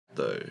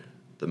though.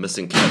 The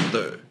missing cat,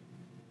 though.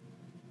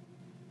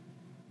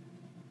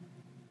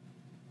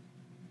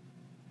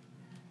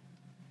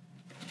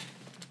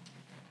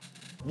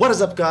 What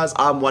is up, guys?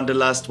 I'm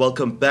Wanderlust.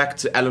 Welcome back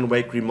to Alan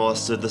Wake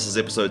Remastered. This is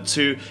episode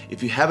 2.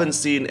 If you haven't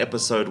seen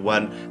episode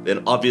 1,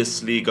 then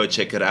obviously go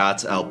check it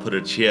out. I'll put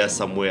it here,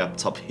 somewhere up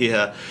top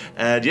here.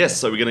 And yes,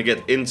 so we're gonna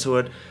get into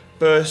it.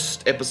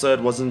 First episode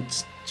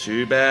wasn't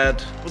too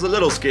bad. It was a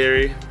little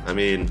scary.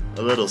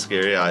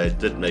 I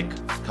did make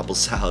a couple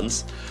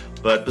sounds.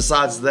 But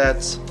besides that,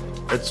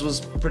 it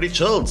was pretty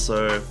chilled.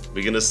 So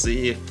we're gonna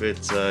see if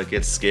it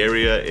gets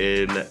scarier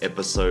in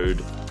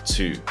episode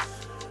 2.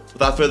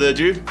 Without further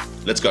ado,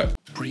 let's go.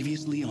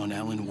 Previously on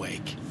Alan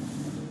Wake,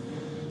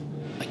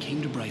 I came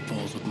to Bright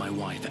Falls with my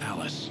wife,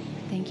 Alice.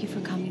 Thank you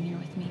for coming here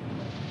with me.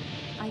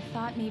 I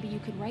thought maybe you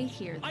could write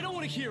here. I don't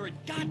want to hear it.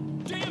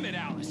 God damn it,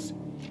 Alice.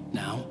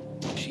 Now,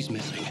 she's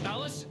missing.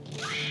 Alice?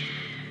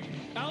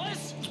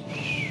 Alice?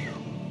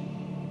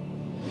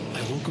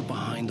 I woke up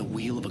behind the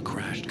wheel of a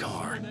crashed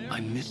car.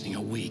 I'm missing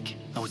a week.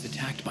 I was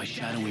attacked by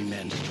shadowy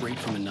men straight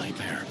from a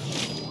nightmare.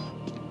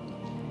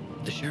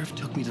 The sheriff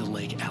took me to the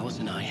lake Alice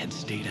and I had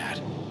stayed at.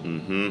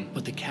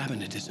 But the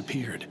cabin had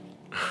disappeared.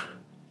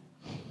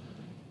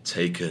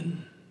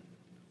 Taken.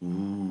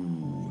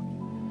 Ooh.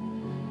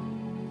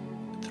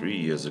 3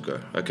 years ago.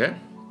 Okay.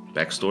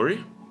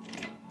 Backstory.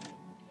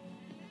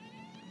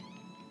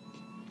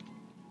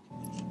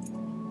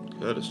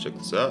 Okay, let's check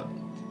this out.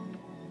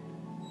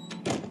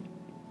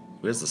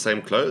 Wears the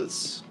same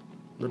clothes.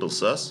 Little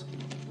sus.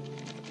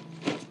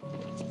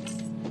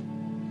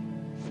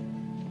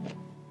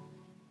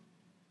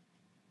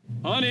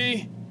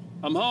 Honey,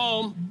 I'm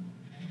home.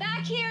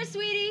 Back here,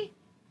 sweetie.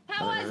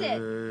 How was it?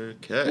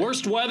 Okay.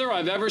 Worst weather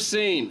I've ever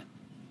seen.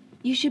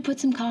 You should put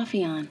some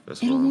coffee on.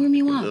 First It'll one, warm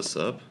you give up. this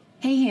up.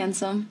 Hey,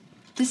 handsome.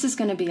 This is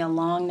gonna be a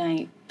long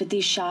night, but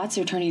these shots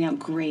are turning out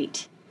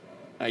great.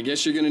 I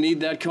guess you're gonna need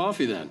that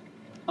coffee then.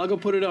 I'll go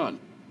put it on.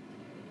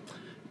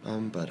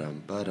 Bum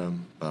ba-dum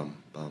ba-dum bum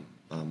bum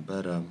bum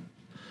ba-dum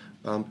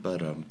bum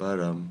ba-dum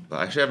ba-dum. But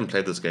I actually haven't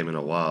played this game in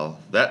a while.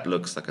 That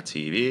looks like a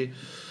TV.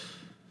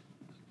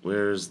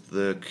 Where's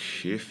the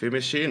coffee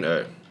machine?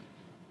 Oh.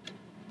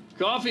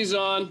 Coffee's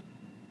on.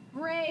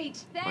 Great,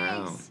 thanks.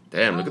 Wow.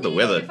 Damn, look at the I'll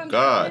weather. leave if I'm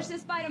gonna God. finish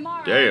this by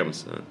tomorrow. Damn,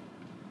 son.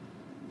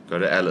 Go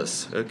to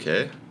Alice.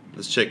 Okay.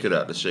 Let's check it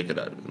out.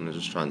 I'm gonna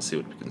just try and see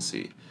what we can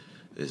see.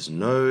 There's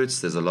notes.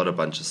 There's a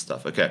bunch of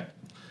stuff. Okay.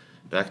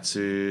 Back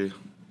to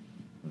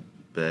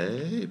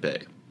Bay.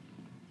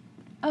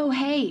 Oh,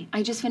 hey,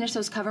 I just finished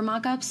those cover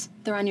mock-ups.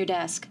 They're on your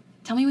desk.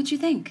 Tell me what you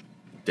think.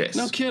 Desk.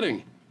 No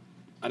kidding.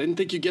 I didn't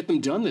think you'd get them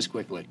done this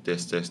quickly.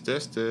 Desk. This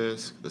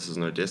is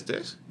no desk.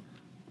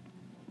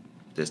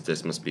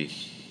 Desk must be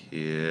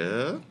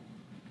here.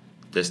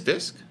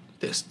 Desk.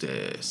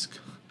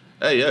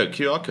 Hey, yo,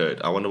 QR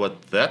code. I wonder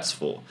what that's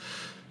for.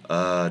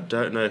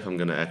 Don't know if I'm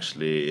going to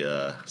actually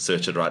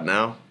search it right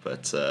now,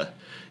 but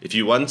if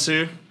you want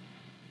to,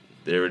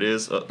 there it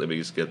is. Oh, let me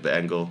just get the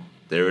angle.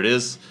 There it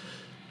is.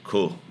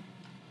 Cool.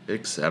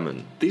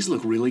 Examine. These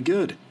look really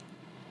good.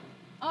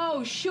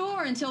 Oh,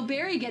 sure, until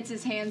Barry gets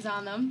his hands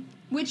on them.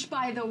 Which,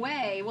 by the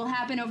way, will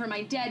happen over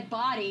my dead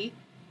body.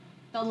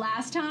 The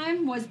last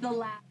time was the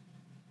last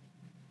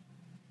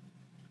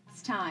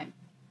time.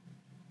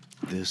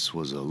 This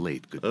was a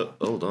late good. Oh,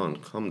 hold on.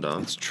 Calm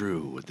down. It's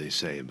true what they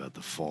say about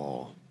the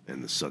fall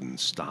and the sudden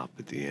stop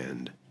at the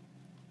end.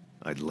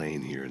 I'd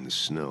lain here in the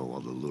snow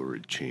while the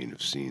lurid chain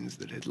of scenes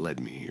that had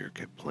led me here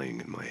kept playing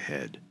in my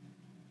head.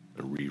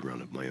 A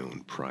rerun of my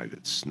own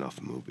private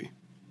snuff movie.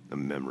 A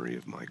memory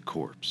of my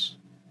corpse.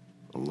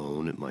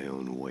 Alone at my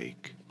own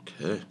wake.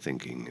 Okay.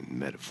 Thinking in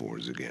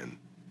metaphors again.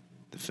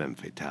 The femme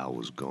fatale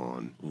was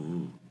gone.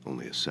 Ooh.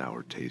 Only a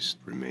sour taste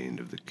remained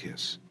of the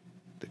kiss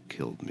that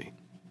killed me.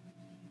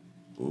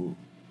 Ooh.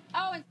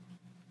 Oh, and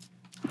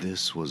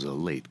This was a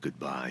late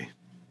goodbye.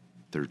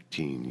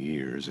 13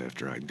 years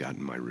after I'd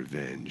gotten my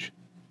revenge.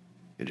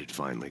 It had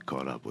finally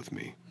caught up with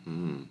me.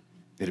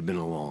 It had been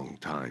a long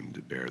time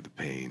to bear the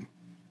pain.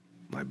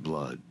 My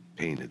blood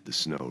painted the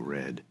snow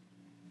red.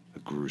 A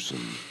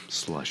gruesome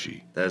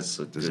slushy. That's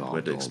a good way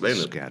Dissolved to all explain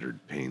the it. scattered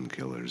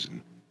painkillers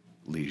and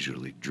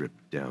leisurely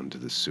dripped down to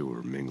the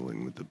sewer,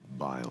 mingling with the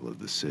bile of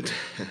the city,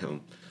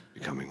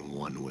 becoming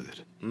one with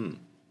it.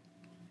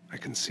 I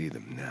can see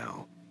them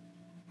now.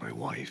 My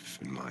wife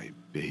and my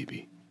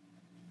baby.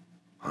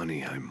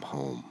 Honey, I'm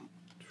home.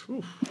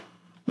 Whew.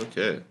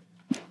 Okay.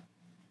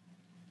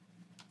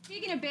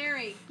 Speaking of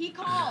Barry, he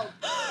called.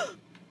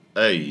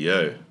 Hey,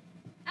 yo.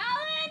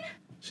 Alan!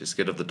 She's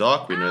scared of the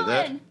dark. We know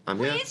that. Alan, I'm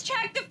here. please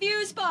check the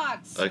fuse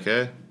box.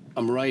 Okay.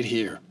 I'm right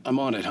here. I'm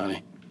on it,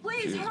 honey.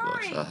 Please Fuse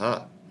box. hurry.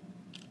 Aha.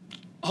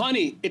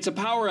 Honey, it's a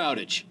power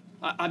outage.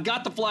 I've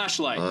got the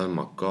flashlight. Oh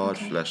my God,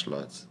 Okay.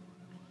 flashlights.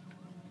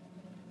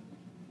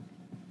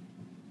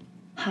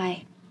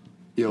 Hi.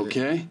 You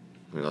okay?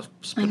 I mean, I'll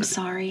just put I'm it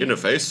sorry. In her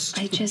face.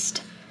 It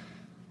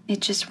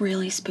just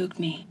really spooked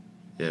me.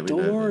 Yeah, we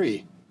Don't know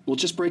worry. We'll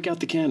just break out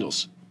the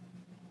candles.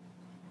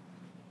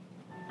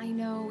 I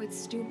know it's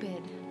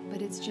stupid,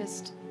 but it's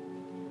just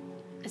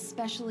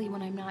Especially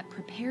when I'm not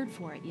prepared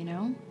for it, you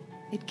know?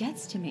 It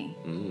gets to me.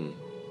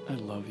 I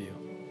love you.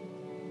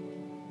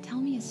 Tell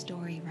me a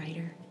story,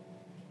 writer.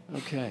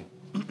 Okay.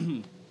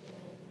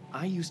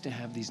 I used to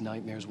have these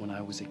nightmares when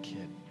I was a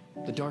kid.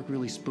 The dark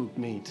really spooked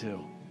me, too.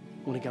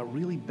 When it got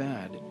really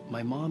bad,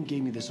 my mom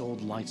gave me this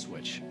old light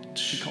switch.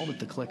 She called it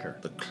the clicker.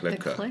 The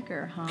clicker. The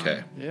clicker, huh?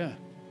 Okay. Yeah.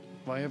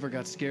 If I ever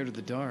got scared of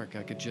the dark,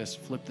 I could just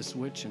flip the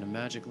switch and a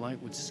magic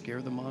light would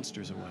scare the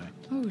monsters away.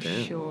 Oh,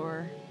 Damn.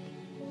 sure.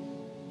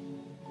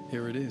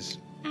 Here it is.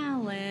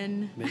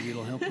 Alan. Maybe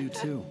it'll help you,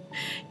 too.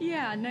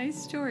 Yeah,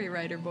 nice story,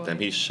 writer boy. Damn,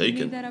 he's You shaking.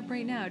 made that up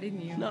right now,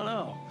 didn't you?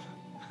 No.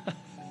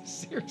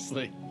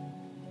 Seriously.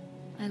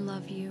 I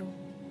love you,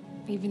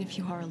 even if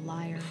you are a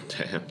liar.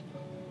 Damn.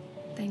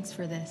 Thanks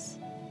for this.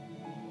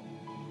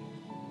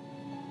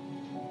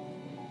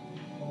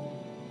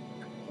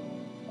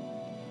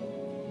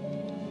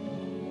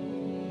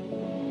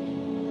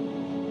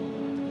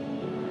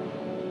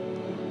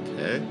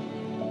 Okay.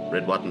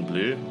 Red, white, and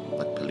blue,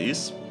 like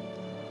police.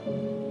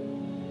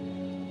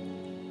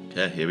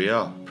 Okay, here we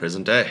are.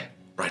 Present day.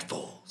 Bright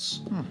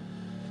Falls.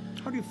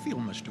 How do you feel,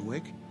 Mr.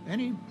 Wake?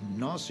 Any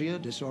nausea,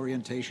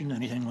 disorientation,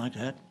 anything like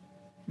that?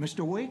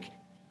 Mr. Wake,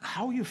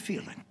 how are you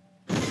feeling?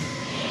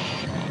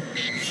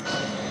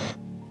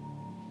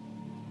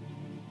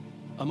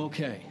 I'm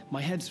okay.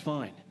 My head's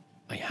fine.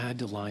 I had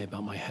to lie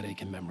about my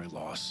headache and memory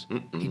loss.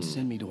 He'd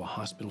send me to a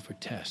hospital for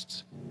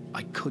tests.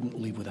 I couldn't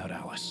leave without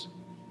Alice.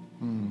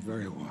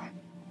 Very well.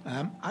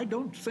 I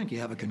don't think you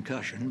have a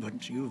concussion,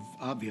 but you've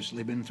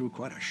obviously been through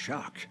quite a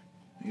shock.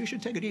 You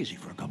should take it easy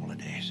for a couple of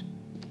days.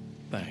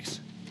 Thanks.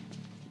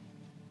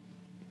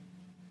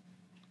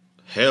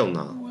 Hell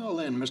no. Well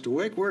then, Mr.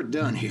 Wake, we're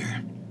done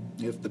here.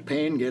 If the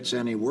pain gets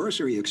any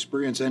worse or you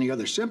experience any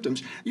other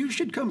symptoms, you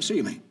should come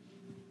see me.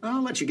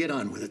 I'll let you get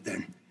on with it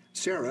then.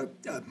 Sarah,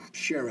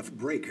 Sheriff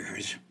Breaker,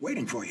 is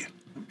waiting for you.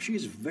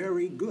 She's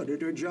very good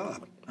at her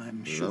job.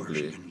 I'm sure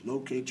she Lovely. can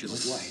locate your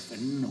wife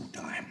in no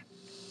time.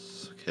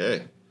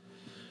 Okay.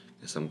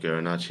 Guess I'm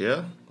going out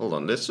here. Hold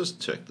on, let's just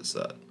check this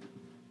out.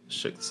 Let's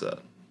check this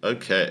out.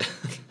 Okay.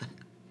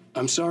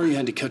 I'm sorry you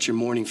had to cut your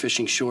morning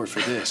fishing short for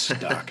this,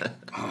 Doc.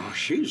 Oh,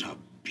 she's a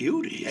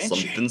beauty, ain't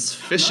she? Something's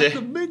fishy. Not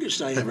the biggest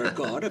I ever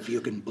caught, if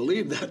you can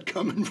believe that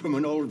coming from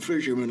an old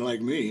fisherman like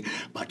me,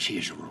 but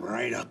she's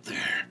right up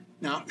there.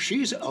 Now,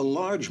 she's a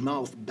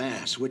largemouth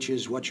bass, which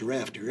is what you're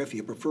after if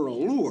you prefer a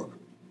lure.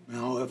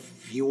 Now,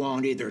 if you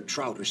want either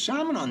trout or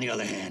salmon, on the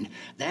other hand,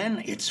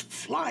 then it's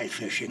fly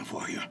fishing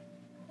for you.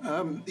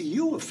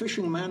 You a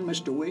fishing man,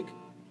 Mr. Wake?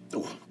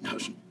 Oh,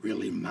 doesn't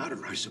really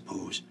matter, I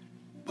suppose.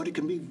 But it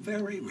can be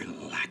very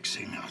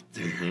relaxing out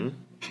there.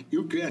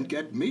 You can't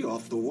get me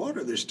off the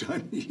water this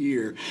time of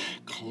year.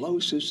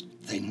 Closest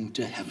thing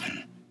to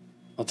heaven.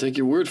 I'll take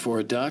your word for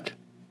it, Doc.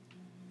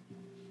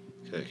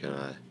 Okay, can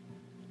I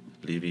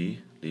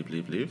leave?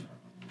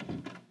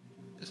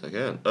 Yes, I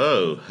can.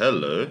 Oh,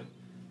 hello,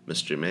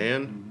 mystery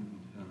man.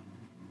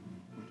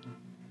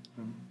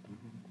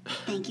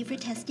 Thank you for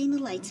testing the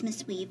lights,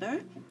 Miss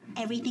Weaver.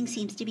 Everything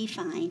seems to be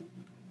fine.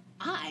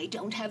 I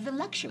don't have the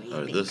luxury Oh,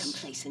 of being this-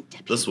 complacent,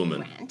 Deputy this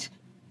woman. Grant.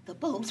 The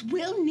bulbs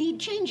will need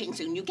changing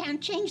soon. You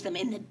can't change them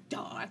in the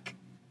dark.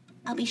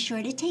 I'll be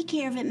sure to take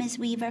care of it, Miss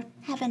Weaver.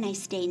 Have a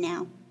nice day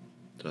now.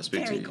 Did I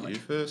speak Very to good. you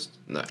first?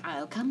 No.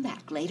 I'll come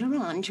back later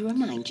on to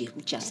remind you,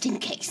 just in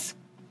case.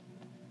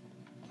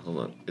 Hold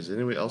on. Is there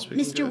anywhere else we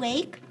can Mr. go?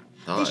 Wake,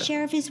 Hi. the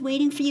sheriff is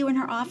waiting for you in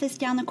her office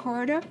down the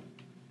corridor.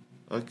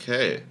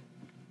 Okay.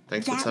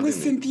 Thanks for That telling was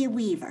me. Cynthia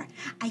Weaver.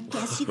 I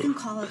guess you can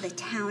call her the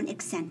town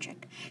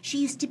eccentric. She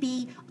used to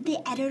be the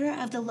editor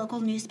of the local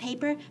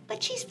newspaper,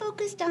 but she's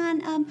focused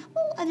on,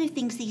 other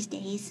things these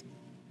days.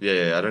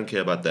 Yeah, I don't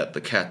care about that. The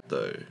cat,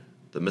 though.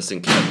 The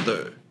missing cat,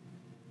 though.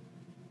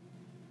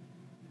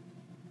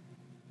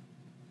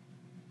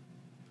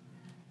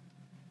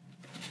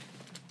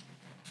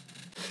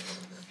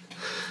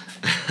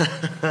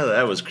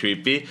 That was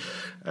creepy.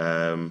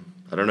 I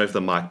don't know if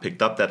the mic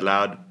picked up that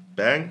loud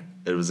bang.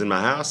 It was in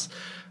my house.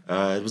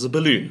 It was a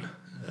balloon.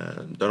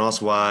 Don't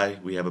ask why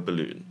we have a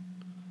balloon.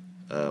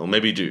 Or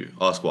maybe do.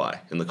 Ask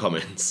why in the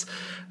comments.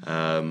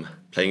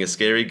 Playing a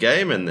scary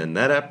game and then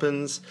that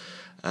happens.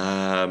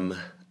 Don't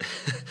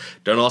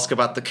ask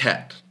about the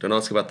cat. Don't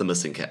ask about the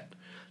missing cat.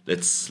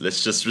 Let's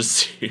just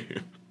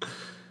resume.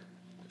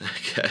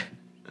 Okay.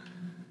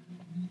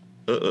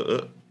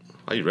 Why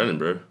are you running,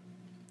 bro?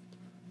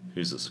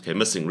 Who's this? Okay,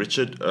 missing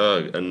Richard.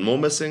 And more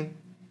missing.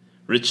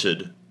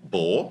 Richard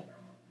Bohr,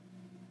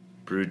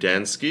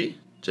 Brudansky,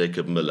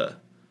 Jacob Miller.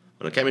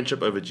 On a camping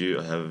trip overdue,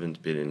 I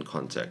haven't been in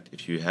contact.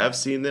 If you have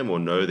seen them or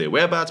know their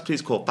whereabouts,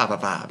 please call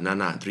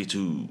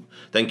 555-9932.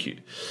 Thank you.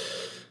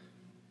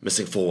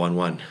 Missing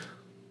 411.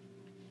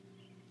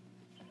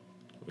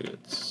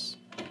 It's...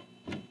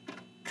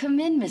 Come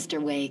in, Mr.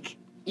 Wake.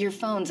 Your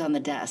phone's on the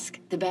desk.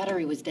 The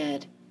battery was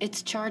dead.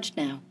 It's charged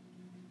now.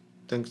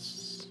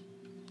 Thanks.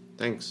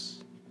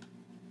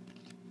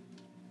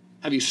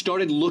 Have you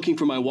started looking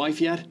for my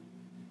wife yet?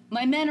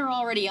 My men are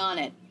already on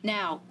it.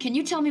 Now, can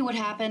you tell me what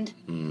happened?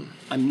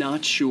 I'm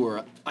not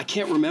sure. I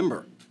can't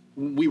remember.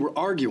 We were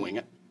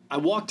arguing. I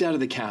walked out of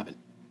the cabin.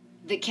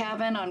 The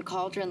cabin on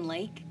Cauldron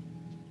Lake?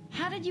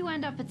 How did you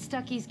end up at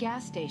Stucky's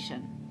gas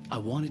station? I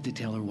wanted to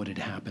tell her what had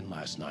happened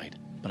last night,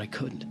 but I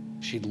couldn't.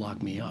 She'd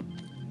lock me up.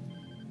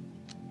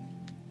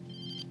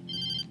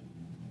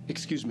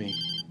 Excuse me.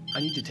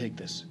 I need to take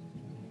this.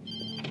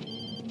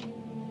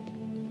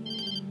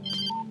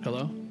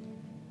 Hello?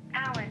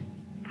 Alan,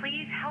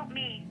 please help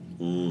me.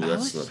 Ooh,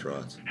 that's not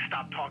right.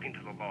 Stop talking to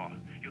the law.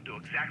 You'll do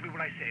exactly what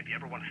I say if you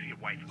ever want to see your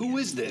wife. Who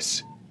is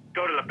this?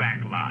 Go to the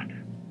back lot.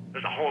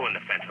 There's a hole in the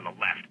fence on the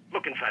left.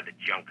 Look inside the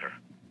junker.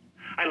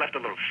 I left a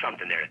little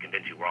something there to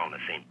convince you we're all on the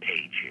same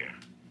page here.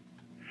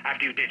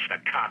 After you ditch the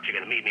cops, you're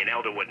gonna meet me in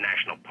Elderwood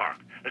National Park.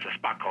 There's a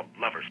spot called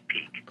Lover's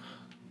Peak.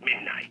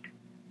 Midnight.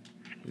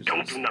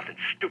 Don't do nothing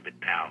stupid,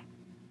 pal.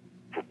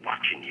 We're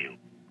watching you.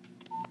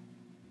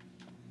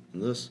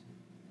 And this?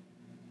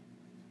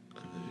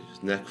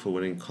 His knack for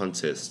winning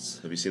contests.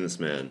 Have you seen this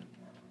man?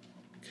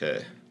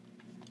 Okay.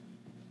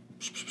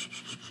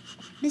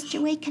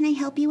 Mr. Wake, can I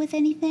help you with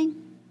anything?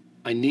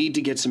 I need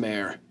to get some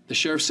air. The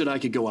sheriff said I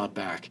could go out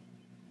back.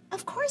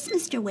 Of course,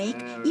 Mr.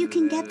 Wake. You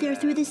can get there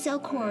through the cell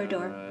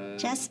corridor.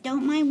 Just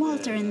don't mind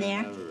Walter in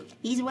there.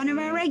 He's one of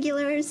our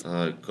regulars.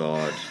 Oh,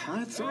 God.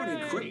 I thought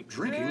he'd quit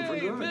drinking for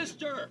good.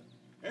 Mister!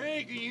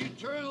 Hey, can you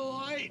turn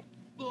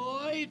the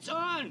lights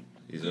on?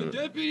 He's The in it.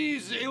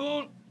 deputies, they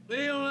don't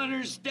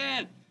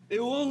understand. They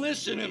won't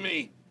listen to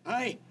me.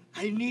 I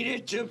need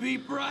it to be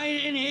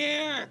bright in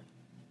here.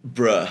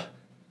 Bruh.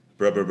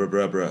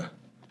 Bruh.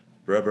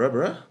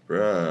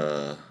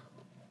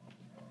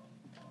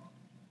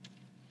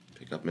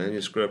 Pick up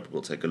manuscript.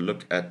 We'll take a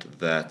look at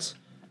that.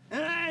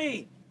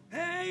 Hey,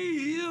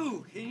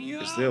 you! Can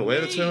you? Is there a way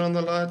to turn on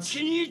the lights?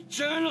 Can you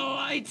turn the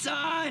lights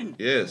on?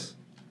 Yes.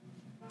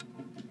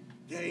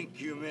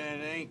 Thank you, man.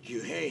 Thank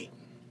you. Hey,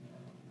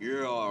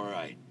 you're all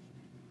right.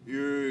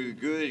 You're a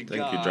good guy.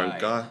 Thank you, drunk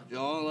guy.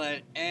 Don't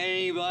let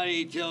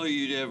anybody tell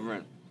you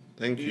different.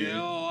 Thank you. You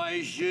know,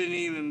 I shouldn't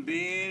even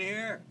be in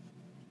here.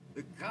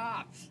 The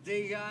cops,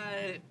 they got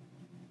it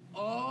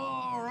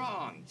all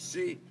wrong.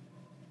 See,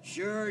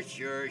 sure,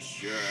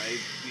 I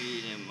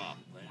beat him up,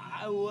 but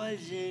I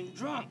wasn't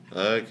drunk.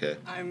 Okay.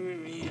 I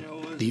mean, it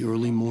was... The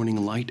early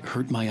morning light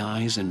hurt my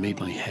eyes and made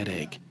my head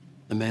ache.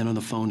 The man on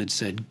the phone had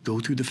said, go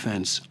through the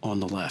fence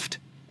on the left.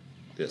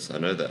 Yes, I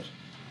know that.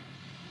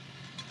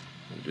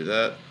 I'll do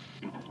that.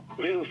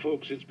 Well,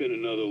 folks, it's been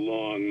another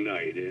long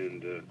night,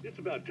 and it's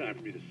about time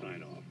for me to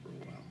sign off for a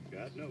while.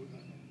 God knows.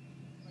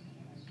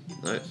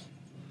 Nice.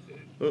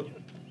 Oh,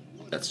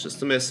 that's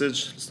just a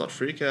message. Let's not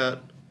freak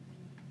out.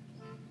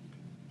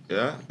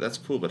 Yeah, that's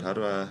cool, but how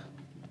do I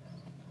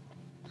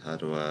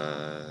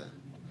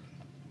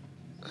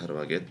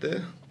get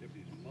there?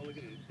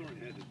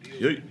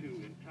 Yoy.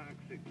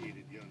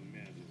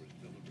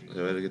 Is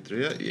there a way to get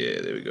through here?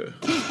 Yeah, there we go.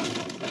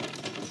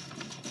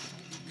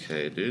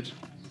 Okay, dude.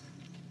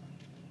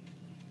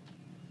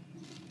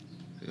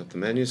 Pick up the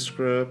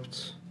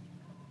manuscript.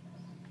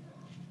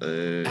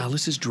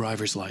 Alice's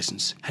driver's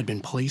license had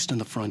been placed on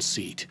the front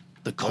seat.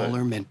 The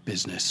caller meant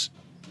business.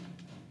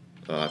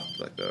 Oh, I have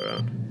to like go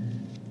around.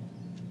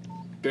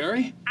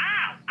 Barry?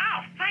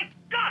 Ow! Thank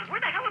God! Where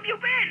the hell have you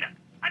been?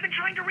 I've been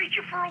trying to reach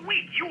you for a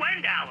week. You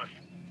and Alice.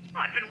 Oh,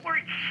 I've been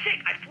worried sick.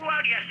 I flew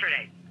out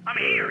yesterday. I'm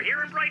here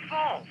in Bright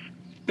Falls.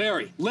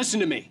 Barry, listen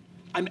to me.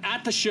 I'm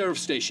at the sheriff's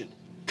station.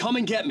 Come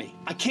and get me.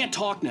 I can't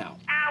talk now.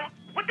 Al,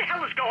 what the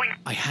hell is going on?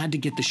 I had to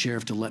get the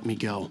sheriff to let me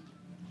go.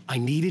 I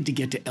needed to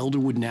get to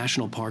Elderwood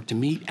National Park to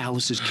meet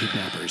Alice's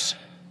kidnappers.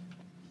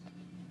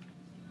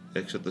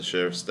 Exit the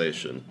sheriff's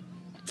station.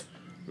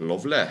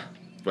 Lovely.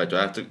 Wait, do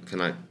I have to...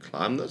 Can I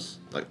climb this?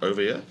 Like,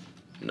 over here?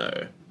 No.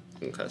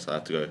 Okay, so I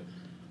have to go...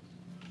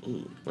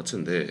 Ooh, what's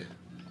in there?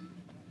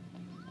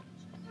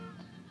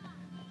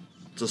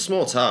 It's a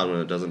small town when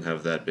it doesn't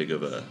have that big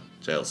of a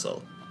jail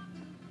cell.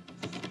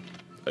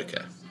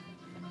 Okay.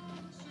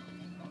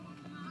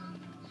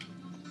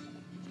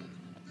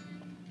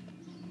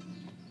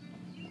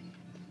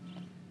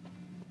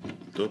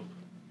 Dope.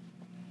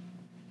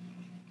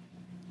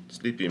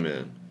 Sleepy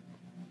man.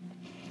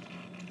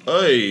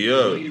 Hey,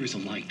 yo. The writer is a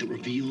light that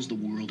reveals the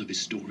world of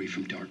his story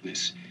from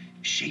darkness,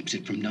 shapes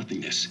it from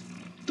nothingness.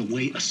 The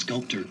way a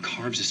sculptor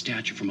carves a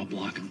statue from a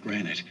block of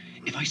granite.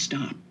 If I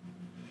stop,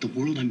 the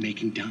world I'm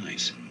making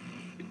dies.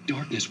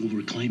 Darkness will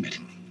reclaim it.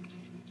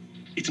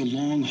 It's a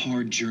long,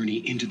 hard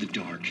journey into the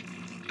dark.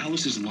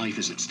 Alice's life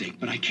is at stake,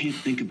 but I can't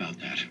think about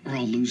that, or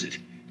I'll lose it.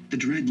 The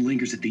dread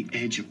lingers at the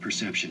edge of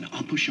perception.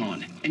 I'll push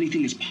on.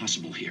 Anything is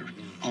possible here.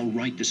 I'll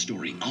write the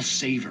story. I'll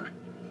save her.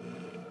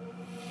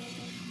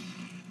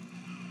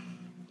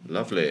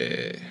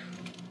 Lovely.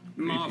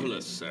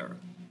 Marvelous, sir.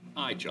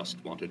 I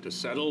just wanted to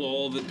settle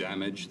all the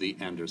damage the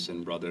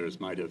Anderson brothers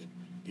might have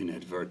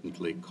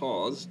inadvertently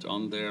caused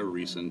on their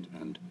recent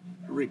and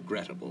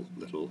regrettable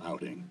little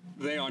outing.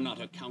 They are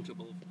not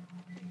accountable.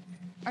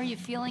 Are you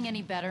feeling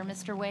any better,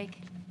 Mr.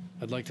 Wake?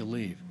 I'd like to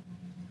leave.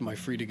 Am I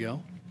free to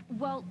go?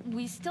 Well,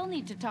 we still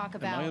need to talk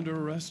about... Am I under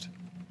arrest?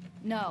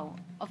 No,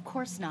 of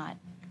course not.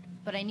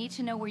 but I need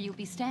to know where you'll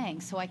be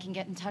staying so I can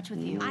get in touch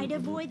with you. I'd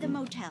avoid the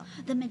motel.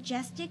 The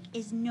Majestic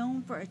is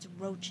known for its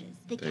roaches.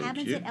 The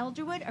cabins at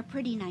Elderwood are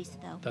pretty nice,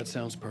 though. That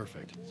sounds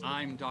perfect.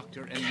 I'm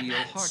Dr. Emil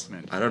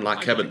Hartman. I don't like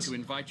I'd cabins. like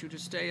to invite you to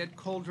stay at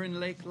Cauldron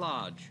Lake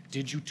Lodge.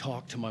 Did you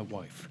talk to my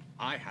wife?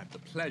 I had the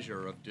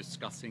pleasure of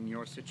discussing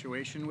your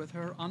situation with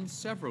her on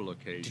several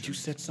occasions. Did you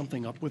set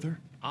something up with her?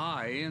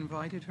 I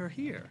invited her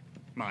here.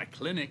 My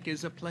clinic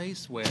is a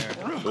place where...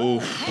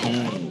 Oof.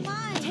 Come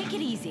on, take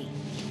it easy.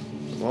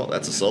 Well,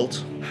 that's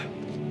assault.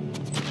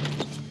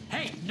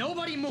 Hey,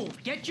 nobody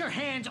move. Get your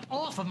hands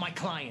off of my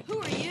client. Who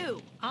are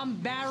you? I'm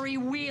Barry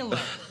Wheeler,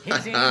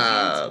 his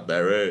agent.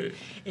 Barry.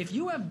 If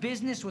you have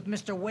business with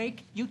Mr.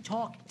 Wake, you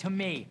talk to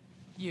me.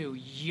 You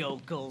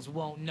yokels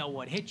won't know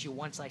what hit you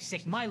once I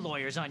sick my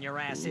lawyers on your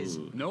asses.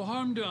 Ooh. No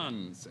harm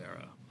done,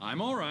 Sarah.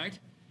 I'm all right.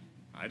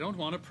 I don't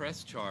want to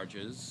press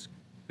charges.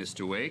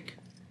 Mr. Wake,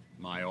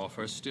 my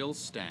offer still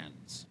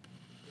stands.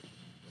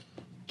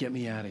 Get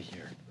me out of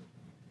here.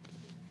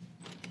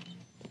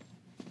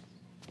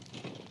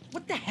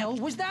 What the hell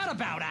was that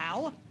about,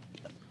 Al?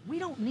 We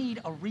don't need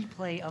a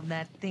replay of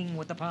that thing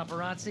with the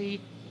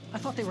paparazzi. I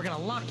thought they were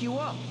gonna lock you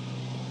up.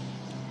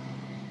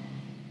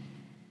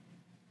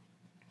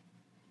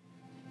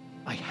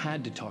 I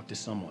had to talk to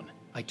someone.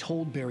 I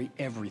told Barry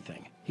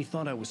everything. He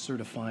thought I was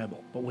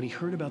certifiable, but when he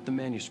heard about the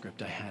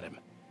manuscript, I had him.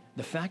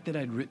 The fact that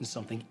I'd written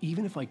something,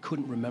 even if I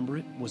couldn't remember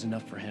it, was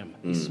enough for him.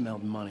 He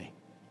smelled money.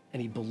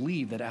 And he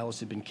believed that Alice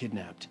had been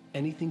kidnapped.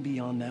 Anything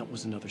beyond that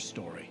was another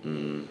story.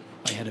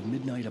 I had a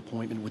midnight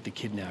appointment with the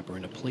kidnapper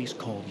in a place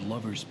called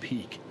Lover's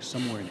Peak,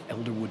 somewhere in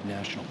Elderwood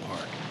National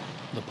Park.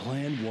 The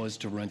plan was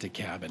to rent a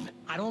cabin.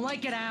 I don't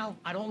like it, Al.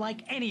 I don't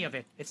like any of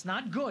it. It's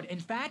not good. In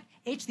fact,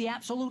 it's the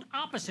absolute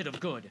opposite of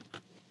good.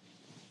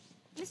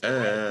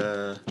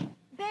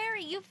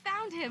 Barry, you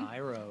found him. Hi,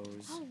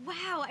 Rose. Oh,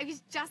 wow. I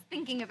was just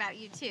thinking about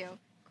you, too.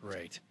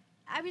 Great.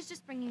 I was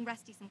just bringing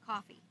Rusty some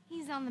coffee.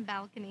 He's on the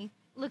balcony,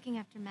 looking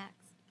after Max.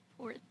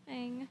 Poor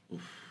thing.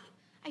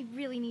 I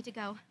really need to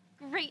go.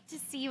 Great to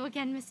see you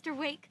again, Mr.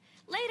 Wake.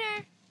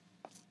 Later.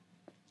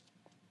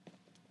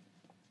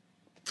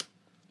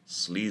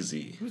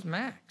 Sleazy. Who's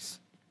Max?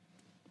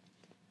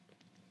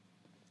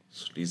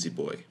 Sleazy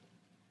boy.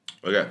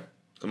 Okay,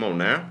 come on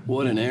now.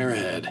 What an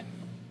airhead.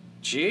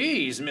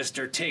 Jeez,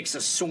 Mr. Takes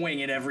a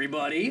swing at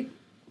everybody.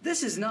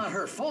 This is not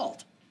her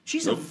fault.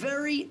 She's a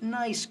very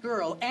nice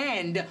girl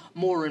and,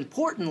 more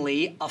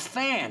importantly, a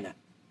fan.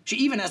 She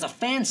even has a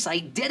fan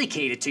site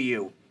dedicated to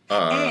you.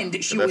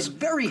 And she was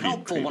very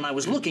helpful when I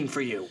was looking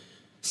for you.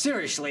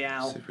 Seriously,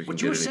 Al,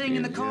 what you were saying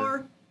in the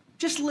car,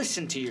 just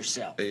listen to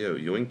yourself. Hey, yo,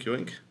 yoink,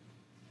 yoink.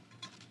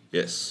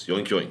 Yes,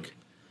 yoink, yoink.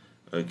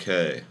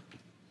 Okay.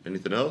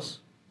 Anything else?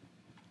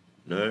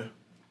 No?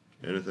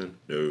 Anything?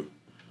 No.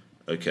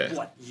 Okay.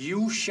 What,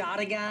 you shot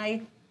a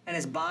guy and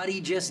his body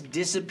just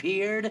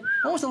disappeared?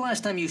 When was the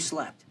last time you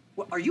slept?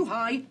 What, are you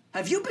high?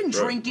 Have you been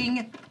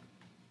drinking?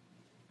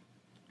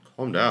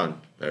 Calm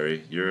down,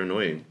 Barry. You're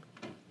annoying.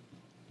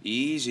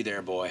 Easy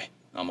there, boy.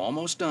 I'm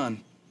almost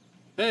done.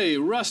 Hey,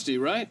 Rusty,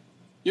 right?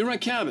 You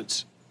rent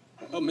cabins.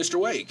 Oh, Mr.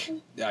 Wake.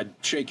 I'd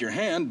shake your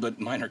hand, but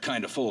mine are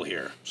kind of full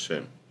here.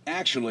 Shame.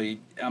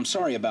 Actually, I'm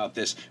sorry about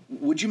this.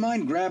 Would you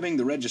mind grabbing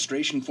the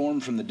registration form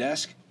from the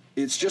desk?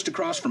 It's just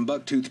across from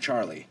Bucktooth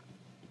Charlie.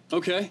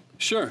 Okay,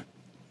 sure.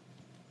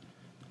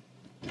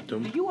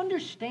 Do you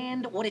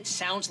understand what it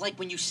sounds like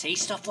when you say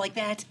stuff like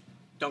that?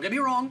 Don't get me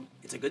wrong,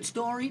 it's a good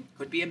story,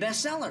 could be a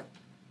bestseller.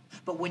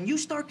 But when you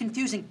start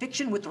confusing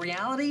fiction with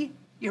reality,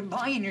 you're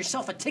buying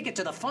yourself a ticket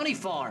to the funny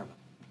farm.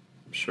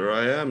 Sure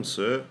I am,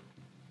 sir.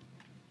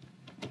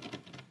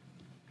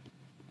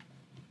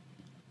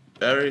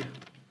 Barry,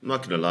 I'm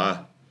not gonna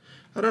lie.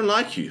 I don't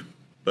like you,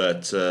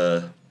 but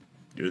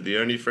you're the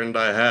only friend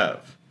I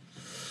have.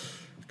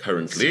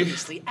 Currently.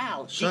 Seriously,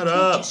 Al, Shut you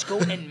up. can't just go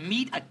and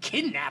meet a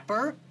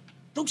kidnapper.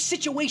 Those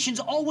situations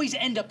always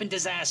end up in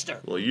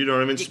disaster. Well, you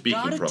don't even speak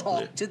properly. You properly.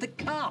 gotta talk to the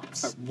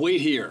cops. Wait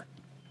here.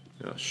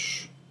 Yeah,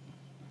 shh.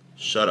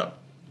 Shut up.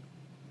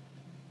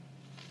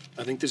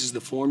 I think this is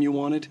the form you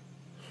wanted.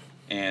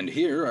 And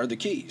here are the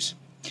keys.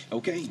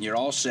 Okay, you're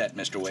all set,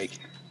 Mr. Wake.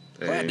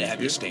 Glad to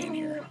have you staying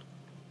here.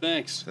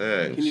 Thanks.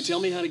 Thanks. Can you tell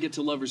me how to get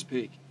to Lover's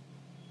Peak?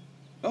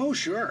 Oh,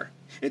 sure.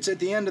 It's at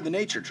the end of the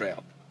nature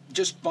trail.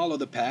 Just follow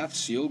the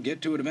paths, you'll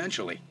get to it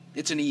eventually.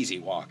 It's an easy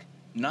walk.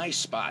 Nice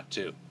spot,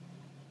 too.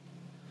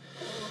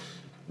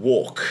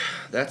 Walk.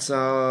 That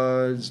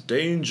sounds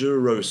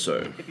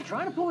dangeroso. If you're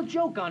trying to pull a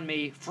joke on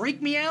me,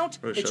 freak me out,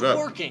 Oh, it's shut up.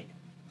 working.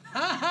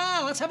 Ha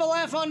ha, let's have a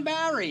laugh on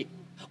Barry.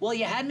 Well,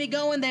 you had me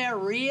going there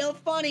real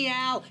funny,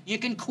 Al. You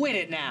can quit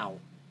it now.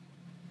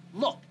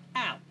 Look,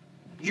 Al,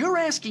 you're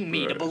asking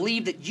me to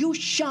believe that you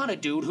shot a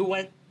dude who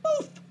went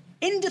poof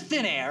into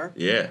thin air.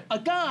 Yeah. A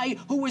guy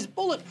who was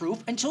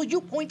bulletproof until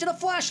you pointed a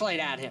flashlight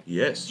at him.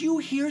 Yes. You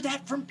hear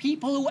that from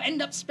people who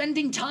end up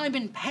spending time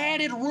in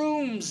padded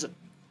rooms,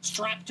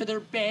 strapped to their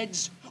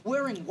beds,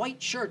 wearing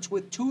white shirts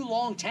with too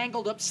long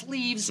tangled up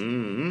sleeves,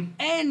 and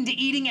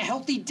eating a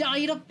healthy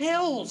diet of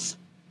pills.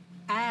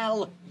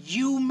 Al,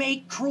 you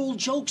make cruel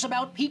jokes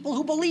about people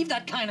who believe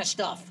that kind of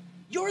stuff.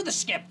 You're the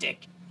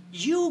skeptic.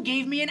 You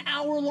gave me an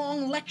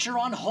hour-long lecture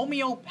on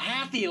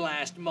homeopathy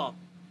last month.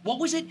 What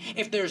was it?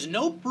 If there's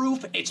no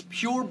proof, it's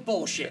pure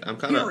bullshit. I'm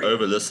kind of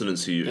over listening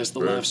to you. Guess the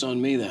laugh's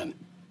on me then.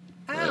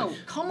 Al,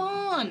 come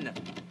on.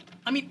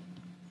 I mean,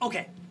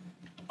 okay,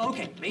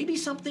 maybe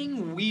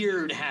something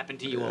weird happened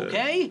to you,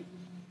 okay?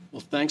 Well,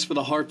 thanks for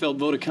the heartfelt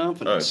vote of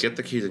confidence. Oh, get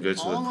the keys and go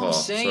to All the I'm car.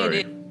 saying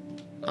Sorry. is-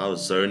 I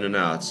was zoning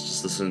out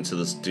just listening to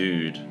this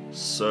dude.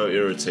 So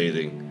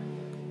irritating.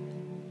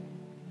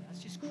 That's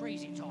just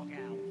crazy talk,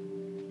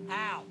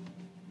 Al.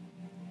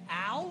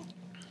 Al?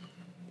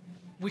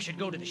 We should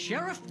go to the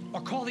sheriff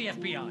or call the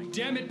FBI.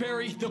 Damn it,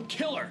 Barry, they'll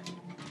kill her.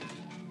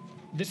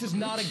 This is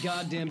not a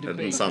goddamn That debate.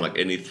 didn't sound like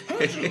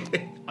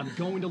anything. I'm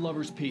going to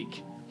Lover's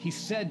Peak. He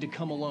said to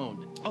come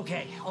alone.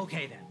 Okay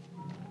then.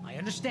 I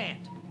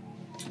understand.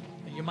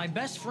 You're my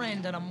best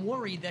friend, and I'm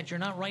worried that you're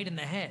not right in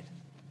the head.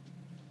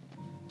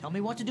 Tell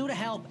me what to do to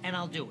help, and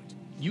I'll do it.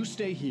 You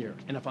stay here,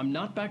 and if I'm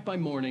not back by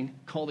morning,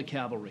 call the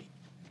cavalry.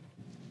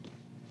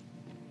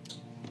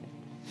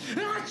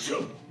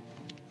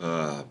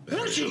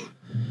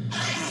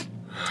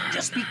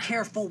 Just be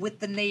careful with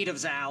the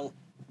natives, Al.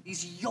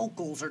 These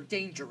yokels are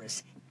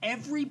dangerous.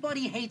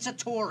 Everybody hates a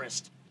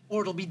tourist,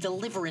 or it'll be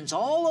Deliverance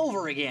all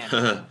over again.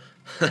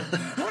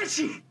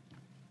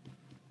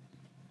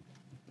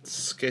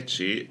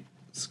 Sketchy.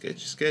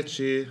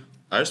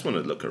 I just want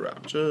to look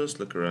around. Just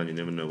look around. You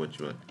never know what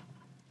you might.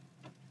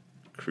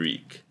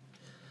 Creek.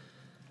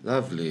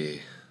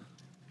 Lovely.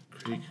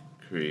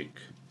 Creek.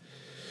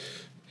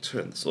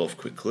 Turn this off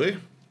quickly.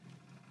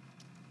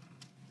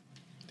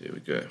 There we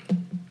go.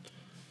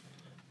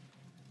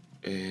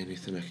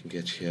 Anything I can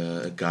get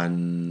here? A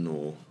gun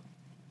or...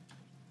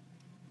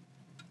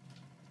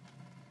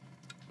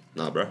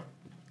 Nah, bro.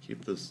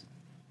 Keep this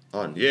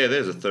on. Yeah,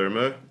 there's a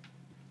thermo.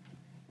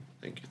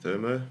 Thank you,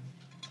 thermo.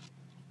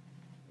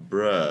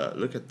 Bruh,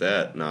 look at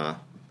that. Nah.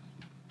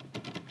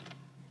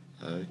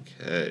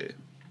 Okay.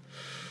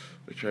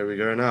 Which way are we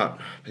going out?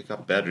 Pick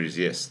up batteries.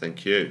 Yes,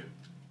 thank you.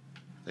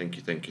 Thank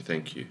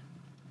you.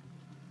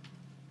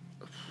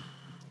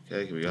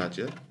 Okay, can we go out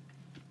here?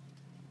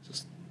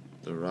 Just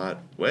the right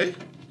way?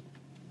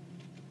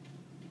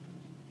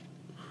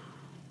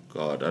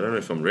 God, I don't know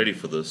if I'm ready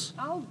for this.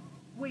 I'll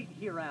wait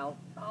here, Al.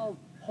 I'll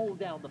hold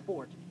down the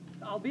fort.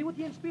 I'll be with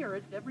you in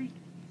spirit every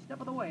step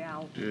of the way,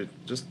 Al. Dude,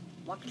 just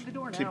Locking the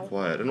door keep now.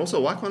 quiet. And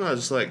also, why can't I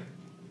just, like,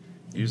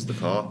 use the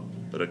car?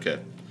 But okay.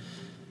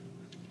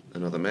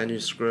 Another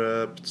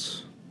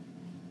manuscript.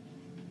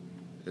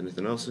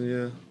 Anything else in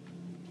here?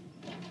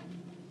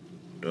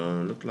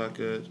 Don't look like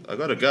it. I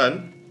got a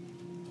gun.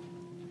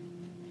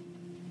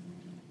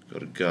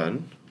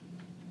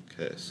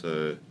 Okay,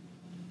 so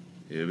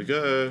here we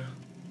go.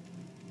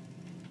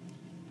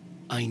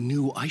 I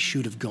knew I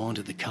should have gone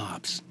to the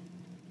cops.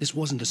 This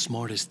wasn't the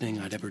smartest thing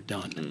I'd ever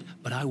done,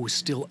 but I was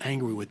still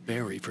angry with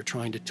Barry for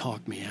trying to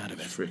talk me out of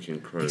it.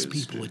 Freaking crows.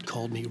 These people had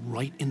called me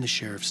right in the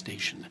sheriff's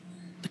station.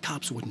 The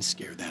cops wouldn't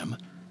scare them,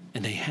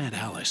 and they had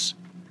Alice.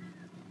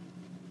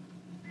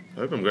 I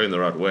hope I'm going the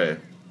right way.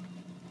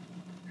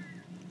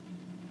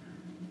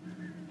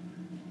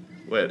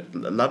 Wait,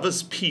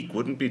 Lover's Peak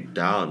wouldn't be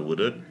down, would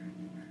it?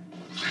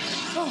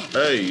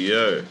 Hey,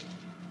 yo.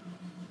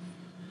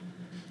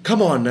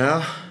 Come on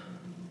now.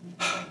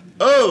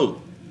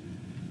 Oh!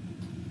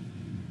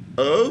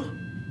 Oh?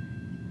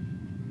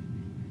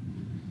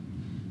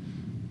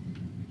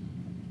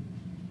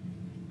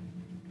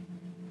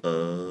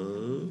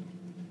 Oh?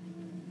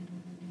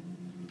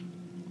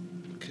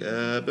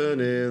 Cabin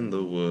in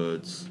the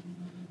woods.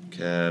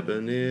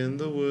 Cabin in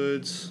the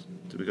woods.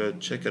 Do we go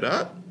check it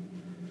out?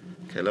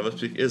 Okay, Lover's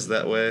Peak is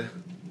that way.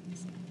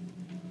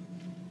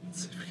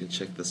 Let's see if we can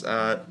check this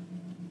out.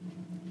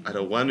 I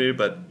don't want to,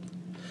 but...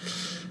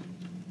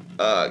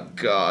 Oh,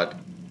 God.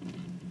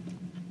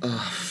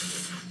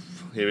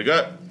 Here we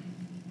go.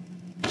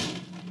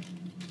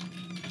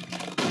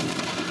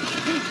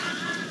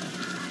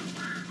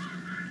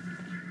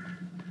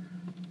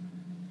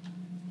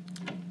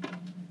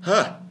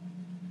 Huh.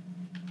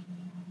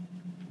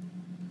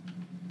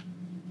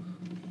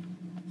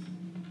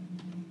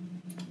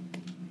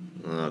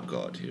 Oh,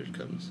 God, here it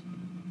comes.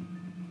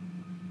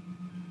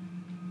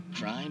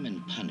 Crime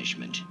and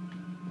punishment.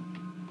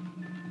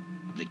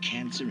 The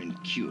cancer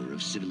and cure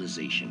of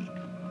civilization.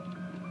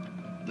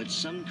 But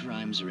some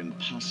crimes are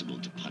impossible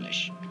to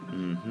punish.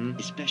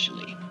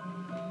 Especially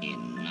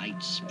in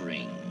Night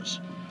Springs.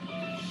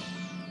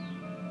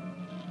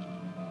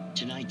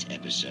 Tonight's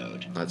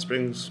episode. Night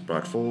Springs,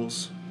 Bright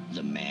Falls.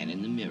 The Man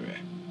in the Mirror.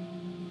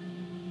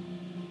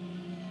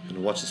 Gonna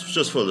watch this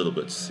just for a little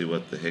bit to see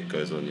what the heck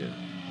goes on here.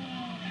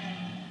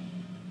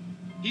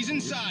 He's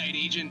inside,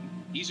 Agent.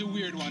 He's a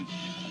weird one.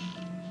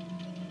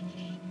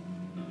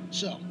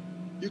 So,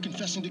 you're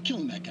confessing to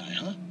killing that guy,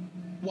 huh?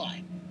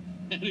 Why?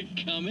 Had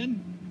it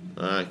coming?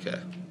 Okay.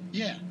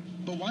 Yeah,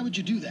 but why would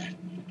you do that?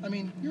 I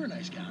mean, you're a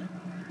nice guy.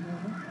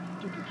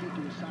 Took your kid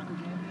to a soccer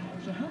game.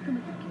 So how come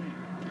at the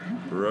game?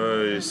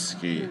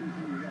 Broski.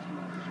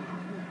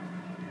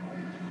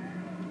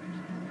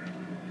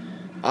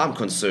 I'm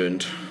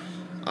concerned.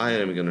 I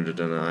am going to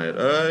deny it.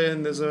 Oh,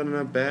 and there's an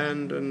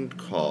abandoned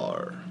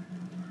car.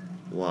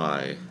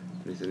 Why?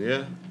 Anything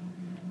here?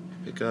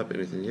 Pick up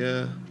anything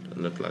here?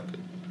 Doesn't look like it.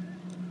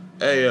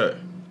 Hey, yo.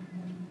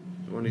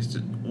 One needs to...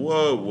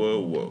 Whoa, whoa,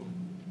 whoa.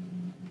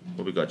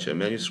 What we got here?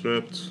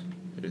 Manuscript?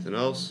 Anything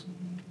else?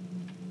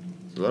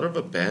 There's a lot of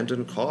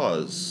abandoned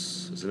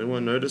cars. Has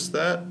anyone noticed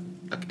that?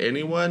 Like,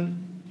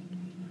 anyone?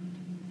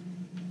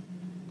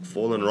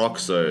 Fallen Rock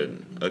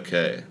Zone.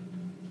 Okay.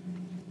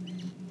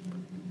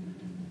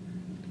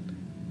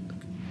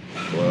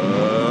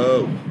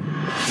 Whoa.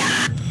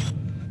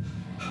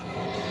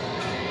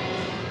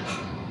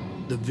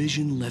 The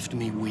vision left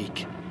me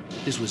weak.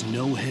 This was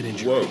no head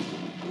injury. Whoa.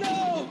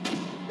 No!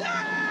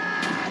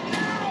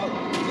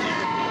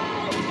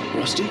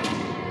 Rusty?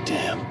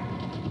 Damn.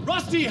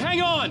 Rusty,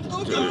 hang on!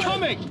 I'm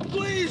coming!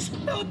 Please,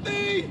 help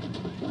me!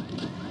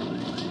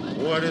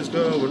 What is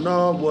going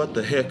on? What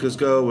the heck is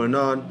going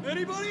on?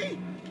 Anybody?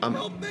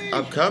 Help me!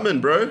 I'm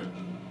coming, bro.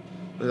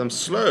 I'm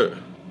slow.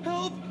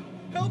 Help!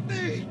 Help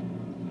me!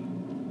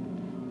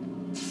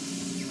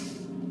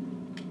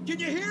 Can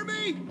you hear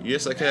me?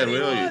 Yes, I can.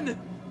 Where are you?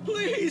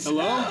 Please,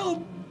 hello?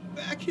 help!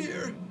 Back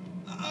here.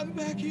 I'm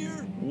back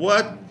here.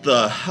 What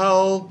the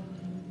hell?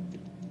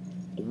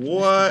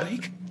 What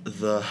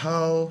the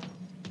hell?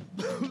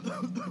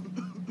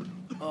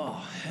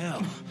 Oh,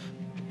 hell.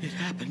 It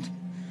happened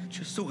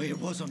just the way it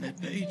was on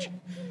that page.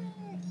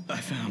 I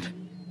found.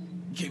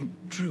 Came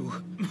true.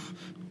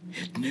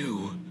 It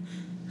knew.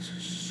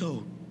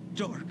 So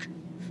dark.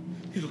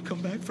 It'll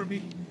come back for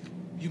me.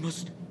 You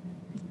must...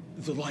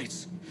 The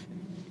lights.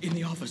 In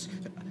the office.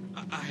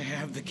 I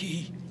have the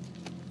key.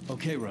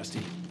 Okay,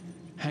 Rusty.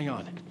 Hang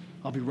on.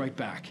 I'll be right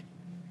back.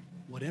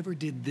 Whatever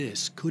did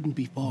this couldn't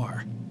be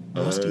far.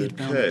 Rusty had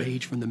found a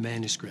page from the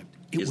manuscript.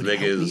 It would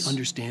help me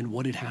understand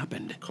what had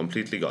happened.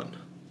 Completely gone.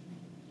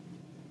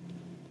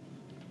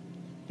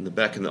 In the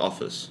back in the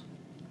office.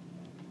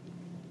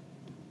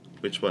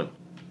 Which one?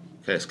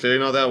 Okay, it's clearly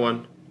not that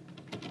one.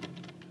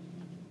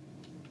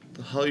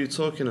 The hell are you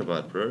talking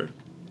about, bro?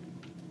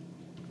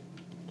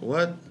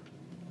 What?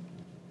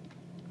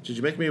 Did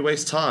you make me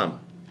waste time?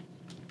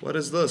 What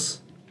is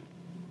this?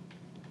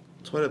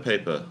 Toilet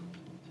paper.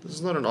 This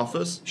is not an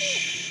office.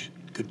 Shh.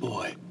 Good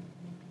boy.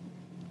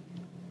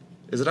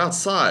 Is it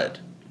outside?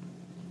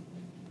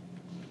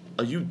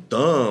 Are you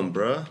dumb,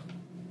 bruh?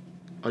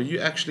 Are you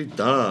actually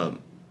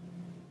dumb?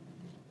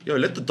 Yo,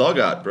 let the dog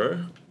out,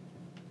 bro.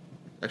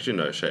 Actually,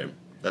 no, shame.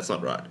 That's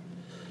not right.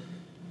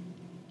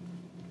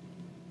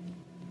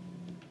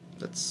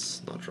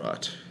 That's not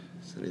right.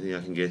 Is there anything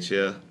I can get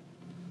here?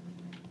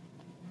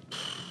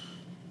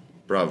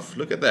 Bruv,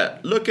 look at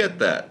that. Look at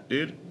that,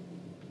 dude.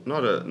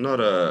 Not a.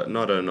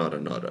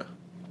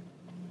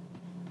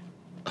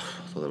 I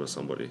thought that was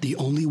somebody. The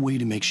only way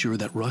to make sure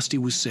that Rusty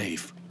was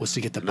safe was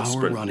to get the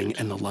power running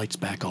and the lights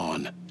back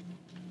on.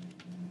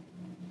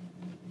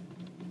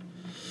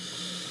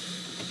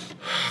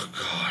 Oh,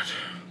 God.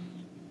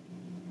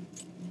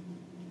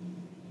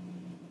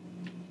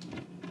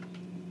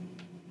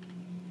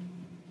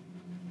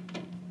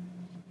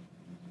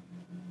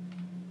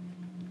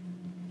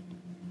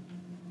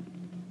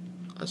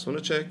 I just want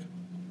to check.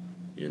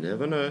 You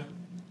never know.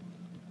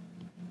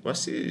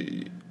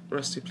 Rusty,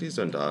 please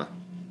don't die.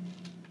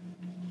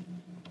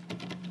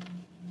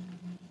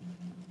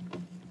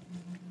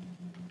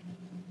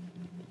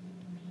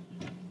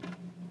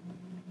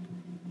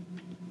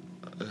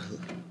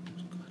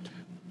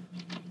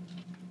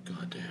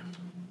 God damn.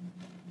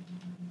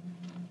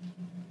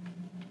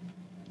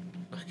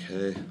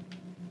 Okay.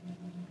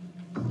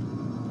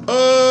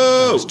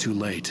 Oh! It was too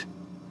late.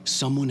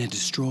 Someone had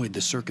destroyed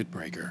the circuit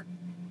breaker.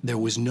 There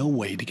was no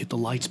way to get the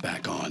lights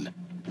back on.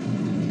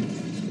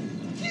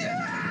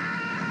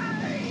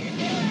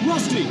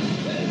 Rusty!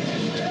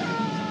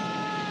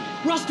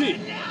 Rusty!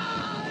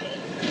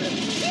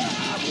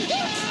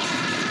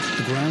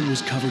 The ground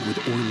was covered with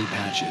oily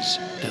patches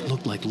that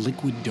looked like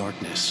liquid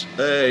darkness.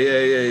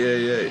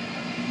 Hey.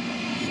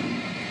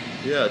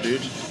 Yeah,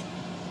 dude.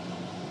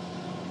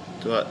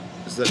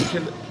 Is that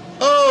killer?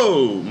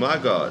 Oh, my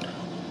God.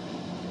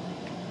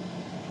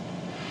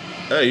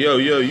 Hey, yo,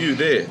 you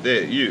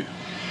there, you.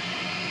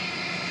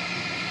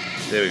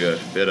 There we go.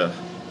 Better.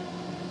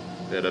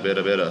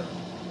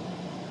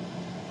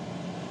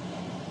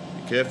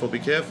 Be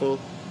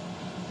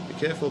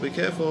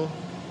careful.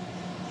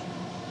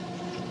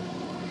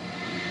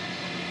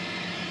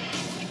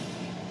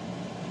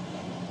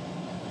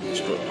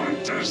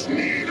 Hunters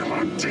need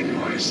hunting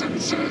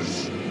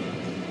licenses.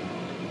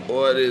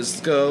 What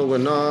is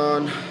going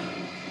on?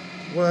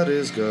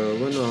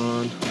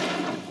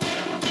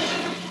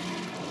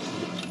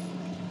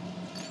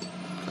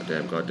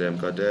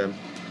 Goddamn.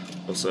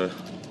 Also.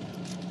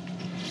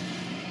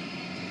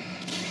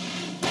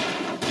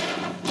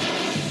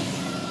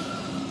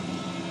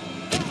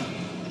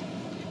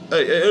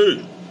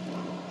 Hey.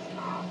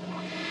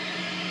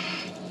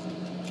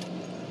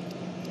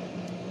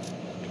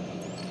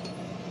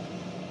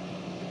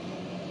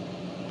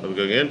 Are we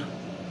going in?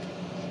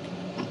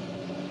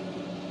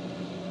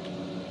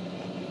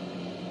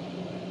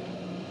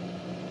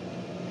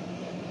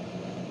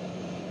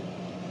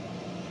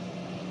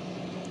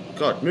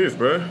 God, move,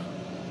 bro.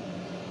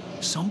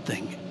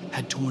 Something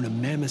had torn a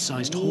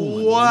mammoth-sized hole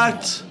in the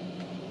What?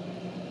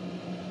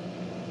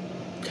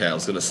 Okay, I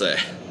was gonna say.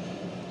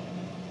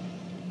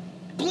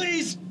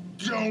 Please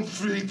don't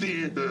feed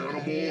the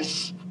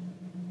animals.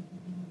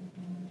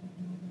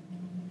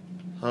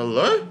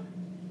 Hello?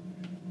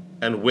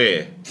 And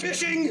where?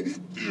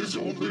 Fishing is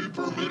only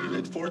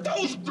permitted for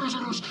those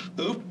visitors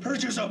who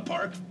purchase a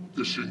park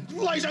fishing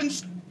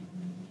license.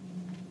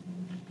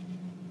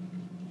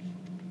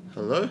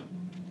 Hello?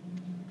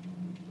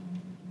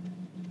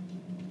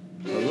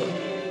 Hello?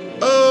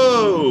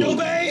 Oh!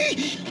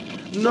 Obey!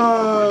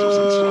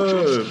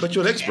 No! But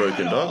your leg's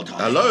broken, dog.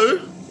 Hello?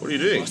 What are you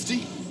doing?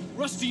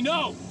 Rusty,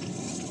 no!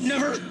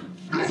 Never. Two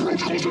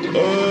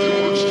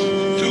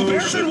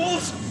bears and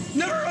wolves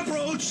never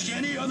approach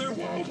any other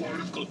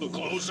wildlife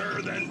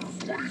closer than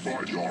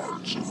 25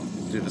 yards.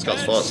 Dude, this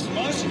guy's fast.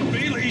 Must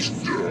be leashed.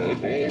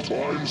 At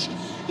all times.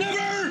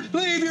 Never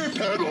leave your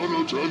pet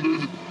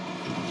unattended.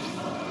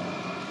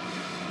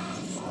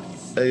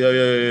 Hey,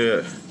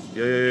 yo.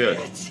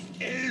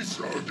 It is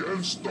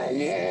against the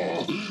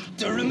law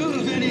to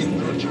remove any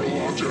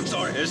natural objects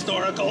or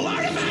historical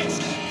artifacts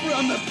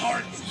from the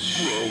park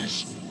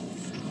grounds.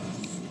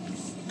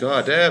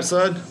 God damn,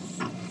 son.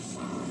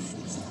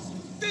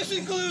 This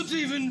includes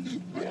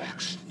even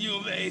rocks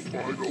you made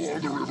I go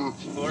on the river.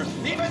 or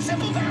even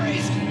simple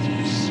berries.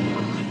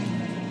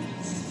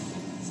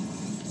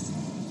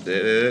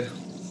 There.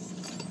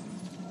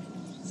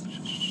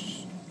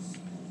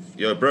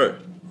 Yo, bro.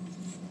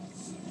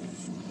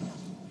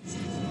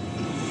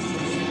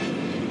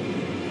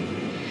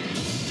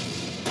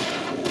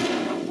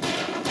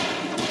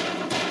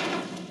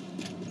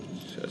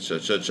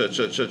 Shit.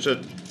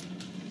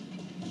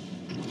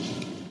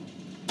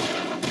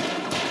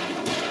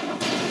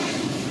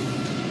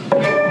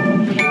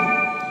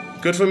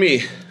 Good for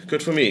me.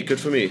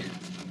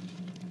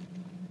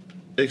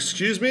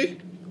 Excuse me?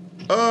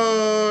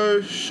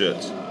 Oh,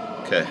 shit.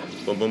 Okay.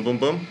 Boom.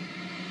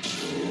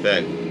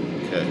 Bang.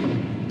 Okay.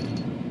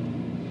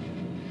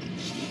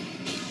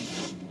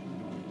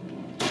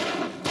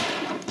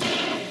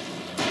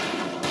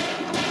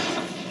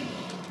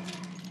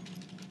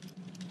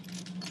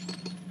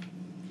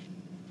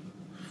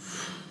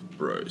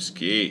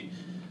 Broski.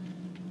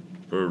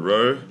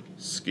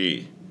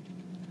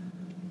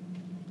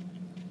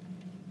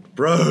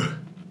 Bro,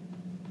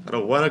 I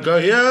don't want to go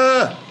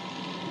here.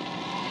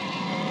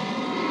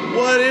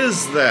 What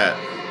is that?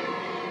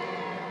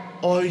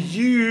 Are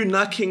you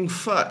knocking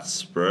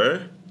futs,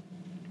 bro?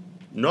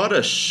 Not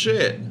a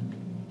shit.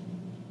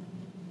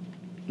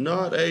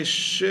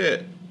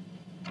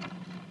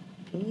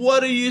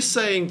 What are you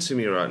saying to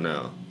me right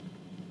now?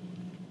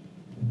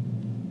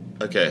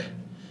 Okay.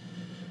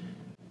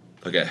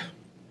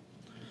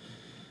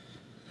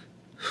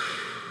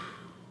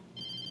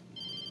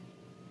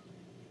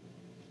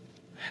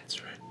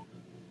 Answer it.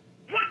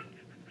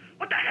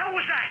 What the hell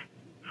was that?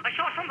 I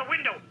saw from the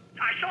window.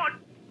 I saw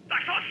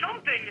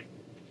something.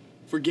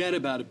 Forget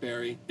about it,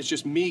 Barry. It's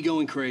just me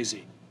going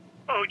crazy.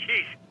 Oh,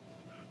 jeez.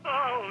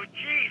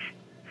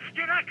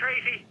 You're not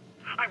crazy.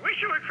 I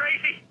wish you were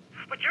crazy,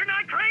 but you're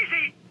not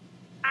crazy.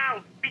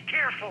 Ow, be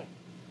careful.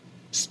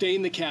 Stay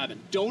in the cabin.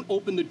 Don't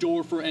open the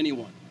door for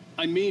anyone.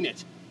 I mean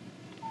it.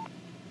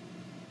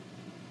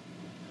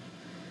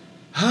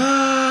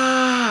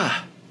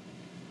 Ah!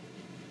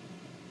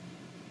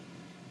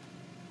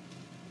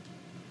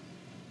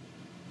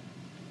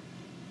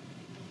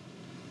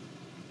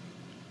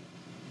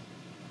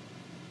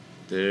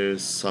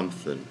 There's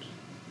something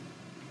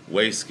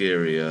way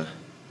scarier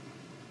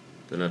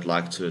than I'd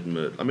like to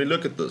admit. I mean,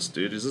 look at this,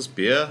 dude. Is this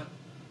beer?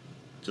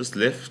 Just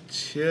left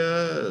here?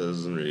 It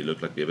doesn't really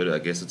look like beer, but I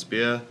guess it's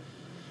beer.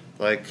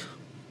 Like,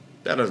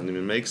 that doesn't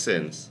even make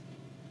sense.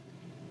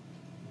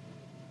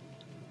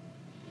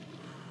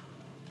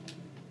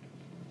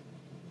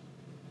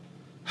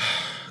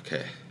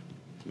 Okay.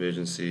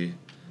 Emergency.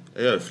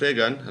 Hey, yo, flare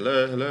gun.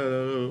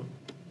 Hello.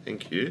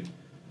 Thank you.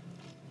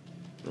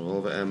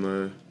 Revolver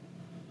ammo.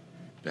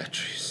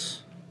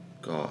 Batteries.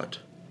 God.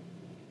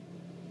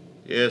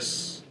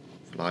 Yes.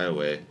 Fly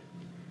away.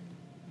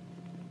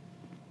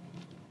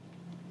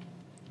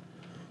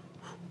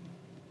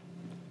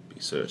 Be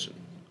certain.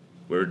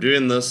 We're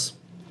doing this.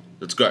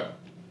 Let's go.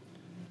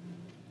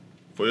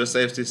 For your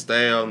safety,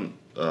 stay on...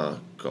 Oh,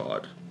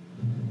 God.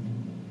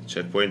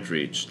 Checkpoint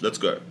reached. Let's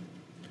go.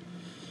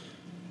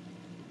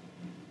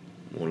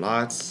 More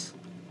lights.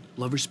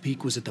 Lover's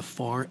Peak was at the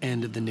far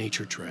end of the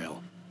nature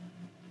trail.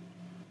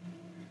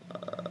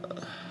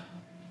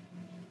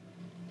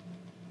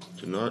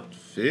 Do not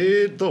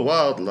feed the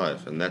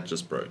wildlife. And that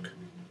just broke.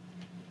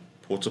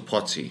 Porta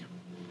potty.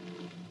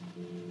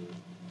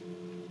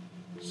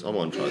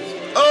 Someone tried.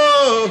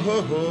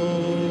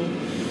 Oh!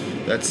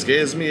 That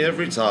scares me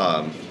every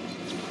time.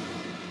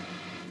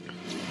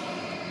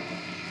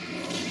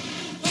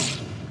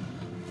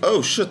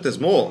 Oh shit, there's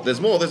more.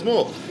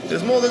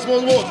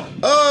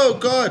 Oh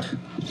God.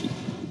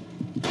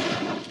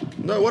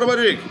 No, what am I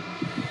doing?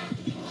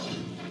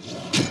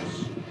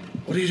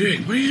 What are you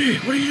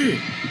doing?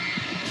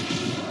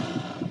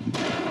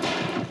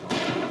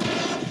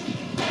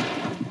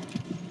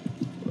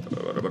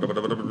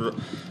 What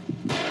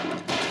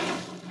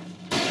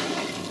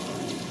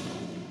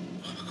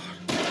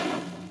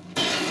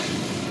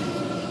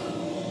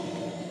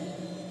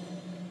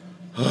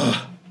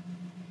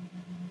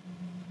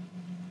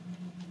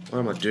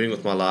am I doing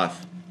with my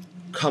life?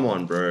 Come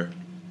on, bro.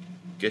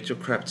 Get your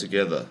crap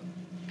together.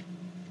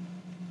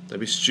 Don't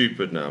be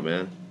stupid now,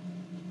 man.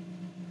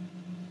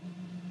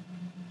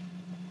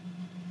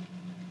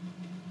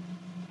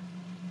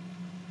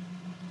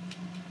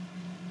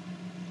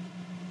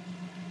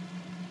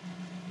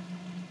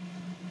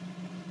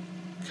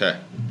 Okay.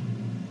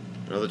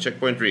 Another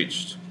checkpoint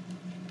reached.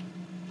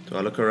 Do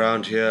I look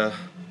around here?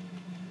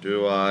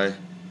 Do I?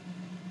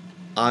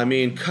 I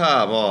mean,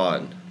 come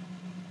on.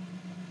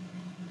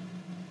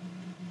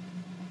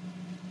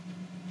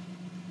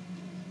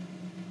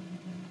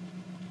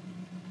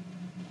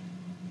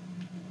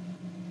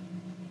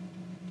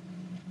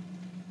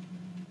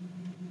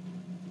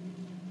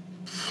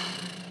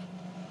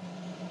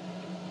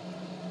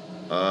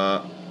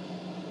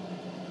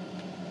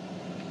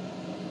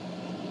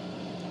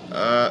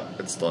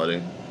 It's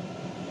starting.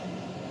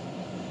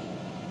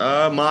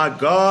 Oh my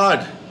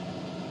god!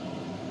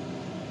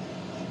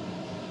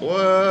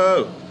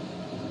 Whoa!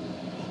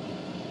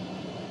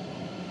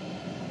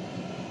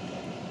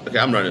 Okay,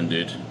 I'm running,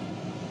 dude.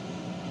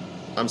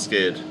 I'm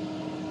scared.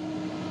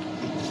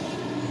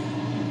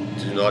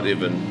 Do not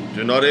even.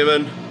 Do not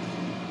even.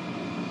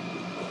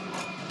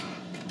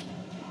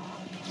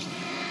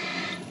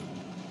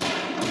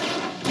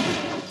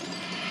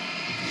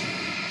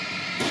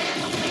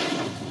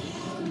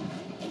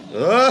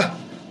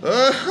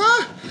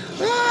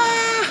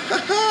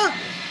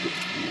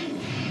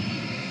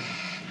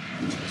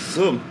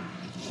 Zoom.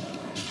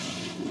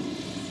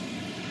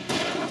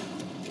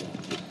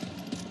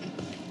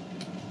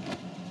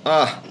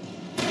 No,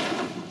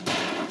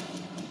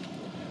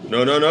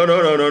 no, no,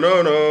 no, no, no,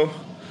 no, no.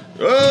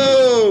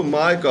 Oh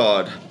my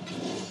god.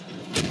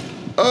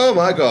 Oh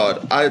my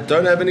god. I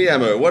don't have any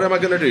ammo. What am I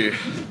gonna do?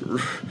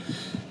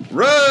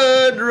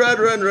 Run, run,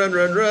 run, run,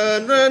 run,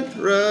 run,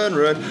 run, run,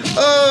 run.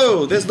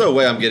 Oh, there's no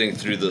way I'm getting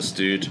through this,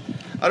 dude.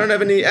 I don't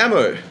have any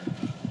ammo.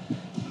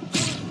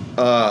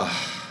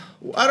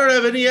 I don't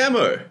have any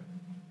ammo.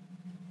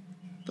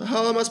 The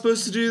hell am I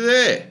supposed to do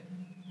there?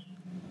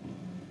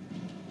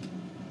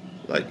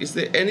 Like, is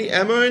there any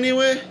ammo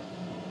anywhere?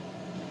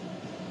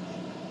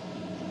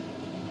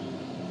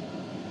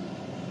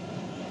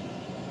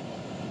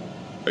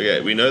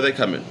 Okay, we know they're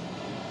coming.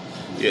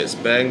 Yes,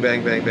 bang,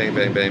 bang, bang, bang,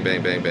 bang, bang,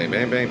 bang, bang, bang,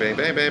 bang, bang, bang, bang,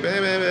 bang, bang, bang,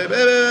 bang,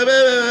 bang,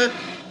 bang.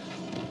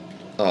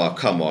 Oh,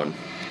 come on.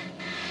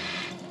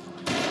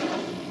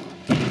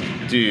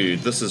 Dude,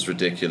 this is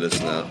ridiculous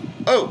now.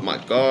 Oh my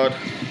god.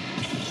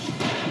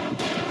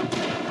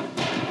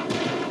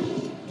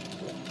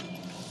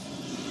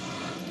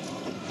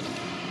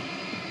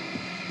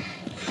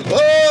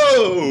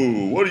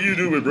 Oh! What are you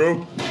doing,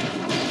 bro?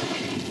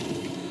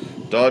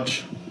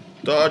 Dodge.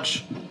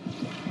 Dodge.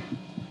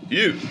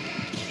 You.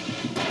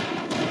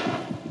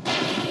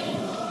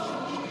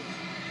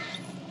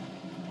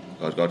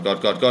 God, God,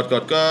 God, God, God,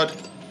 God, God.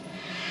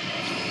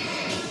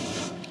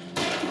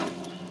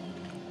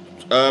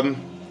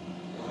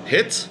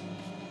 Hit?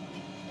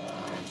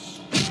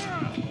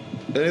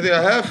 Anything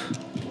I have?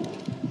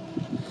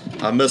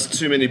 I missed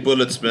too many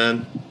bullets,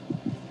 man.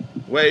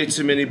 Way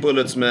too many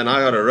bullets, man. I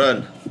gotta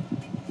run.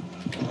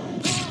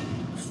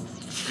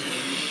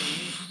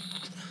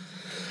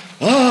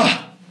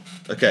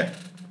 Okay.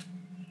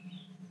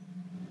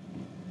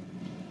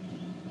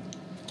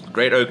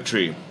 Great oak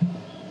tree.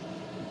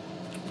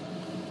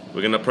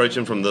 We're gonna approach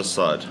him from this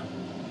side.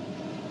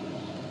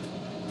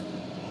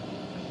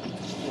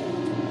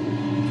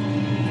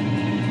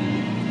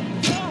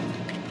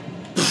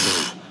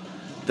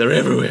 They're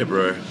everywhere,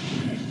 bro.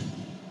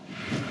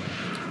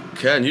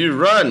 Can you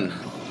run?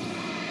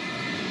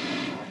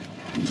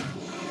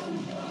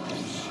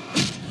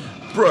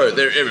 Bro,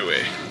 they're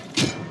everywhere.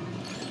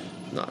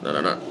 No, no,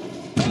 no, no.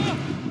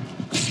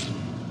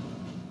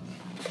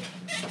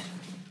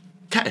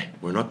 Okay,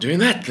 we're not doing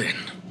that then.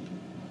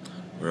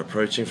 We're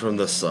approaching from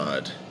this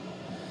side.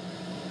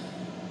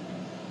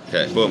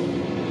 Okay,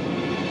 boom.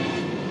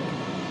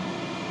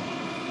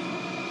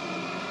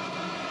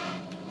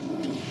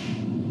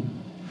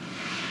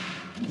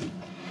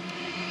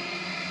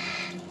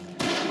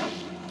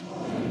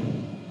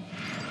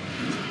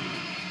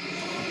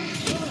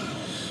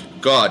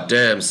 God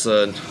damn,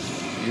 son.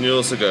 You knew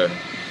also go.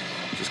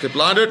 Just get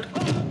blinded.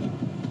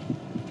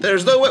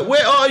 There's no way.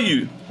 Where are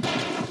you?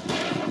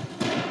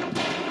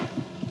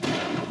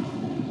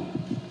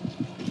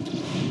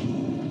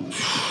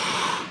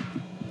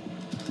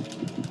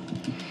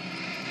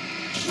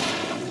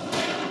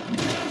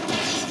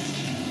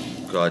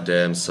 God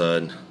damn,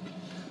 son.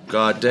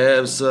 God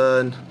damn,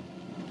 son.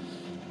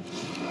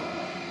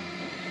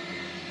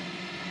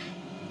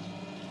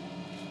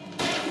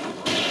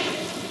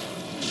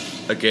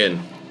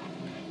 Again.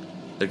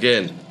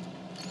 Again.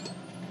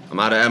 I'm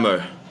out of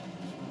ammo.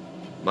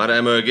 I'm out of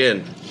ammo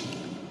again.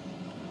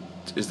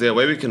 Is there a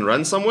way we can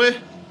run somewhere?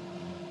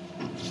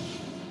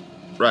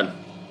 Run.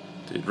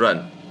 Dude,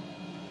 run.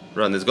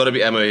 Run, there's got to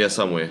be ammo here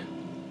somewhere.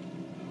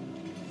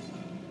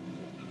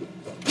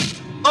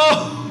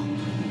 Oh!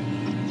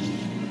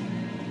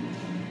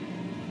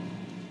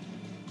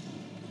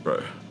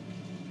 Bro.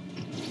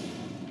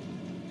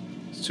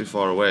 It's too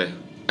far away.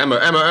 Ammo,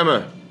 ammo,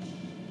 ammo!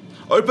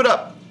 Open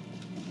up!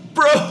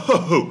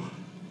 Bro!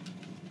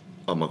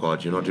 Oh my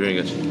god, you're not doing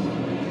it.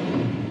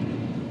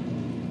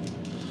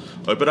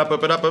 Open up,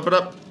 open up, open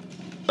up.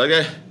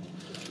 Okay.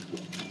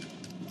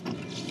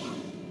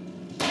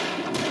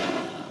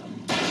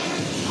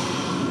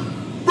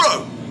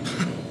 Bro!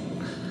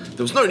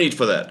 There was no need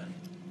for that.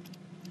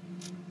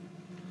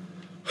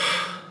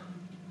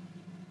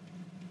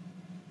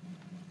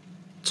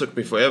 Took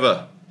me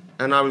forever.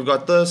 And now we've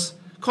got this.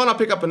 Can't I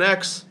pick up an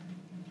axe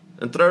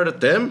and throw it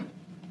at them?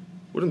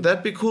 Wouldn't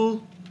that be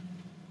cool?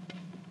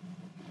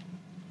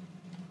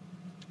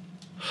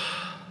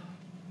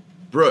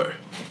 Bro.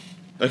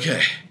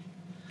 Okay.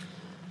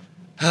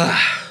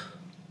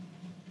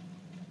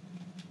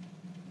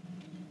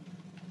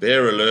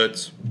 Bear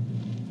alert.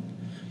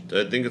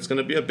 Don't think it's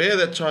gonna be a bear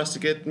that tries to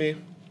get me.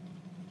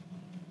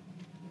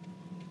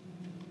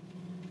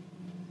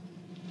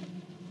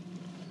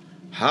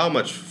 How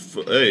much?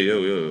 Hey, yo,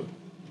 yo.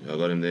 I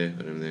got him there,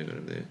 got him there, got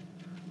him there.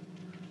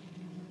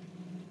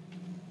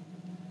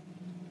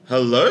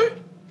 Hello?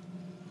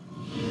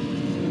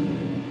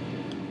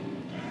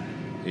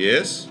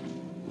 Yes?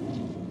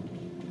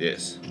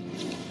 Yes.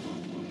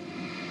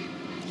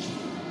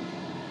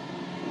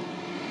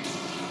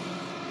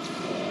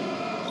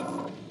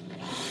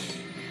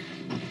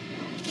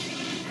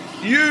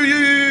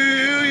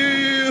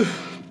 You.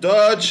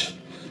 Dodge.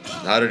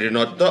 How did you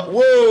not dodge?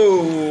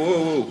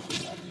 Whoa.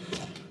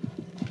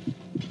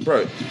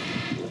 Bro.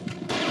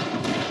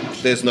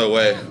 There's no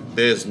way.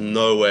 There's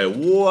no way.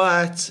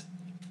 What?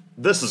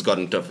 This has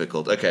gotten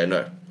difficult. Okay,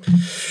 no.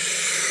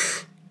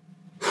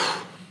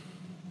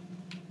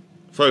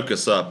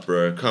 Focus up,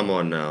 bro. Come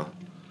on now.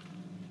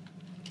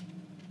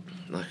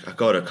 Like, I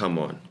gotta, come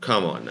on.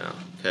 Come on now.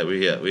 Okay,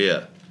 we're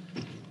here.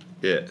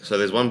 Yeah, so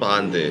there's one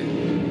behind there.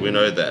 We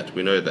know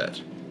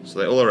that. So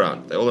they're all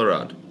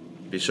around.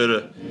 Be sure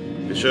to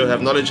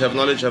have knowledge.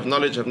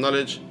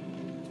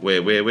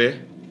 Where?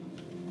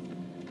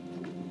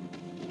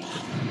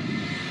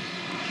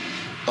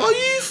 Are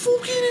you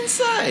fucking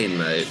insane,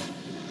 mate?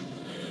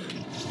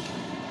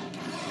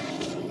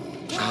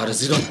 How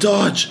does he not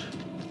dodge?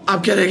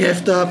 I'm getting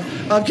effed up.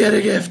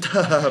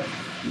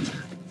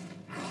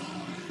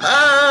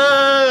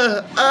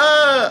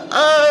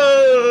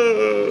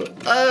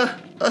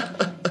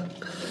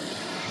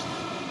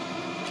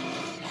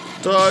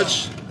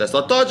 Dodge. That's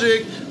not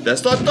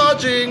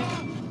dodging.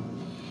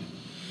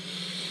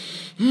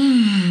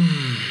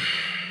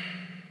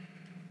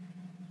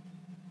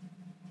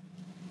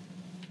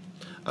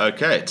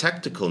 Okay,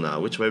 tactical now.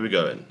 Which way are we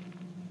going?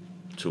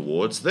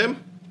 Towards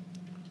them?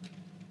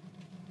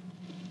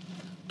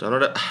 Don't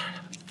know.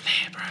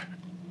 Flare,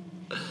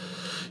 bro.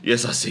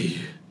 Yes, I see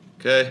you.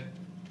 Okay.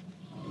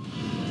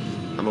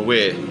 I'm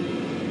aware.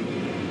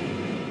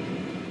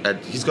 And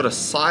he's got a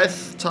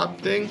scythe type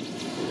thing.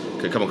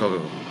 Okay, come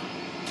on.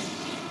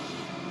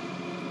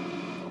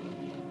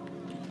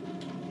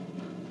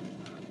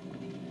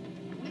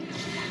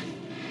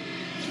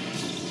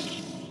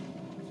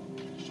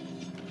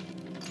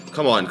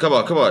 Come on.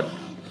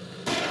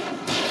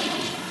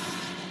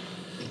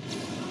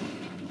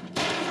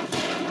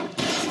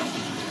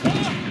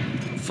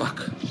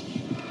 Fuck.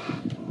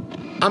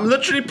 I'm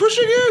literally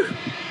pushing you.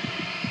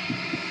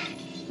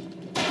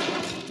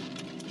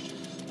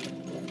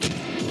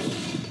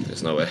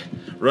 There's no way.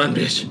 Run,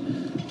 bitch.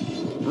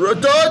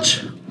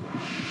 Dodge.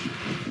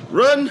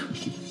 Run.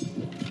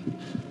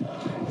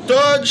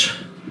 Dodge.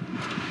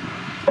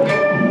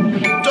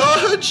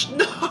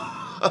 No.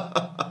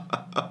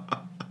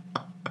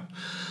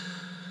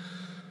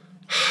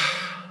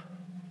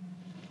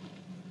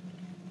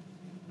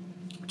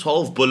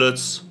 12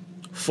 bullets,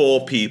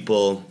 4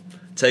 people,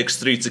 takes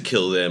 3 to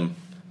kill them.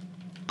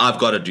 I've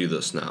got to do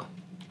this now.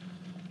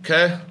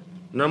 Okay?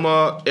 No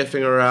more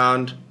effing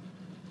around.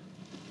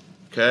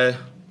 Okay?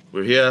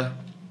 We're here.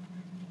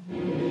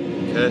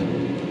 Okay?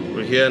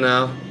 We're here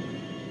now.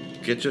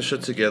 Get your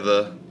shit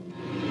together.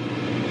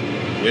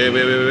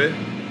 Where?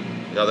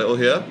 Yeah, they're all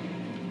here.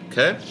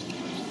 Okay?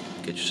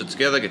 Get your shit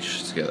together.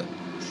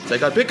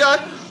 Take out big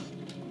guy.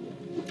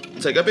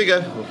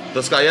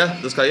 This guy,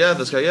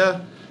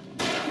 yeah.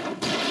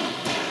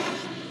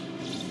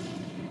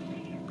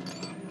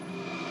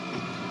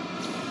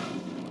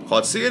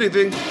 Can't see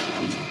anything.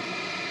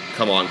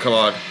 Come on.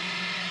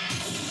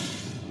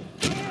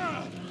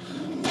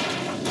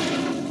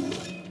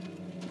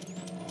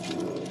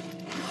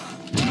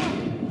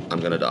 I'm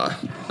gonna die.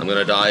 I'm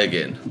gonna die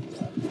again.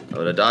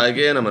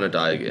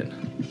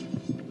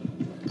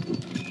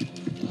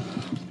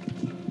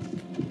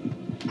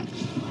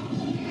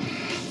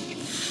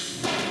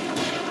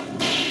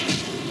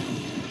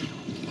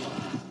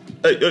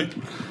 Hey.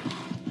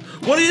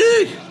 What are you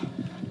doing?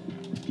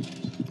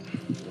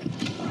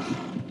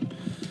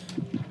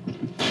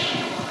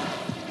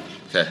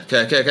 Okay.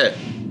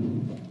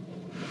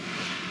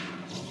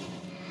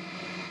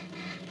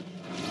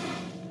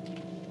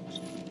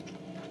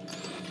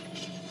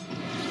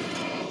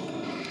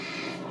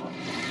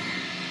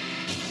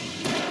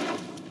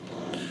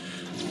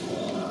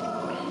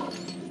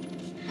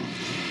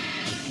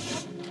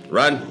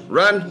 Run,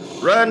 run,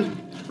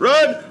 run,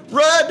 run,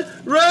 run,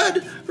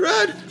 run,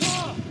 run.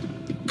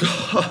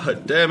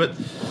 God damn it.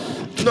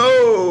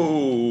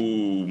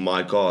 No,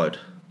 my God.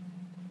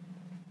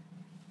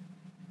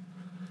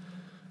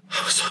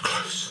 I was so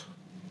close.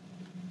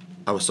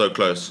 I was so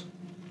close.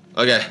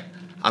 Okay,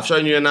 I've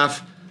shown you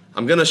enough.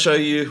 I'm gonna show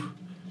you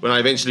when I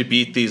eventually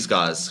beat these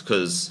guys,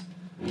 because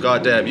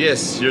goddamn,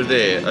 yes, you're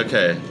there.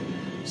 Okay,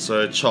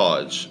 so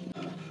charge.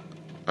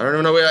 I don't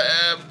even know where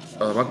I am.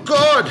 Oh my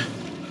God!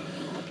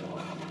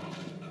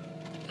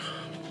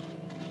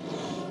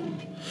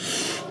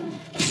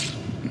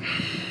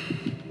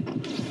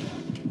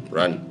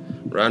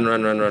 Run, run,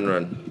 run, run, run,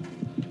 run.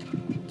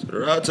 To the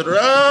round, to the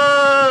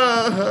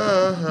round.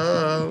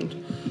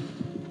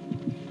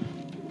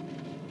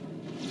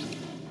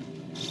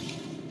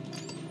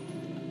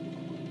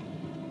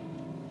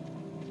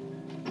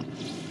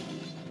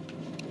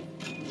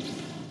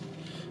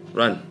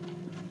 Run.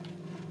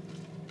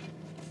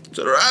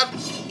 To the round.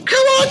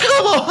 Come on,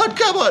 come on,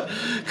 come on,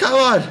 come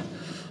on.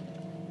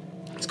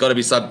 It's gotta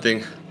be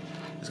something.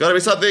 It's gotta be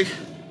something.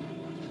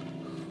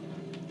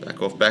 Back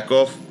off, back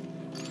off.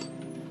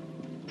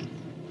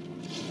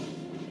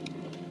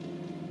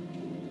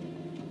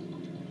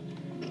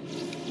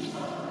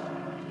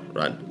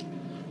 Run,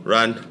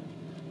 run,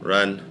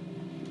 run.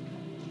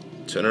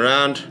 Turn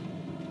around.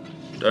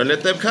 Don't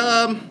let them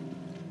come.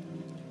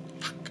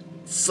 Fuck.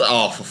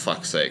 Oh, for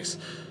fuck's sakes.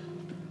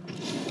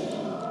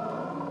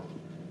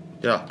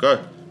 Yeah,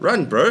 go.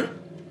 Run, bro.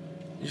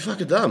 You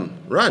fucking dumb.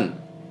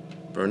 Run.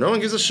 Bro, no one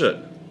gives a shit.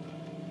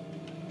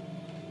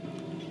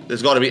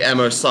 There's gotta be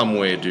ammo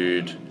somewhere,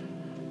 dude.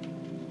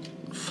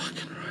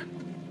 Fucking run.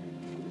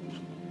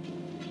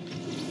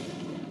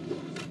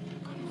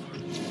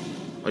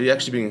 Are you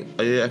actually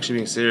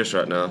being serious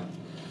right now?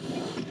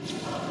 Oh,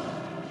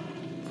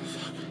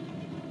 fuck.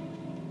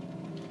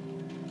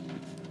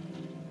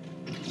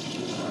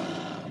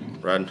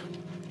 Run.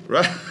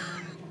 Run.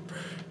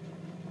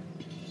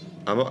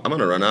 I'm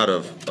gonna run out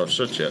of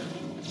shit here.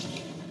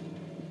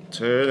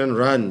 Turn and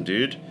run,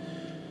 dude.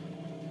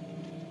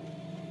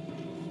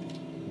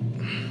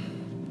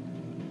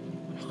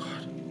 Oh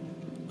God.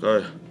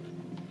 Go.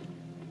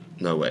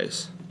 No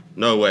ways.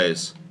 No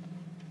ways.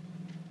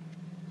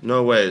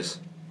 No ways.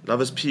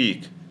 Lover's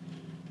Peak.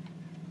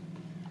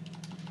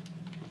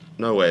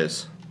 No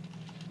ways.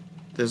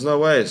 There's no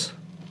ways.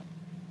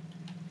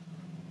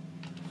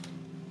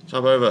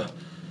 Jump over.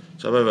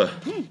 Jump over.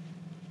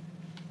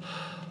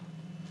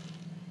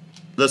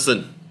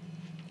 Listen,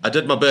 I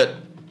did my bit.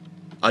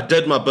 I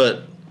did my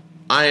bit.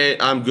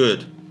 I'm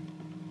good.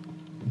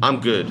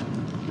 I'm good.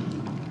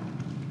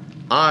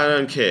 I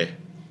don't care.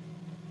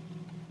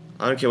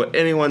 I don't care what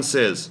anyone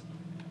says.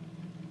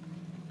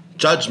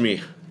 Judge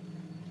me.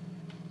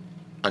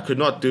 I could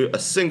not do a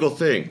single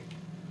thing.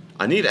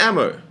 I need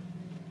ammo.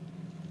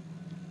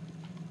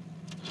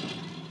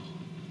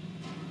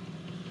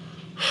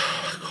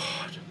 Oh my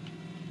God.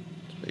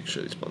 Let's make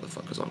sure these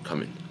motherfuckers aren't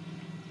coming.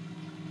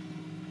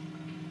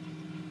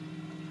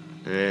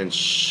 And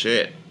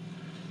shit.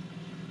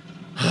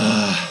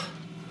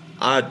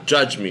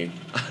 Judge me.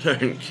 I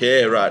don't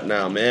care right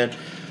now, man.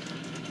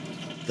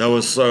 That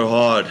was so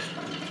hard.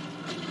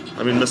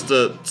 I mean,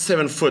 Mr.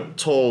 7-foot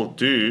tall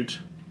dude.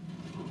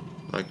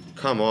 Like,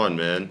 come on,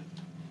 man.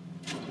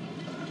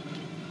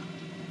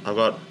 I've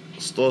got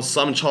still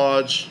some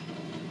charge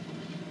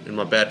in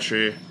my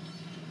battery.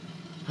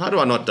 How do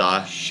I not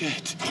die?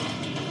 Shit.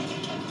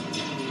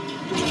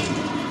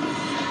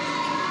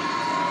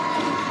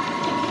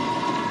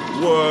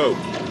 Whoa.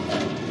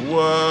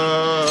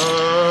 Whoa.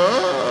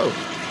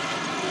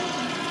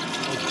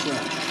 Oh,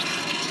 crap.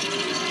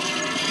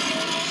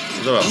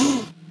 No.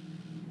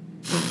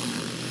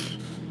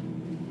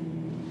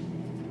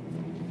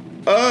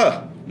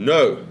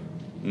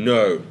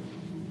 No.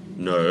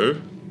 No.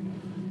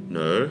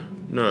 No.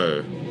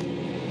 No.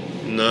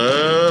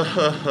 No.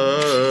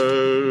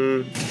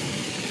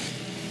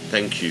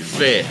 Thank you.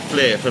 Flare.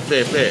 Flare.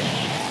 Flare. Flare.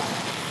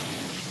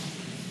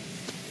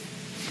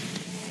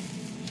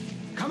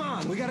 Come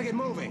on, we gotta get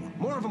moving.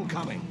 More of them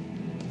coming.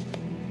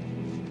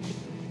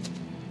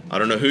 I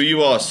don't know who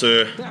you are,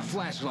 sir. That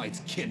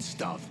flashlight's kid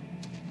stuff.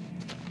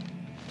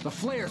 The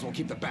flares will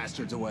keep the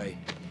bastards away.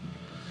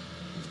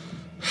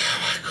 Oh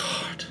my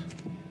God.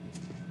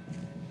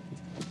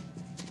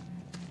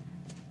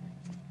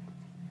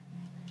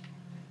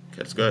 Okay,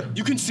 let's go.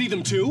 You can see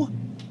them too?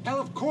 Hell,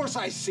 of course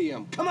I see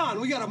them. Come on,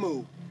 we gotta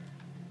move.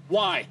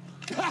 Why?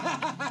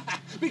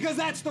 Because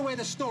that's the way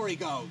the story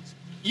goes.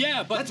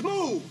 Yeah, but... Let's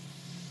move!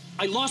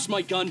 I lost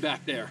my gun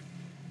back there.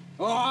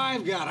 Oh,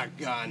 I've got a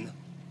gun.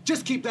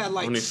 Just keep that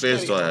light How many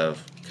steady. flares do I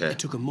have? Okay. It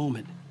took a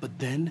moment, but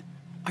then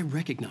I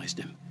recognized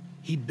him.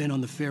 He'd been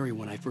on the ferry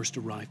when I first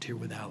arrived here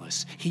with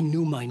Alice. He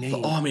knew my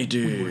name. The army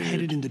dude. We were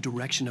headed in the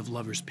direction of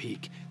Lover's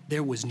Peak.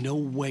 There was no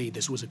way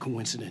this was a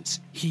coincidence.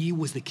 He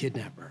was the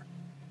kidnapper.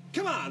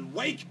 Come on,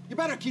 Wake. You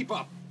better keep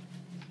up.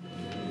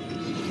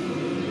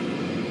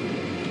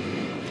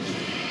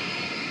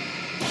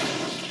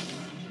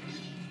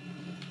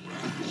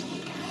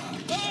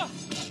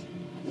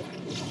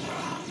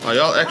 Are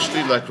y'all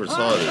actually like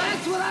retarded?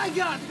 That's what I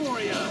got for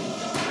you.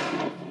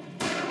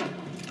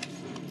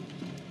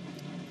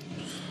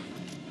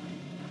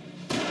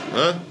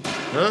 Huh?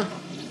 Huh?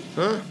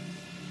 Huh?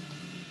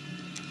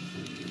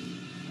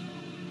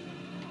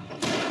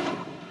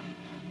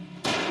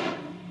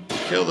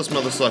 Kill this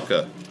mother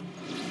sucker.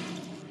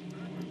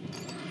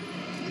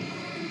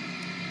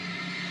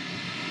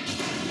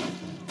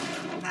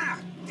 Ah,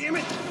 damn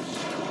it.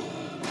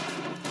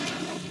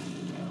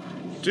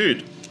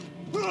 Dude.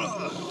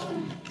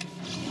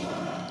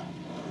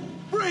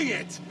 Bring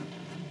it.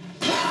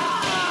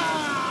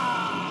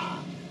 Ah!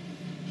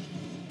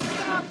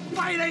 Stop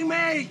fighting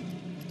me.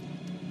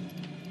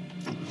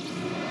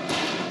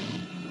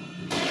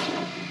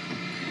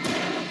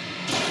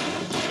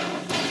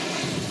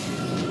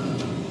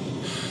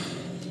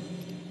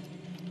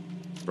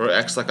 Bro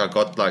acts like I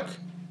got like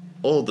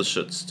all the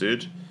shits,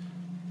 dude.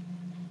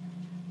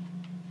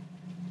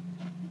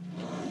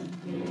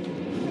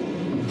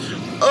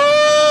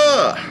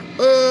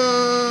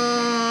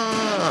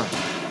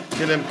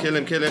 Kill him, kill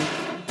him, kill him.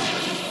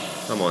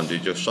 Come on,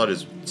 dude, your shot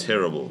is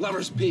terrible.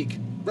 Lover's Peak,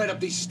 right up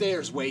these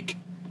stairs, Wake.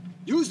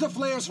 Use the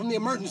flares from the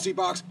emergency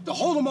box to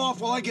hold them off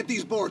while I get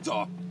these boards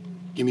off.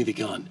 Give me the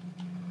gun.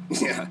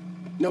 Yeah,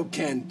 no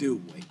can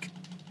do, Wake.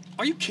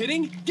 Are you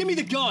kidding? Give me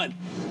the gun!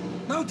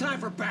 No time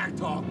for back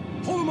talk.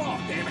 Hold them off,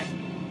 damn it.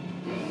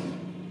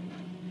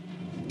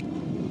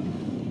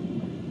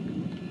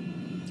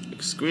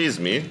 Excuse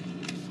me,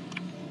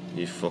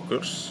 you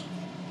fuckers.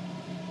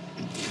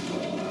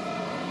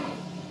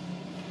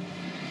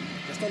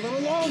 Just a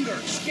little longer.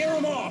 Scare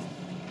them off.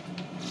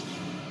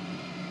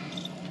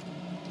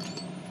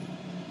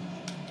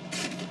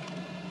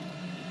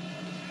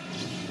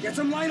 Get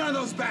some light on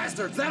those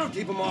bastards. That'll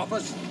keep them off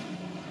us.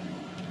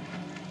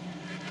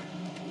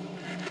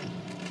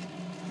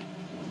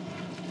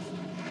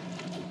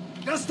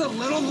 Just a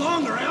little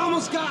longer. I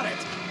almost got it.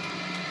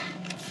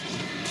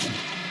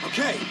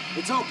 Okay,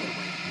 it's open.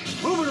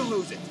 Move it or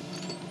lose it.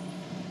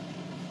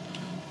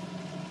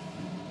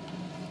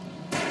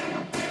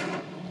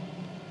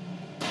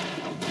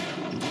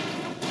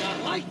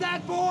 Not like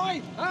that,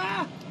 boy?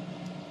 Huh?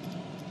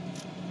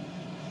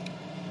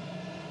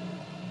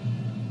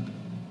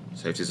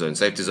 Safety zone,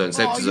 safety zone,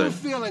 safety zone. You're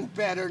feeling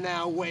better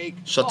now, Wake.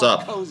 Shut All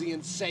up. Cozy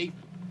and safe.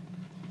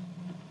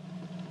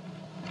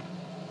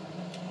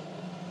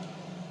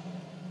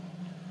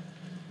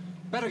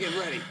 Better get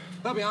ready.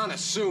 They'll be on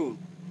us soon.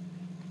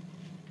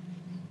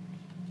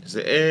 Is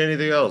there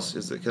anything else?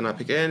 Can I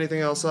pick anything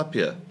else up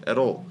here at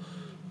all?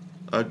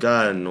 A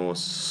gun or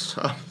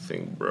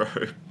something, bro.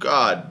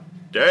 God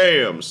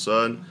damn,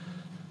 son.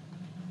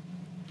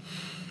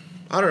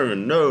 I don't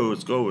even know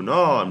what's going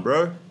on,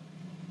 bro.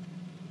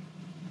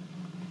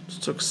 This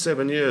took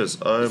 7 years.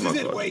 Oh This my is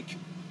it, god. Wake.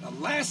 The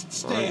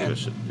last I don't give stand. a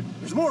shit.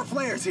 There's more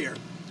flares here.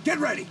 Get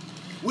ready.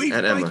 We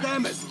And fight ammo.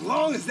 them as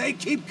long as they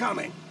keep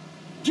coming.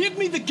 Give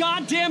me the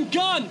goddamn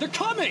gun! They're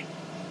coming!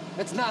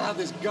 That's not how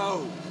this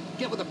goes.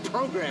 Get with the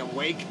program,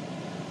 Wake.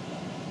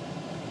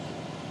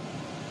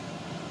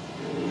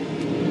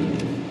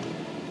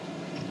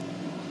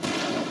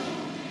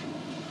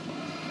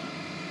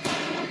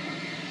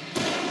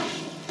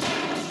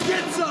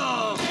 Get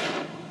some!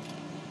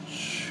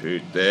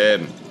 Shoot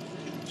them.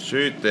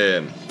 Shoot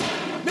them.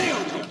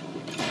 Nailed you.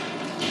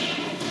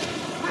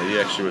 Are you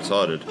actually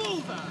retarded?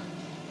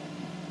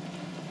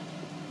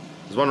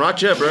 There's one right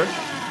here, bro.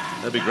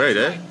 That'd be great,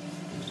 eh?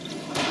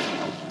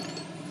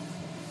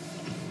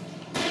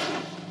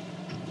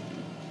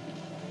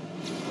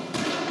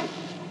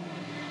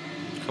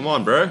 Come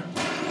on, bro.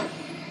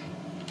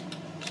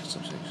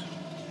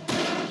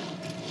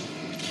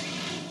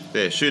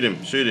 There, shoot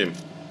him, shoot him.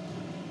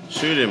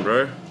 Shoot him,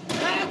 bro.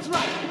 That's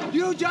right.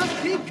 You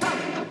just keep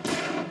coming.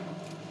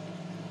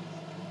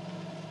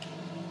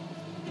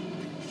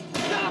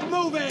 Stop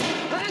moving.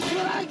 That's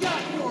what I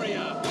got for you.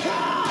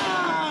 Ah!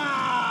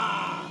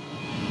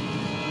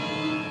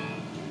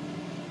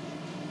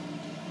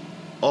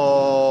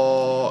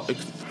 Oh,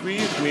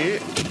 excuse me.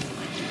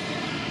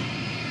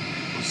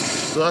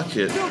 Suck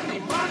it. Filthy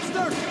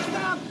monster!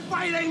 Stop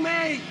fighting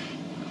me!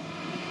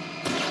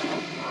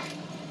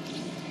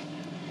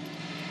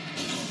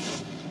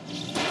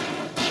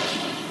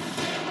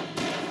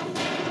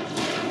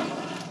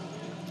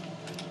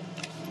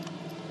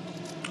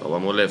 Got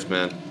one more left,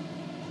 man.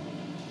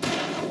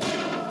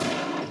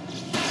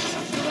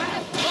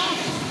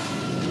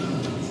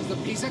 This is a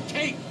piece of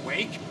cake,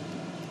 Wake.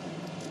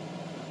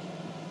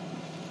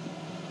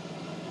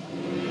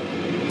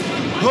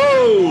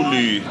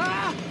 Holy!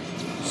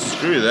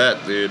 Screw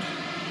that, dude.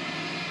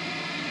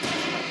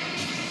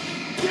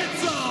 Get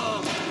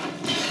some!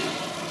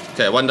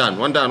 Okay, one down,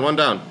 one down, one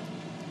down.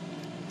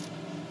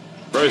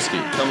 Broski,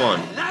 come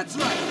on. That's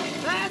right.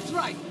 That's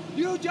right.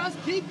 You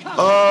just keep coming.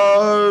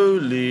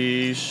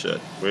 Holy shit,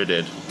 we're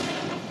dead.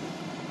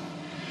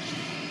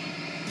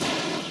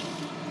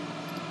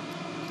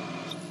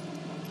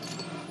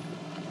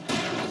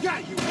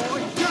 Got you,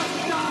 boy.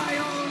 Just die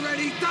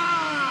already.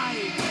 Die!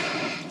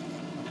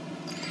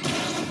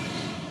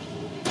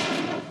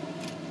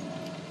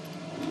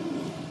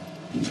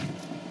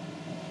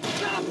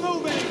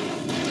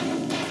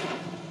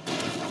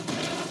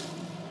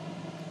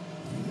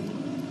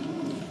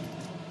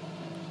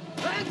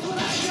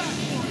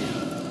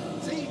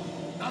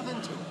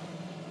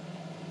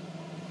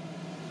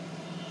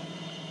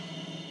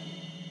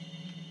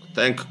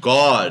 Thank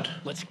God.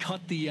 Let's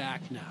cut the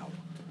act now.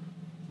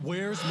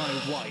 Where's my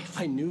wife?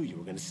 I knew you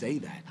were going to say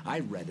that. I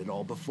read it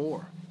all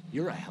before.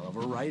 You're a hell of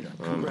a writer.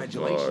 Oh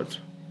Congratulations.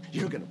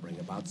 You're going to bring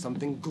about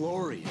something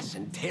glorious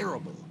and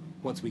terrible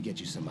once we get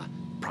you some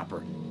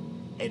proper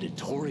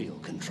editorial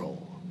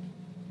control.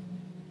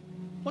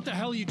 What the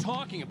hell are you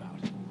talking about?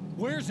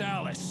 Where's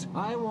Alice?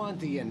 I want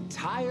the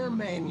entire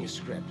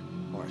manuscript,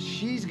 or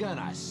she's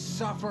gonna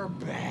suffer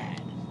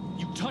bad.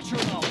 You touch her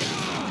mouth.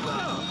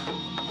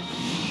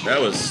 That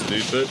was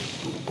stupid.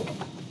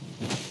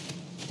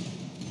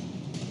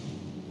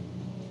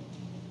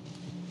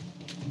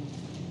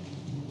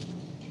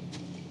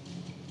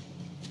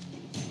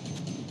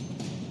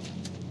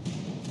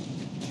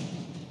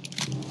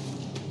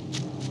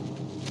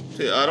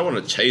 See, I don't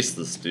want to chase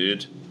this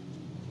dude.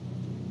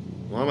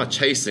 Why am I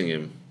chasing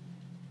him?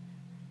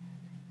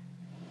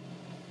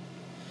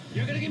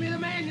 You're gonna give me the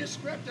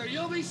manuscript or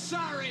you'll be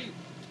sorry.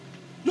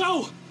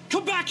 No!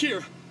 Come back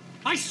here!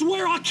 I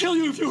swear I'll kill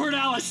you if you hurt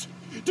Alice!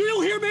 Do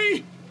you hear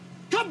me?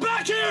 Come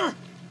back here!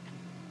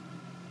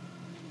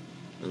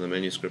 And the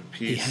manuscript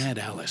piece. He had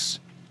Alice,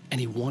 and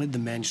he wanted the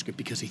manuscript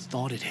because he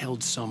thought it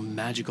held some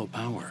magical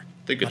power.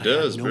 I think it but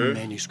does, I had bro. no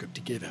manuscript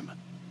to give him.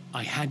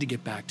 I had to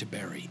get back to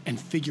Barry and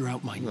figure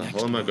out my Where the next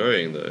hell am I move.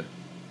 going, though?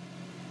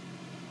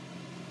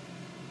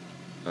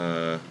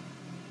 Oh,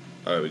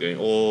 we're going...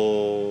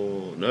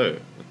 Oh, no.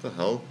 What the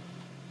hell?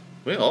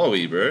 Where are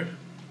we, bro?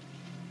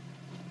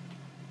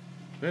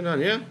 We're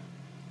down here?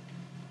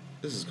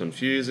 This is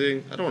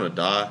confusing. I don't want to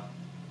die.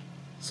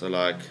 So,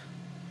 like...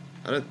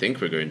 I don't think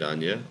we're going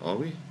down here, are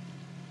we?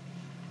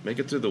 Make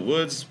it through the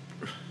woods?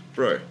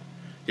 Bro.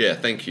 Yeah,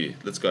 thank you.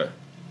 Let's go.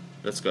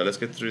 Let's go. Let's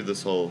get through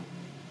this whole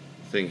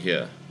thing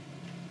here.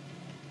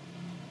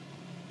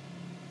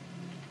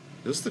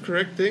 Is this the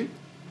correct thing?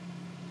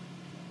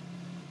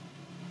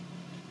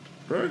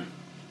 Bro,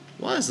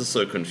 why is this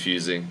so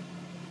confusing?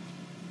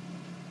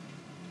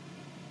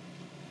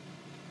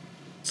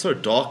 It's so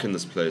dark in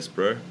this place,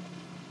 bro.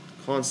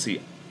 Can't see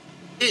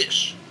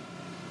ish.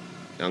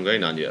 Yeah, I'm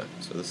going down here,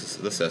 so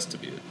this has to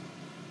be it.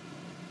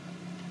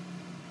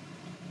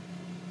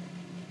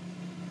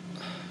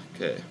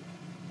 Okay.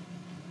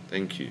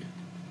 Thank you.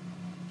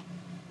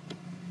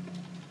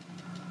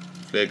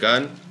 Flare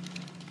gun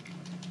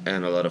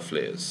and a lot of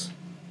flares.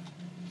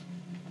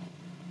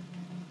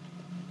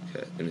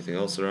 Okay, anything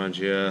else around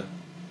here?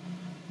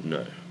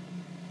 No.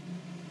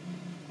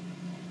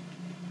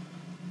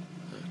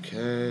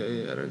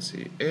 Okay, I don't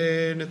see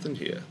anything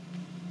here.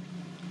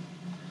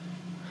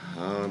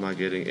 How am I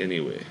getting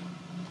anywhere?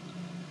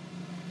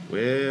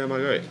 Where am I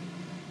going?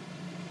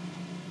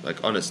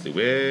 Like, honestly,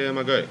 where am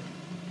I going?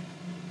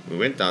 We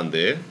went down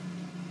there.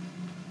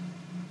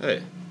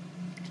 Hey,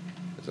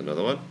 there's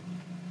another one.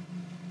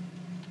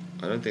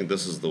 I don't think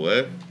this is the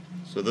way.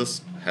 So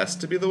this has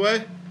to be the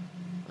way,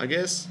 I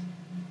guess.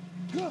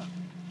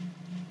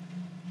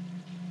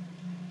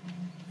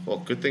 Well,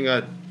 good thing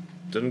I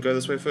didn't go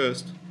this way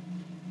first.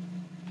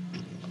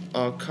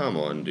 Oh, come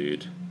on,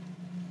 dude.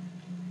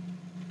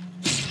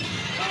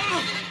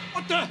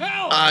 What the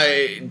hell?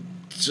 I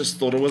just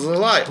thought it was a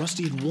light.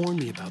 Rusty had warned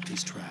me about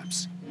these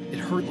traps. It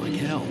hurt like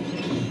hell.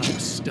 I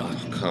was stuck.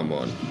 Oh, come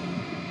on.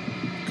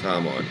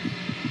 Come on.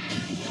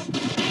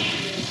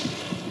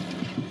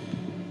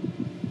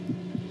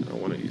 I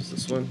don't want to use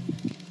this one.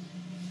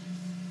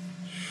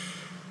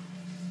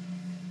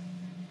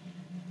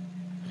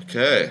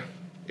 Okay.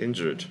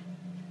 Injured.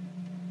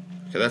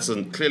 Okay, that's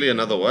clearly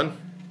another one.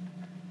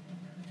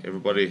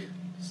 Everybody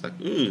is like,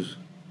 ooh.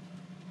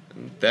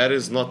 And that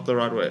is not the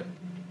right way.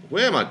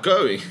 Where am I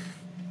going?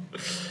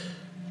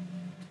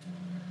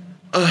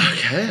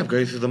 Okay, I'm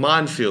going through the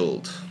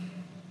minefield.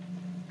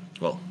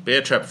 Well,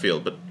 bear trap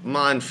field, but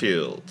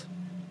minefield.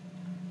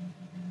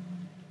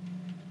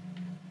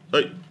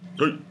 Hey,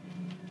 hey.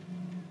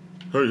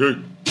 Hey, hey.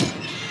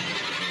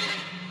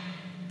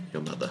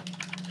 Your mother.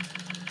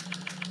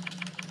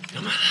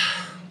 Your mother.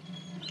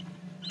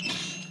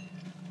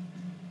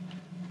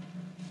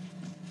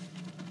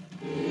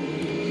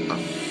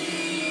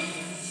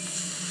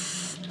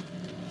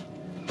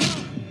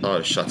 Oh,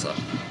 shut up.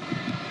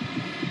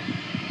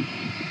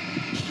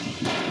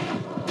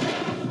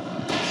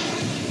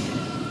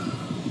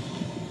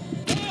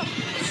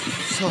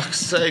 Fuck's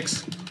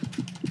sakes.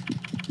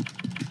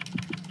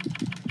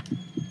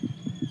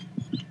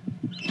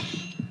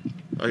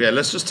 Okay,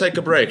 let's just take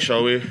a break,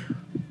 shall we?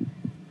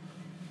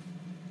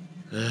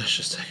 Let's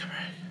just take a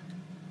break.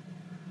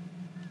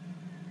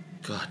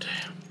 God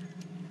damn.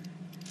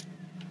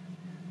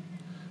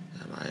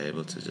 Am I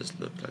able to just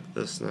look like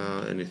this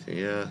now? Anything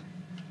here?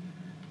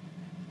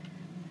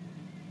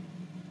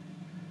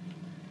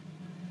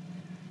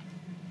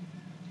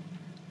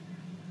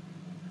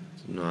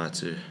 Know how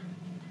to,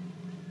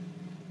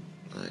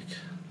 like,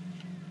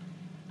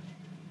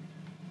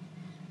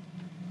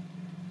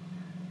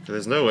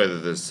 there's no way that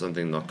there's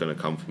something not going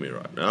to come for me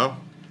right now.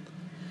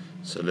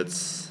 So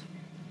let's,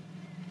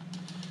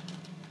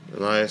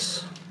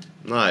 nice,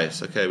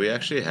 okay, we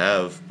actually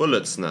have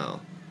bullets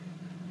now.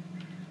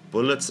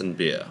 Bullets and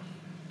beer.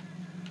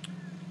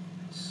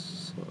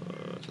 So,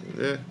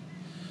 there.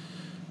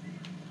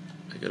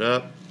 Pick it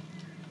up.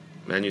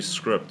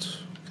 Manuscript.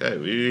 Okay,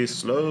 we're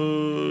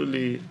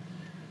slowly,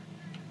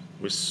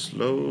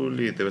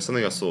 there was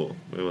something I saw.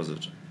 Where was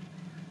it?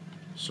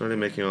 Slowly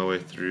making our way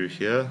through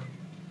here.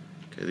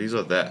 Okay, these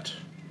are that.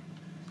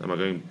 Am I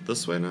going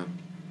this way now?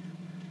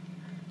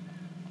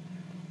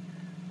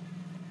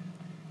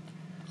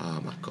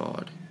 Oh my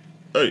god.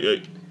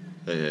 Hey.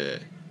 Go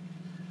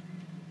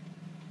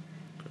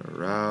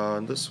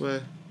around this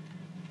way.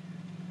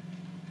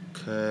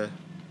 Okay.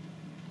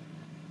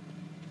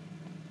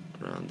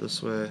 Around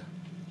this way.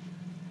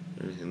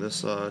 Anything this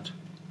side.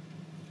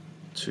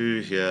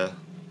 2 here.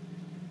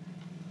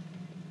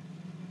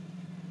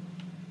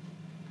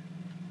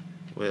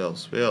 Where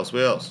else?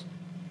 This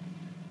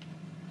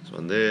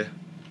one there. Do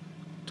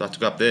I have to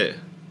go up there?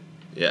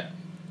 Yeah.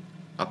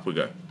 Up we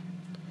go.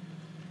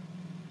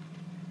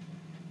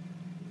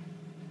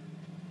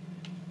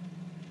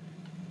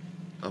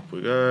 Up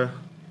we go.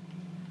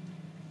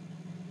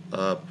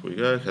 Up we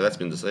go. Okay, that's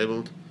been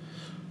disabled.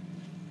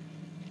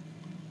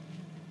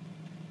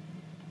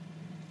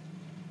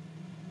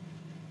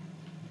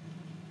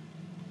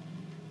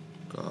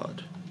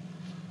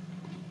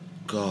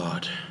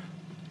 God.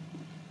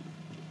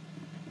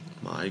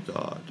 My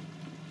God.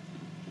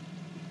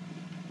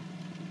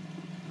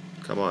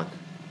 Come on.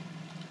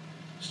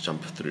 Just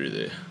jump through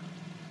there.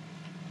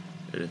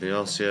 Anything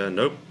else here?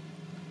 Nope.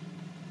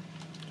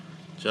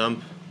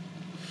 Jump.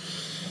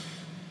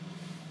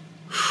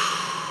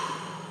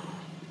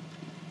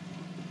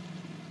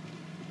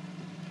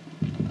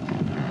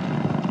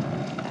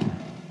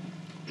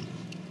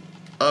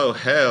 Oh,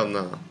 hell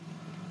no.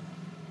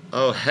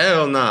 Oh,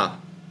 hell no.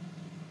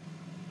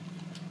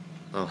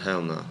 Oh,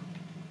 hell no.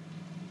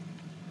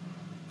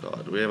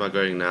 God, where am I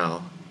going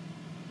now?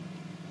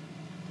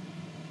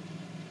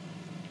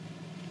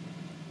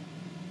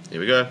 Here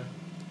we go.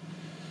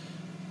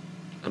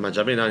 Am I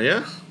jumping down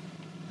here?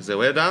 Is there a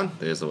way down?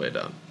 There's a way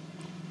down.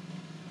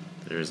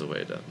 There is a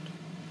way down.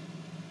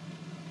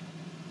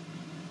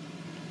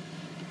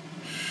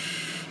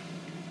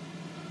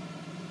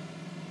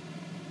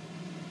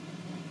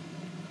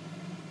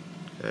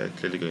 Okay,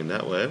 clearly going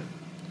that way.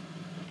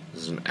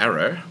 There's an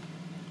arrow.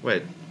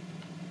 Wait.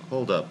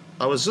 Hold up.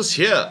 I was just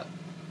here.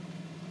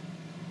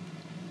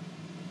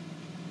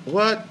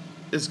 What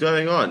is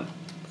going on?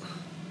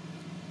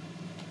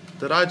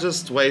 Did I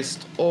just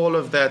waste all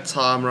of that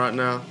time right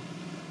now?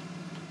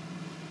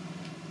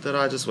 Did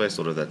I just waste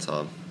all of that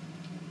time?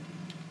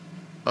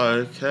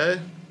 Okay.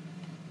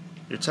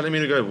 You're telling me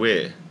to go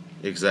where?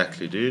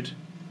 Exactly, dude.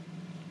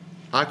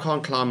 I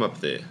can't climb up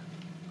there.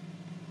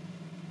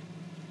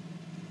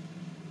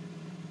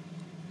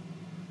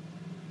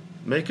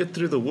 Make it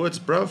through the woods,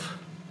 bruv.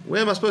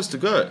 Where am I supposed to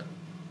go?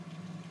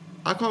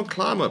 I can't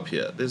climb up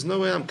here. There's no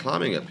way I'm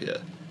climbing up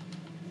here.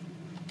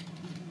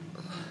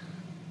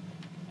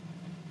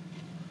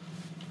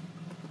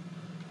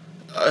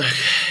 Okay,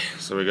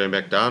 so we're going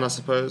back down, I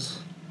suppose.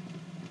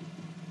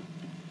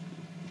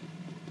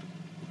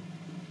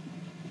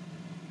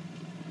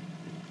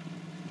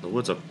 The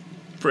woods are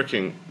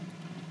freaking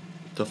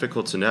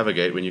difficult to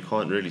navigate when you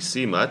can't really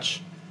see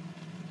much.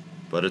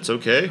 But it's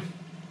okay.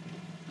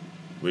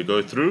 We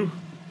go through.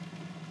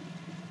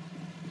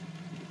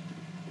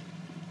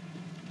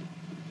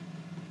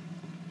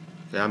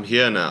 Okay, I'm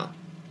here now.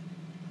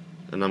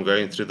 And I'm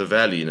going through the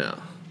valley now.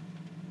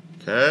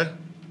 Okay?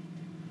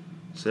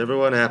 Is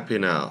everyone happy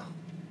now?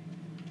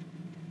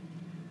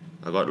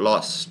 I got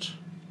lost.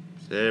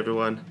 Is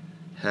everyone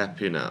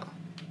happy now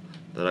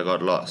that I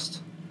got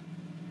lost?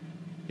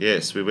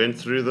 Yes, we went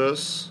through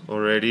this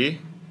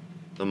already.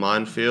 The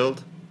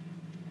minefield.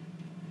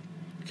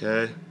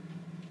 Okay.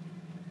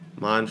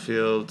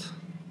 Minefield.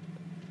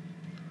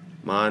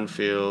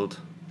 Minefield.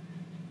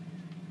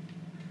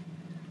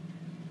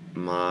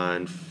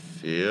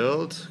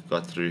 Minefield.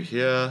 Got through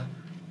here.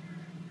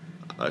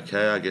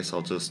 Okay, I guess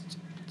I'll just...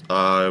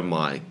 Oh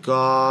my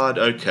god.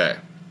 Okay.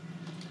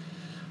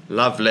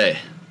 Lovely.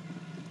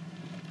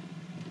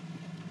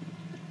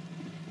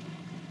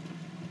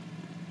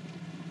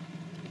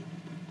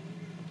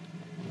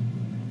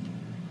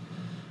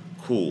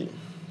 Cool.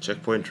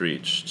 Checkpoint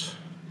reached.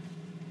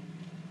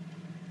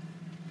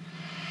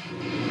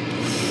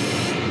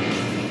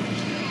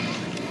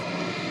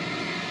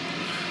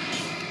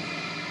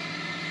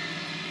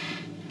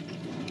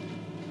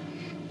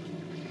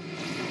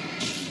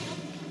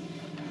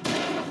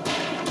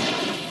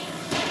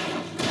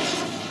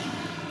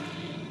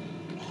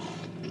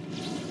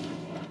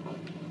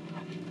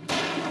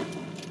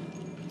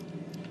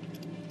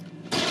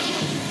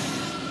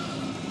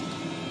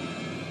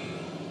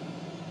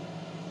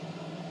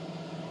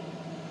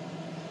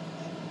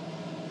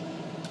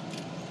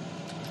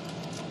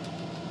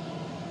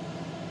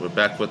 We're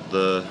back with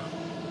the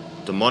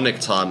demonic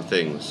time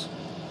things.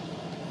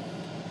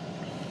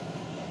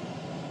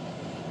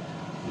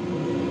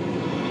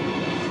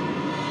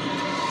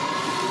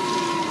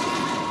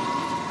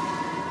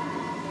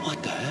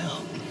 What the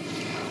hell?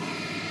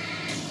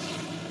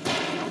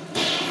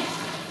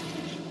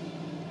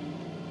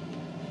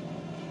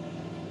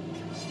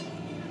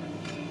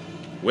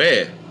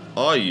 Where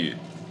are you?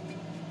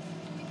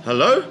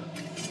 Hello?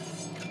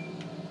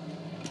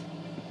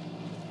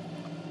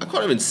 I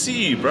can't even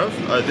see you, bruv.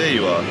 Oh, there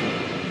you are.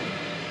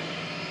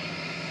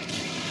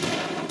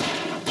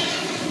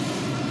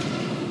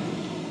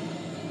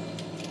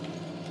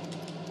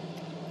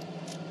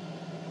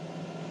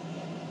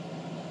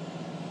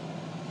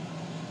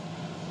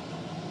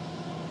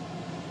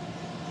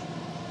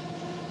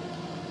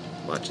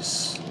 Might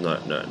just... No.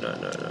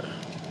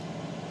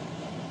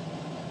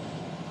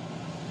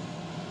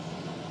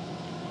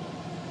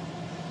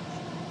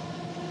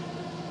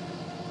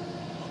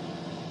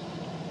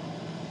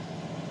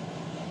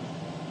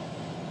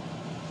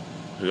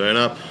 We're going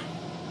up.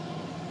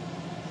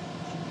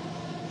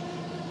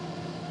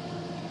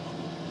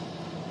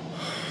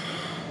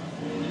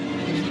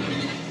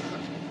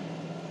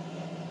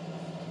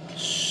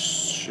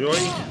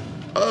 Shoink.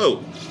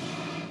 Oh!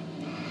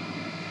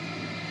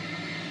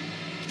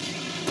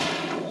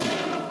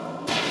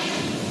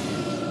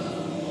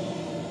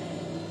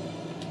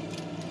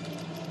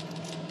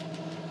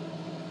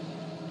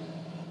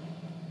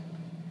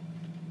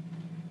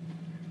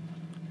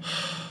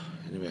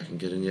 Anyway, I can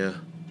get in here.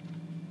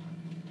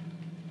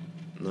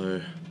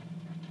 No.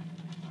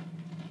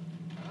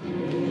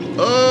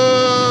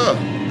 Oh!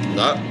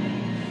 No.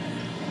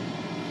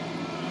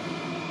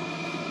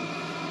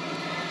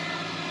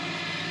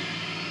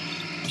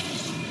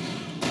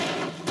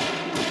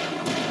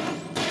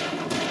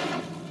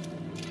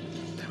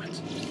 Damn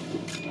it.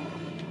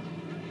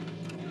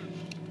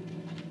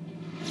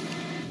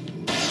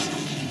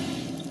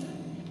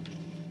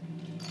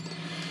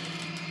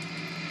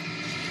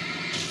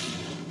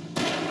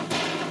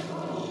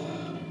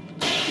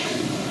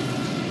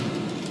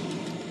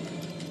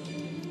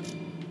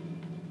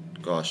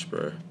 Gosh,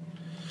 bro.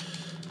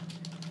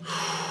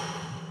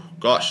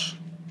 Gosh.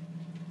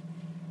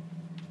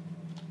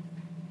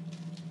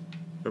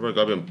 Everyone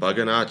got been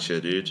bugging out here,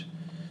 dude.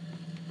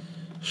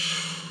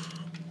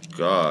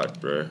 God,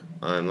 bro.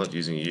 I'm not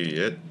using you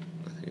yet.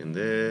 Nothing in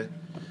there.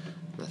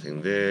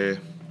 Nothing there.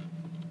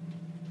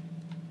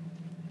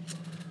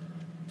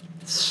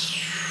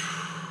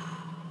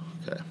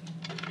 Okay.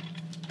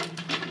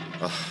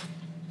 Ah.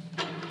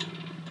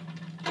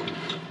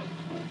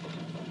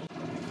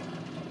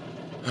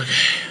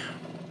 Okay.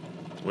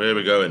 Where are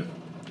we going?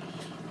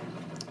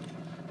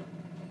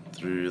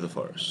 Through the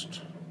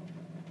forest.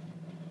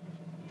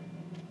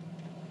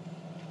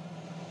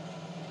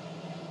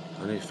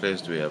 How many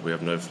flares do we have? We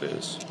have no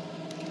flares.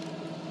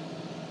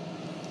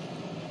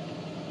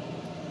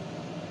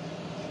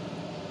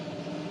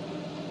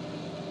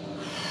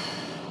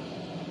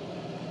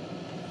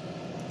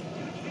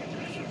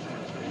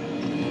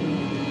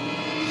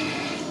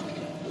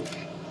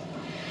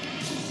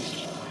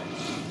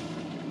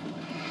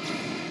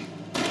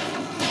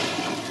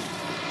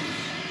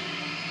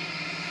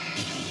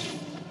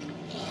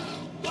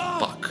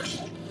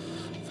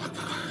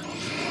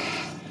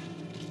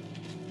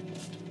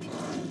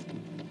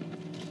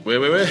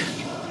 Where?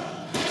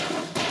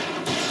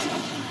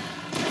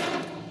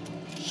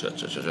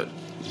 Shit.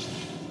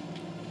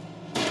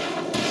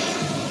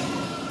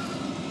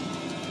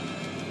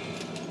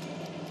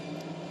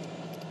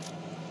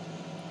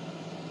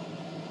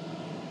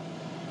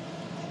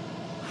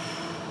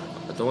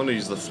 I don't want to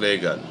use the flare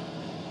gun,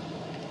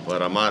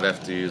 but I might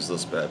have to use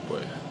this bad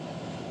boy.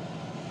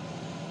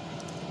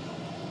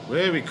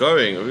 Where are we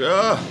going?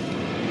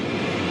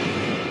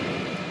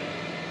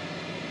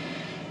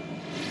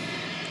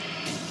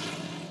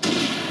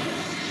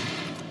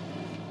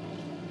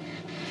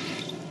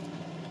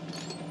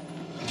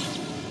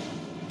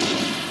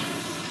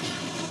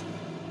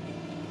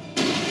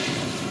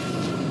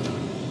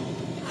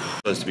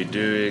 Supposed to be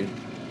doing.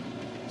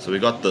 So we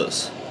got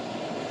this.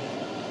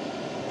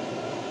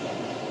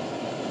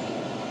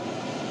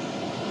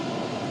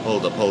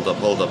 Hold up.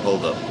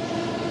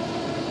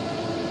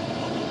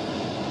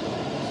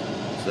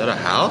 Is that a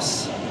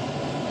house?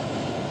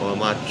 Or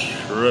am I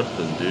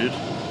tripping, dude?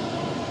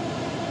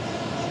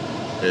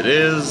 It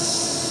is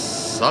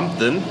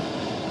something.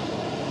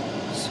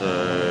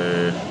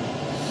 So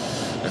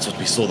that's what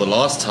we saw the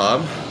last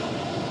time.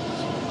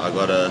 I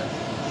gotta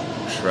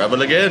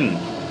travel again.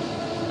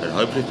 And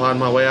hopefully find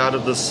my way out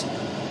of this,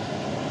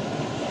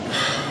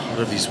 out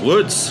of these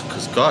woods,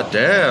 because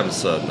goddamn,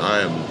 son,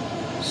 I am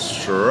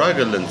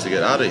struggling to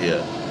get out of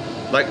here.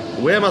 Like,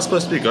 where am I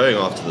supposed to be going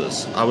after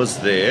this? I was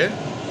there,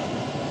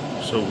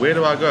 so where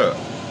do I go?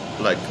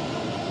 Like,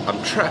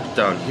 I'm trapped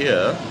down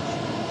here.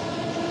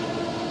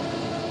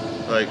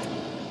 Like,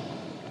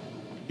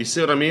 you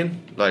see what I mean?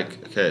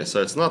 Like, okay,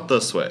 so it's not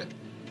this way.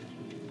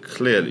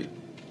 Clearly.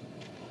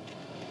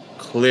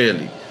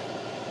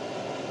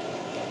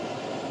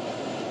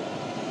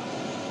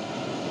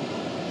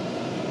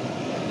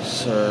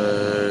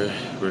 So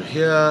we're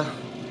here.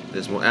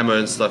 There's more ammo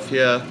and stuff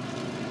here.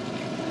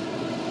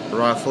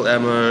 Rifle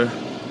ammo.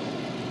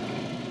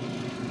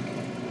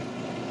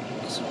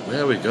 So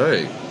where are we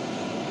going?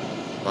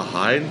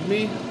 Behind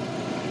me?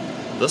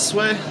 This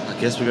way? I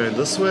guess we're going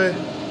this way?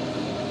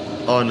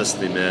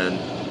 Honestly, man,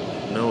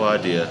 no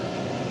idea.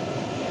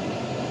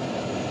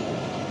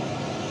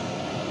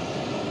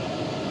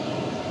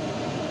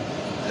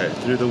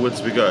 Through the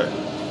woods we go.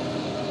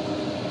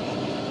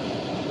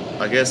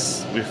 I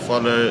guess we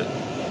follow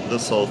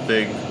this whole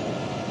thing.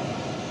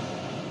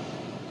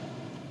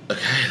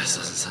 Okay, this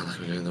doesn't sound like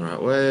we're going the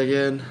right way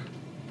again.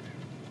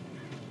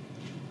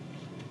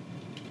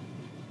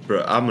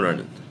 Bro, I'm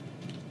running.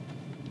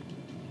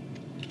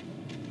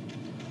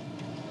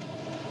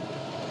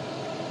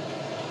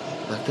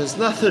 Like, there's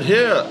nothing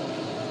here.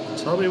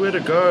 Tell me where to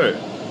go.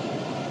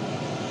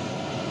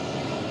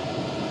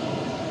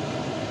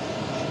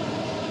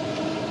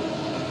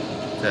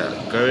 Okay,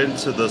 go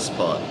into this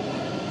part.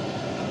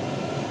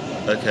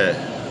 Okay,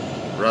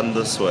 run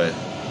this way.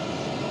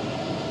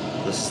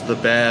 This is the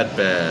bad.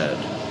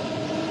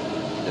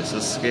 This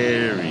is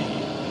scary.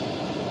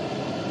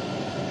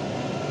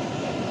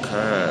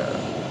 Okay.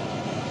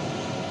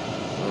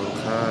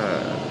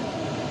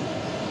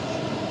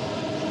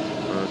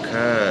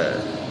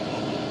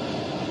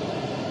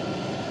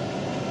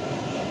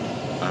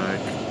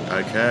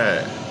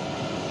 Okay.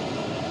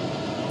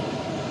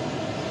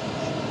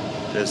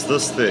 There's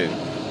this thing.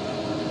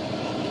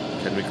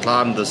 Can we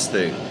climb this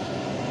thing?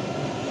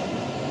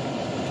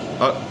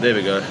 Oh, there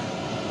we go.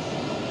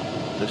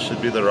 This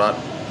should be the right.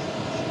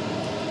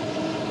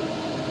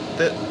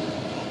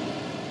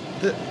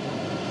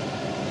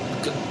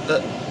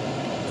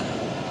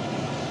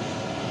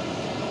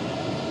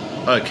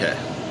 Okay.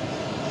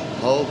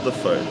 Hold the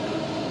phone.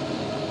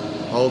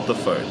 Hold the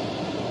phone.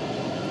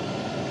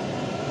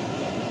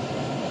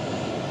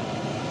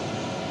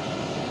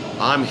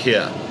 I'm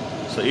here.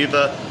 So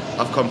either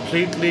I've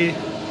completely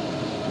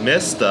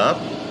messed up,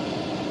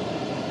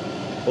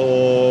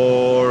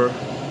 or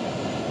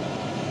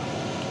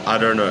I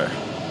don't know.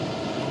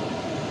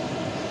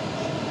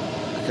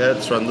 Okay,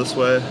 let's run this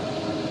way.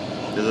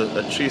 There's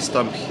a tree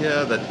stump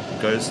here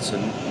that goes to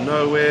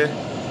nowhere.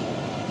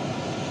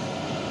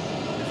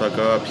 If I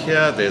go up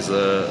here, there's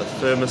a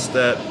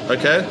thermostat.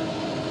 Okay,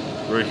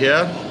 we're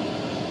here.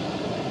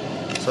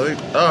 So,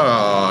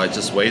 oh, I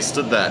just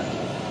wasted that.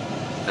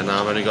 And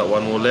now I've only got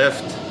one more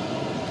left.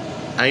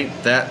 Ain't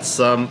that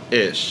some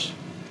ish?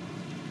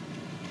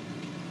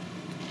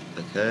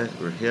 Okay,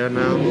 we're here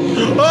now.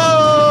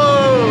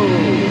 Oh!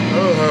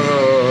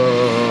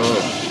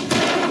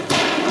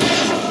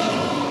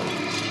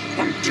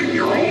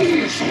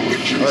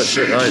 Oh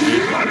shit, hi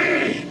dude.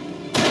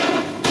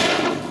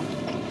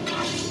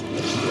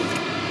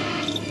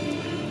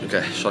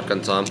 Okay,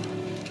 shotgun time.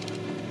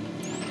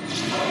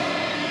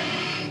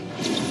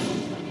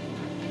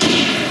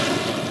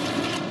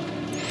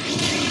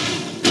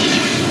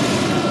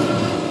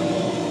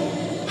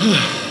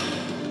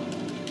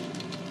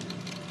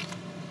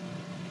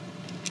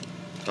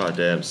 Oh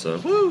damn, so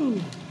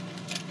woo!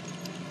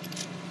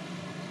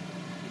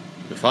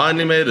 We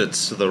finally made it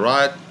to the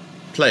right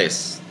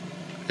place.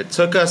 It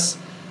took us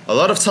a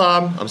lot of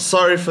time. I'm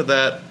sorry for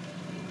that.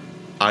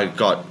 I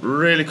got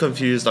really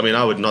confused. I mean,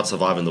 I would not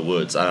survive in the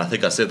woods. I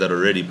think I said that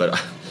already, but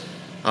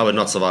I would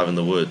not survive in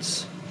the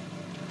woods.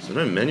 Is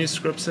there no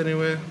manuscripts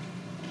anywhere?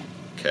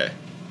 Okay.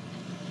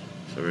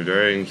 So we're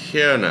going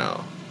here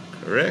now,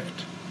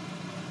 correct?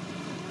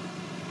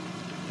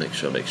 Make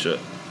sure.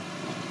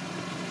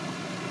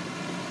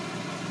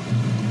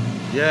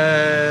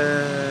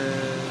 Yeah.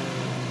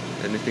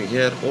 Anything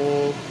here at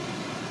all?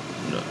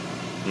 No.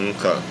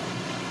 Okay.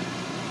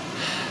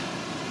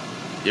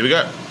 Here we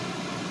go.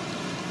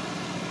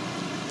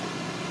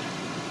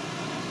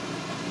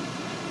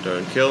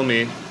 Don't kill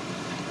me.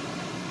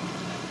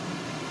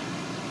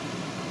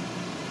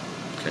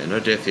 Okay, no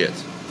death yet.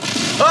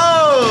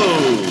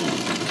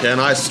 Oh! Can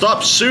I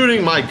stop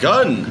shooting my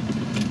gun?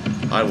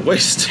 I'm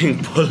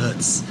wasting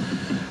bullets.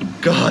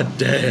 God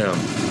damn.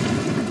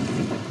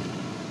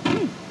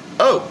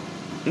 Oh!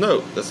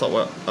 No, that's not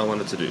what I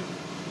wanted to do.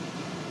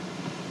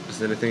 Is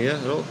there anything here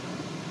at all?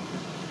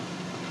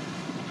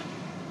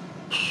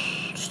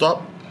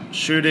 Stop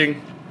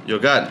shooting your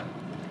gun.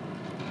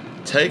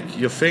 Take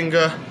your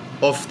finger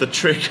off the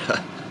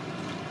trigger.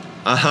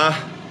 Uh-huh.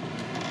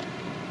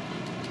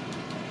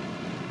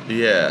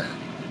 Yeah.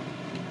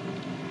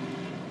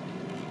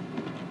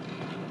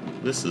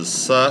 This is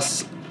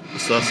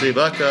Sussy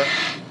Baka.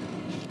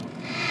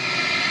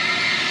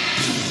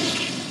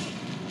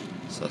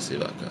 Sussy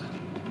Baka.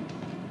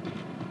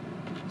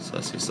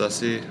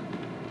 Sussy.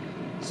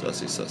 Okay,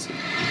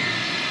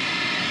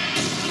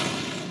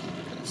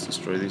 let's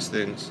destroy these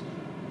things.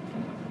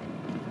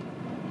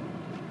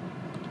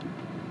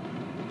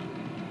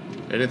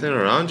 Anything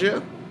around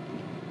you?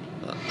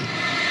 Oh.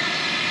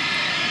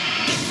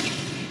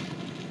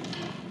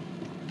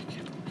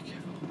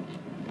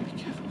 Be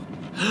careful.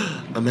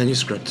 A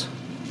manuscript.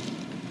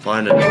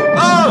 Find it.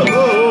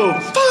 Oh!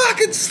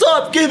 Fucking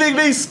stop giving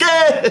me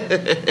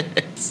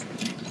scares!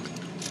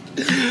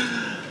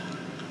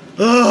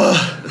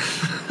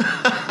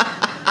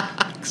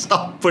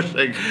 Stop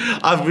pushing.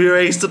 I've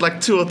wasted like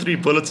 2 or 3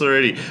 bullets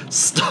already.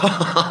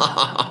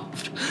 Stop.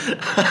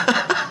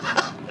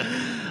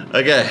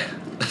 Okay.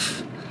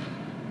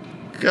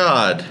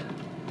 God.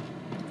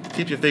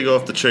 Keep your finger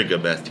off the trigger,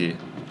 Matthew.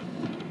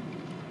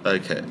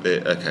 Okay,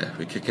 there, okay.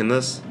 We're kicking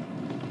this.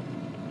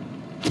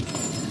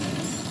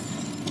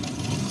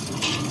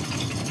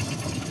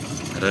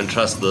 don't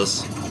trust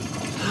this.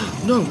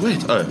 No,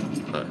 wait. Oh,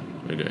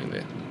 we're going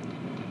there.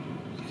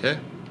 Okay.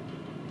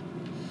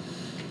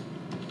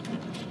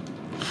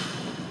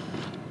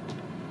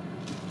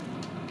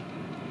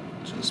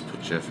 Just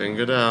put your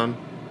finger down.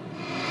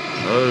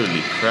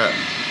 Holy crap.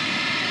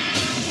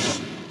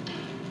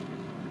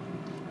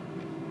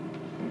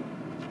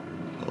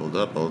 Hold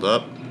up, hold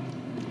up.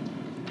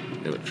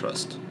 Never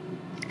trust.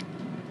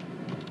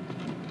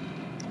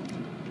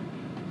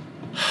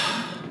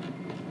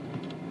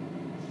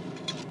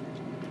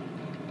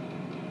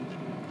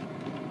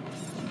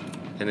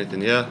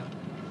 Anything here?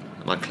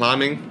 Am I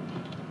climbing?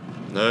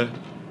 No.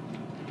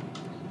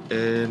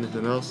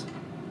 Anything else?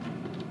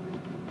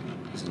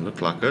 Doesn't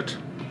look like it.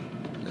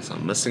 Unless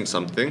I'm missing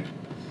something.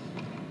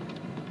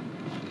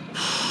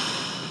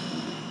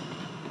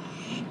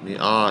 Me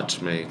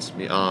art, mate.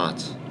 Me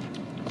art.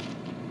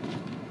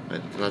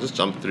 Wait, can I just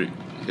jump through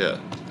here?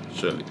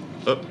 Surely.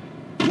 Oh.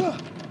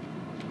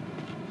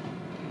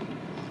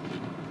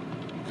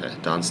 Okay,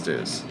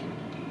 downstairs.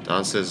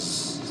 Downstairs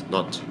is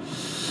not...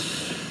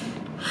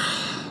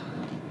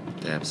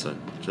 Damn, son.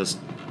 Just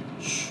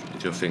shh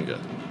with your finger.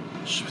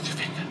 Shh with your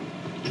finger.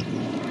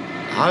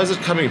 How is it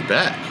coming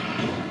back?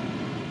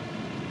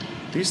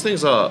 These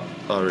things are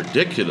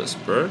ridiculous,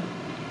 bro.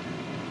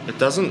 It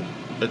doesn't...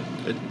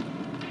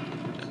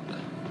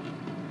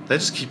 They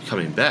just keep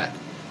coming back.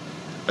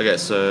 Okay,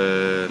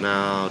 so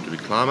now do we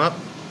climb up?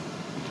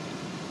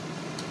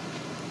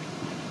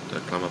 Do I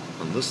climb up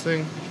on this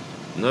thing?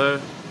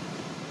 No.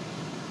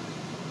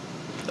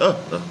 Oh,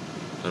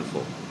 don't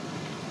fall.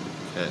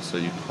 Okay, so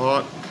you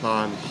can't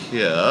climb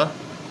here.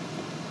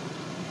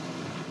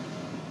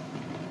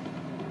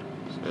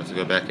 So we have to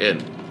go back in.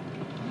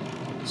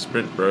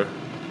 Sprint, bro.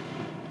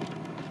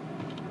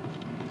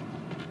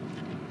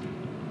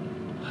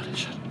 Holy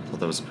shit, I thought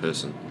that was a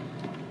person.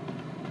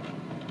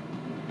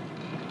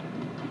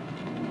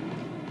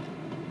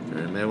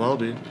 Very may well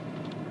be.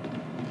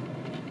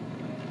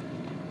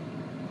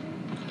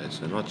 Okay,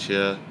 so not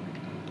here.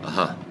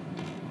 Aha.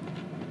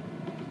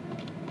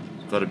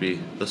 It's gotta be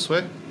this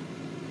way.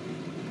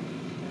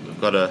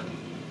 Gotta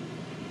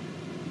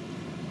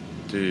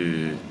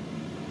do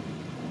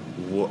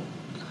what?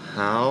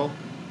 How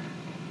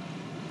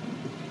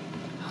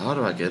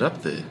do I get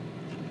up there?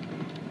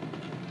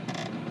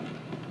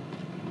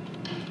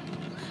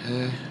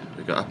 Okay,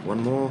 we got up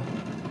one more.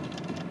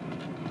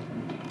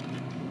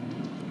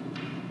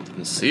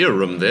 Didn't see a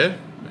room there.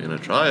 We're gonna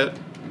try it.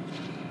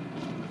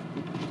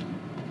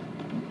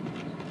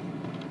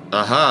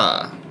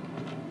 Aha!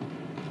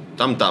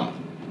 Dum dum.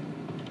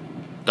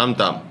 Dum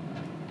dum.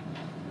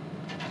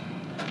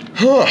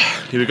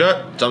 Here we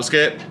go. Jump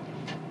scare.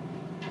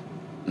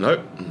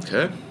 Nope.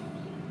 Okay.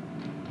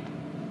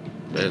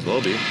 May as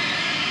well be.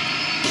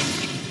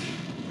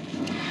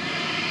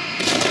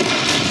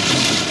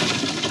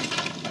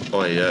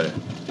 Oi, yo.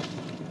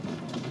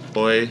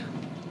 Oi.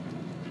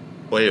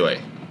 Oi,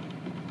 oi.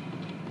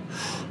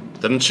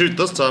 Didn't shoot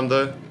this time,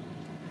 though.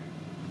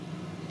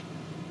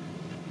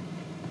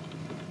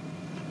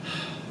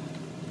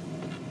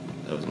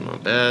 That was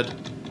not bad.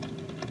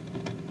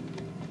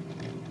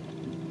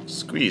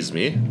 Squeeze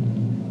me.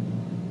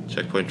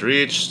 Checkpoint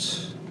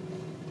reached.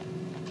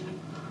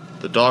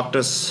 The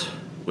darkness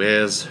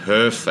wears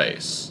her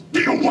face.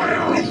 Be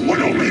aware of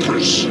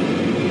Widowmakers.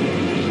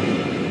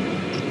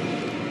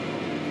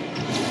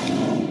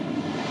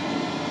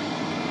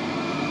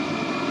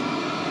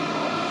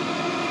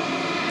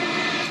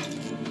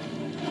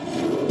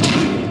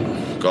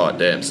 God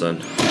damn,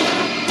 son.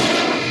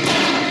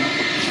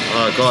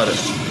 Oh, got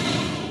it.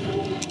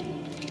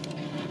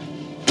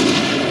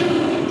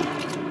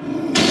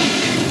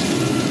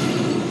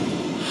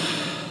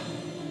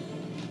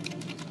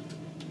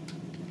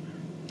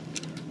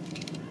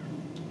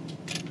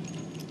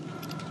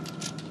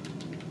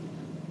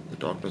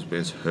 Darkness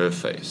wears her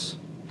face.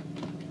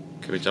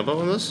 Can we jump up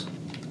on this?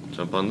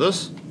 Jump on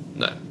this?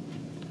 No.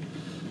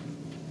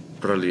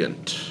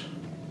 Brilliant.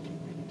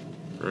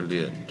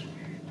 Brilliant.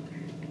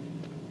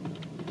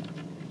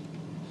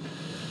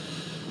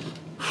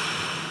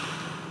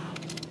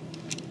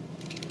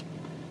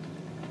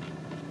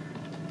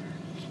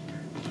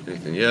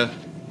 Anything here?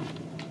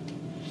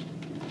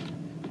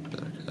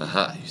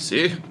 Aha, you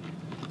see?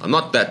 I'm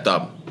not that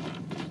dumb.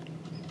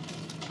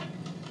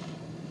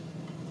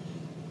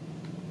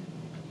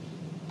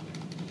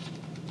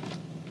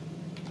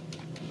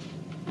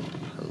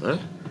 Hello?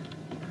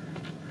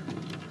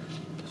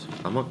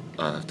 I'm not...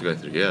 I have to go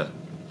through here.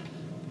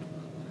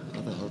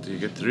 How the hell do you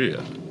get through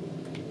here?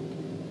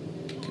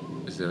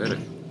 Is there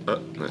any... Oh,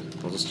 no.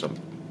 I'll just jump.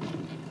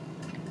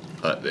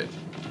 Right there.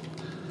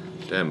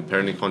 Damn,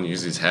 apparently can't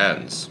use his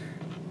hands.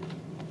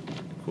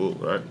 Cool,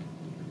 right?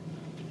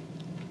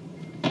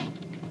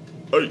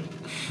 Hey!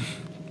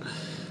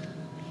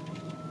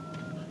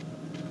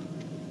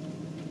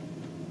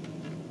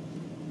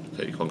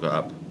 Okay, you can't go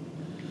up.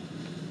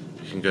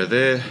 You can go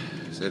there.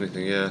 Is there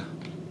anything here?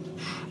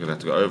 We're gonna have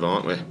to go over,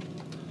 aren't we?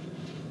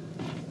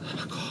 Oh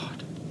my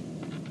god.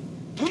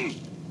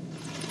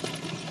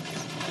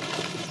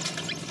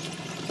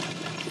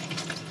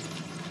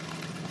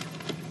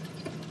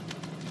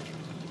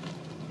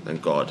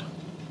 Thank God.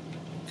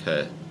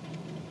 Okay.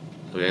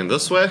 Are we going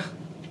this way?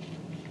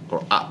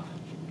 Or up?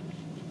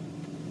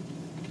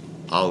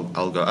 I'll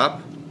go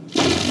up.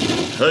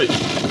 Hey!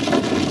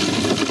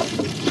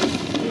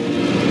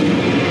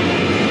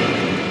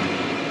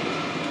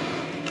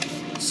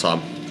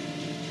 Some.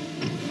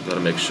 Gotta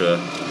make sure.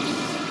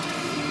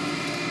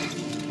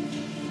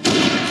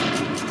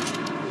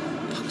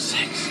 Fuck's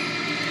sakes.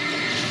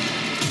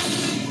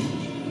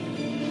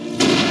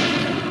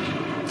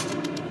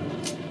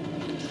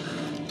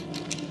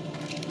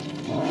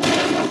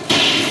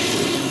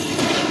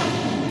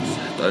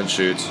 Don't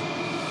shoot.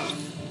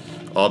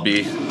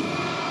 RB.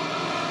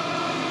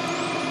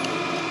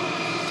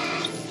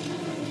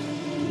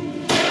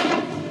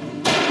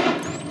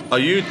 Are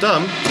you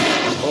dumb?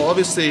 Oh,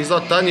 obviously he's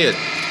not done yet.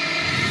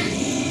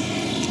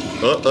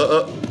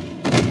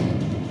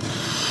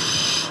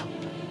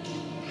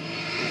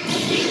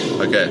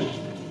 Okay.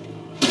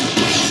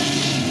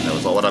 That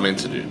was not what I meant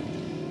to do.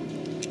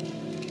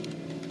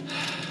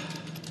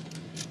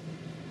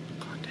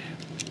 God damn.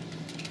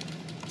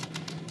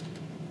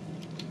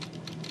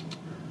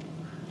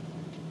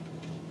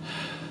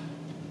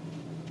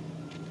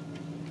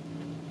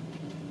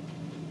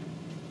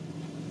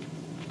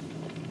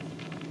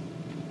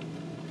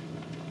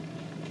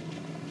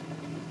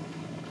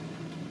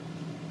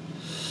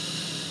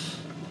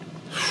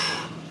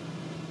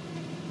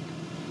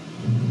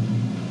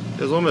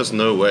 There's almost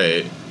no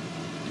way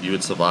you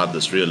would survive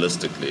this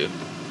realistically.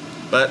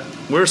 But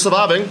we're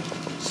surviving.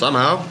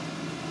 Somehow.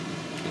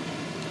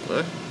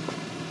 What?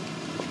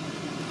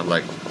 I'm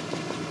like,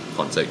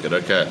 can't take it.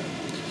 Okay.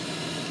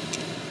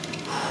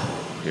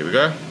 Here we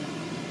go.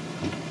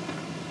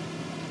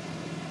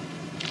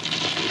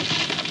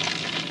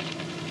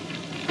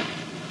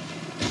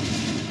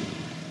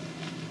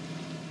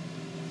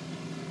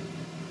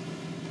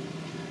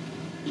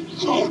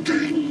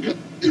 Logging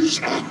is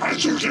a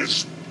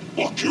hazardous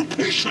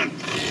occupation.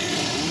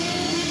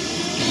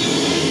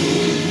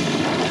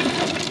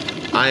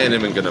 I ain't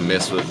even gonna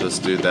mess with this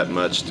dude that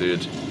much,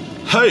 dude.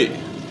 Hey!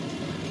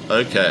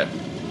 Okay.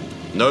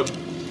 Nope.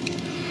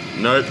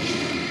 Nope.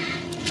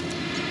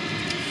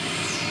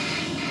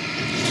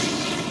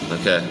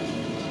 Okay.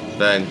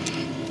 Bang.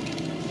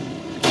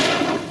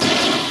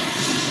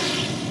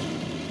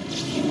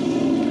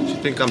 Do you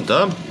think I'm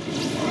dumb?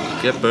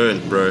 Get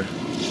burned, bro.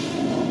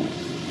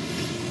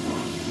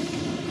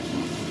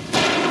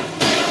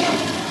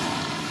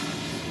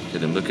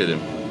 Look at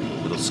him,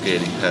 little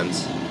scaredy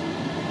pants.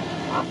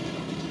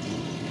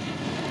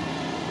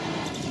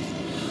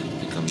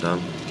 Think I'm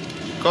dumb.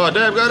 God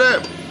damn, god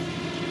damn!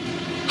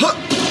 Huh.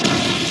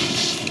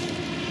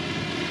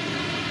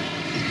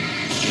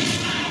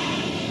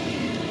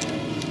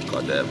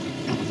 God damn.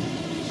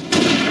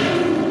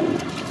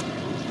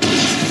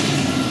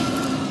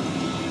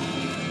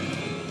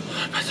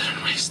 I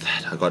didn't waste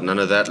that. I got none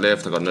of that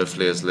left, I got no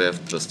flares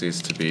left. This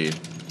needs to be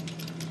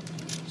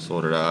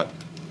sorted out.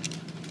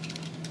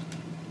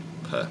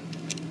 Okay.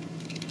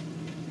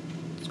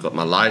 It's got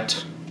my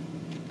light.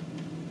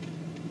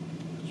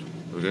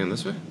 Are we going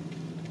this way?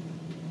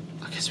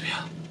 I guess we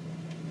are.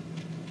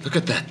 Look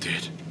at that,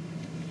 dude.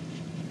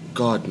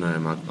 God, no,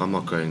 I'm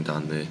not going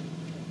down there.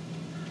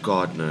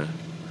 God, no.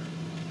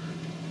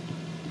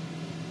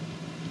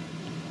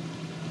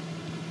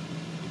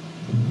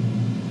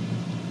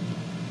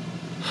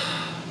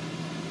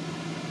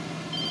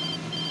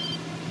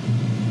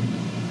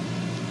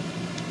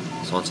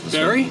 So onto this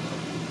Barry? way.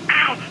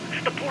 Ow!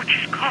 The porch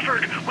is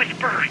covered with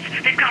birds.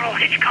 They've got all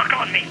Hitchcock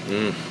on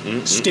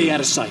me. Stay out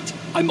of sight.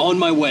 I'm on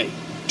my way.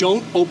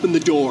 Don't open the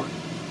door.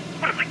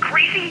 What, am I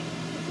crazy?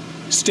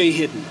 Stay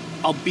hidden.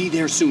 I'll be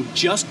there soon.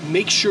 Just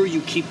make sure you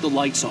keep the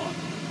lights on.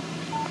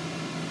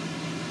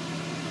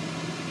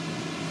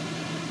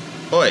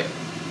 Oi.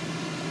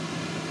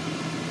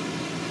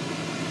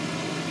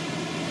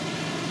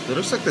 It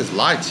looks like there's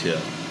lights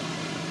here.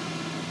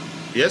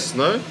 Yes,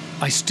 no?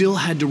 I still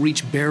had to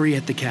reach Barry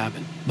at the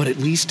cabin, but at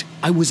least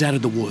I was out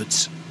of the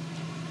woods.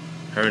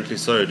 Apparently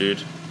so,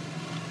 dude.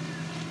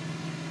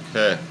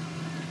 Okay.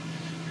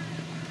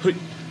 Hui.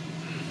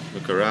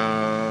 Look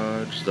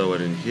around. There's no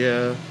one in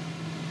here.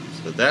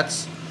 So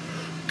that's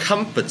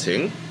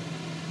comforting.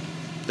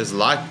 There's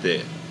light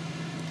there.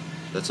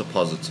 That's a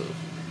positive.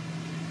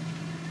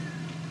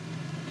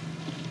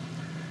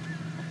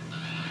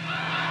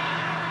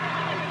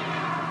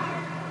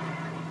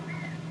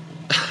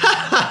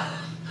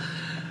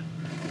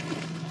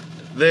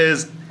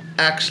 There's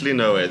actually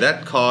no way.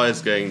 That car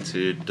is going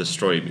to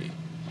destroy me.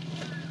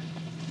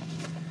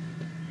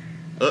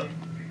 Oh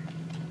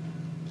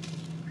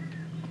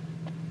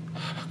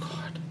my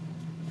god.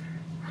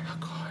 Oh my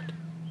god.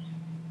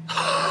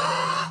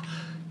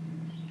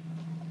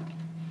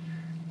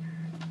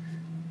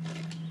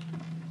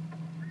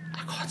 I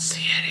can't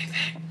see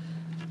anything.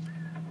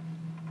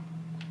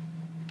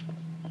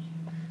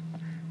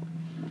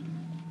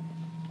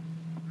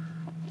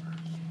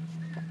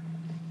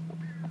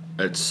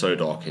 It's so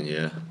dark in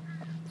here.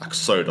 Like,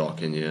 so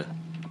dark in here.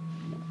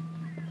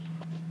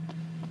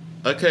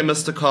 Okay,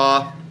 Mr.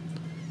 Car.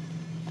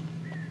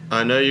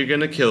 I know you're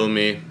gonna kill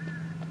me.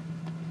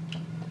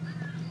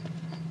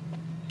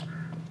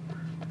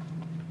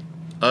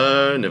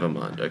 Oh, never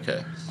mind.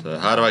 Okay. So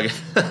how do I get...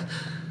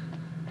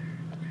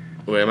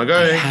 Where am I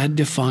going? I had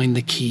to find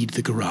the key to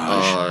the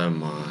garage. Oh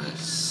my...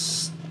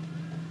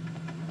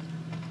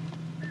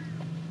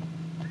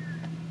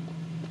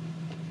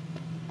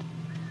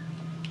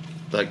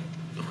 Like,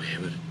 where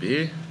would it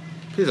be?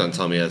 Please don't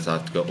tell me I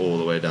have to go all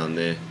the way down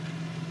there.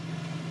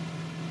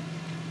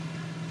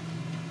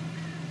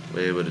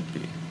 Where would it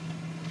be?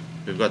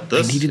 We've got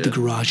this. I needed the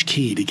garage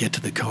key to get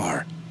to the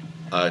car.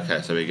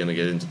 Okay, so we're gonna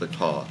get into the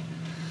car.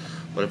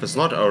 But if it's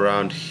not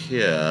around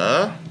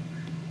here...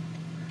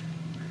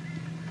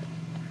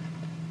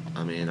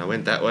 I mean, I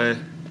went that way.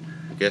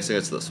 I'm guessing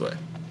it's this way.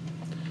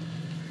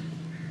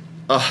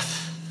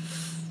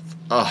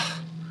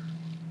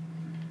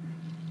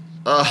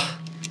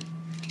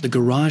 The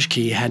garage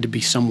key had to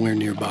be somewhere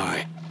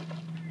nearby.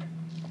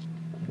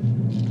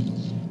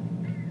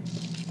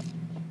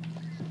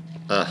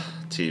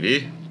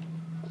 TV.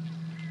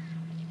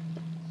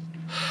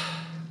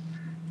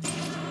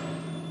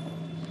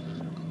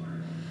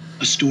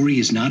 A story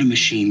is not a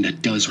machine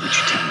that does what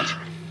you tell it.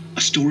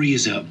 A story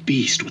is a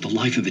beast with a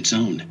life of its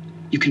own.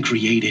 You can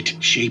create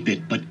it, shape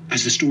it, but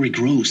as the story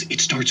grows, it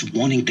starts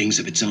wanting things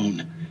of its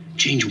own.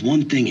 Change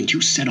one thing and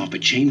you set off a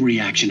chain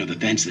reaction of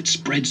events that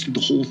spreads through the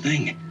whole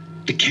thing.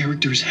 The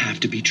characters have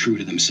to be true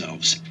to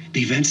themselves.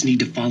 The events need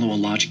to follow a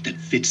logic that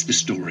fits the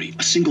story.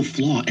 A single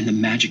flaw and the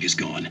magic is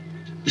gone.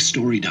 The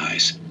story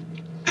dies.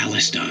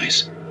 Alice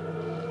dies.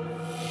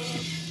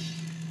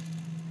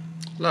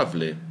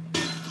 Lovely.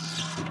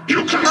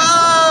 You can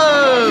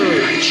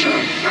nature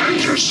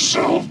and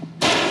yourself.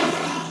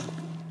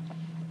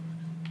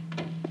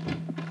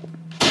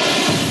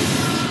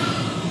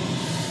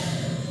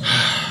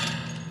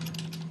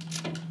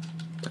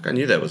 Like I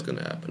knew that was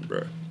gonna happen,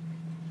 bro.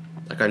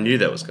 Like I knew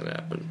that was gonna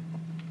happen.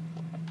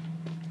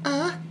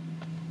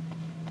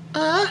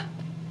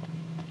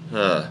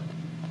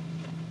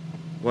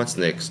 What's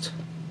next?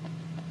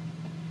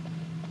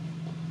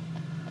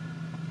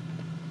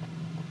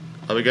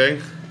 Are we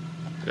going?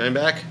 Going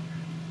back?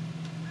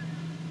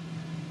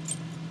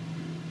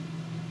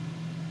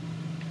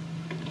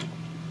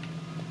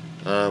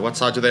 What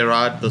side do they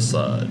ride? This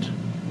side.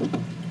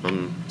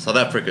 I'm South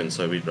African,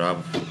 so we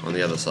drive on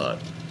the other side.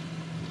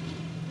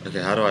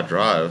 Okay, how do I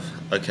drive?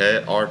 Okay,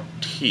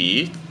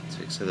 RT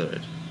to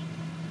accelerate.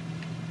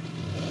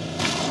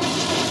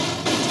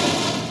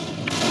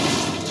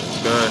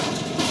 Let's go.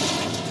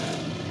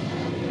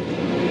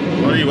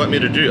 What do you want me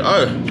to do?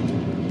 Oh!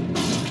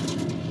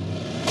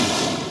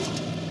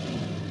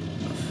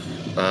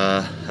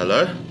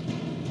 Hello?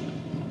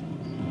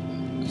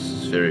 This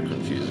is very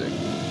confusing.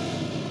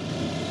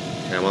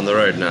 Okay, I'm on the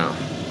road now.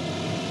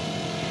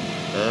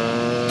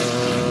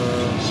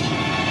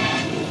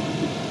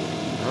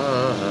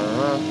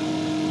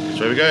 Which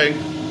way are we going?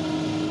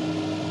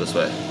 This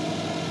way.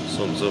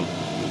 Zoom, zoom.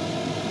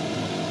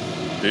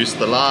 Boost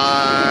the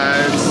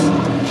lights.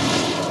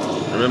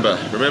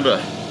 Remember.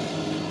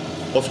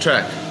 Off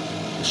track.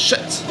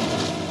 Shit.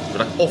 We're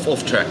like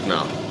off track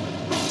now.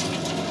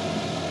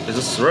 Is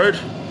this the road?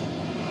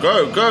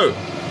 Go!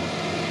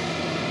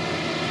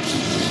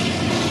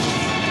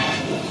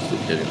 Still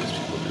hitting these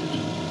people, dude.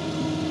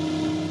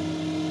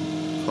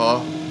 Car?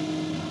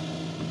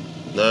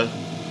 No?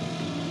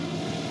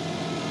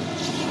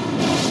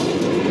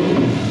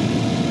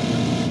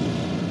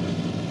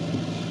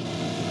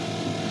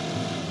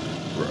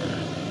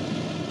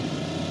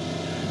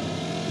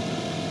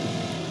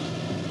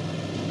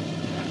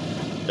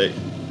 Hey.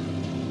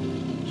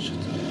 Shit.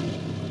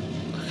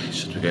 Okay,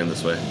 should we go in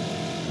this way?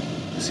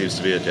 This seems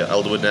to be it, yeah.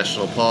 Elderwood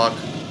National Park.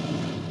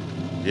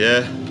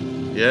 Yeah.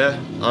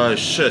 Oh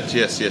shit,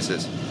 yes.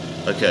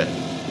 Okay.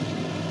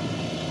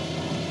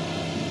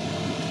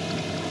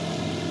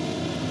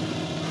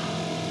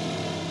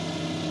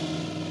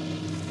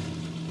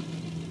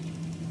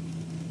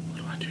 What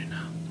do I do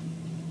now?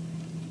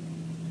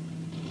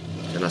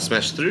 Can I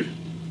smash through?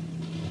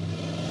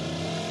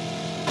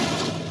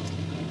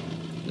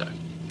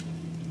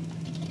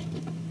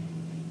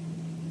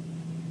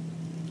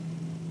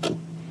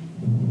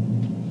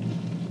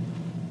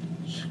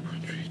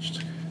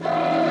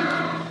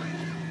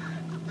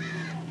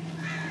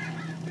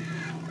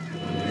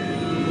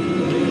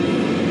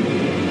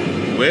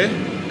 Where?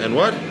 And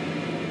what?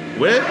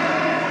 Where?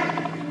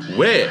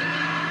 Where?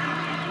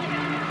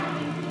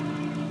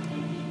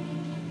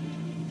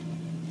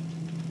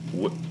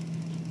 What?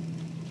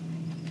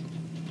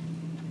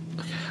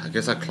 Okay, I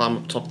guess I climb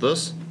up top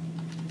this.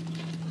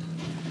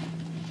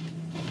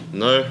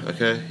 No?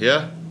 Okay,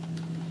 yeah?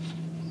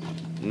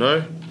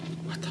 No?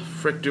 What the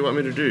frick do you want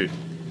me to do?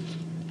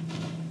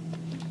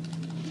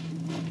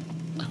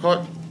 I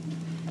can't...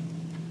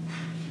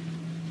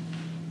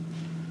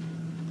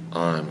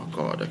 Oh my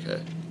god,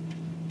 okay.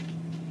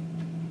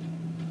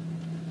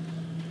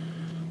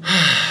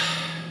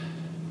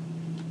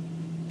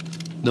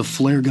 The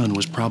flare gun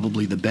was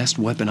probably the best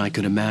weapon I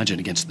could imagine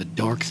against the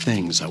dark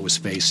things I was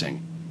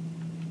facing.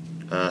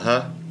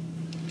 Uh-huh.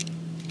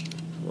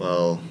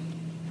 Well,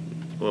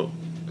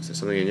 is there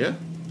something in here?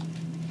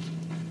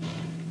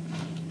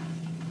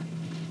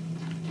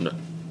 No.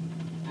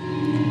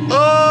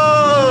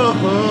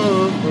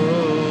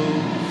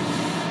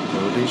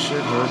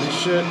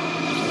 shit.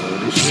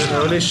 Holy shit,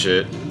 holy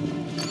shit.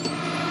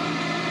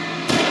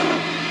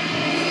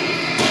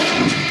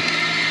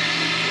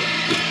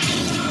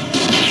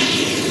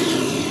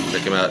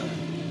 Check him out.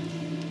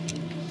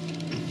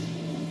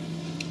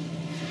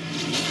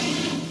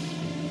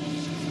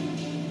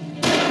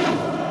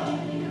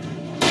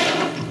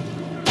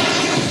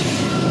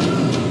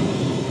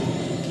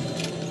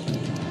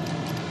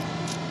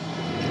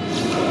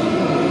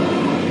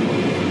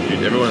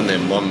 Dude, everyone and their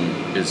mom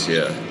is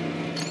here.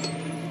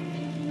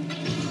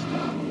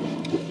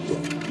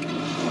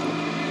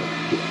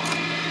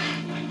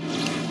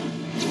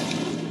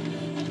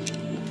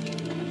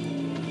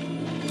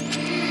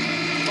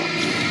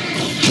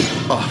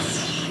 Oh,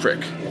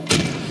 frick.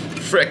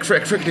 Frick,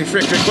 frick, frickity,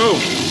 frick, frick, boom!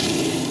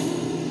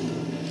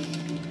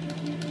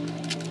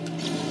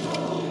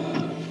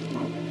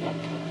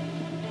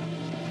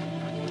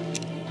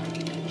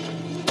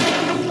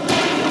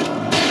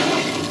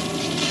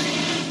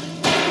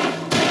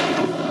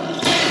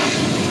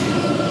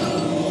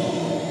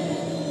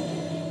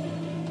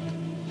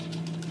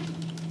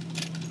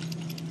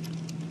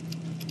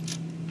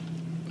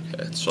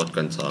 Okay, it's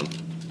shotgun time.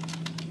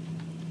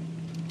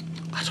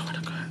 I don't want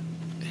to go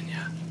in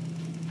here.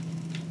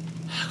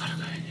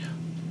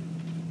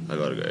 I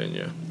gotta go in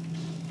here.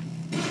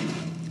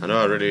 I know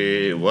I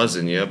already was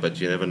in here, but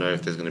you never know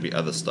if there's gonna be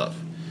other stuff.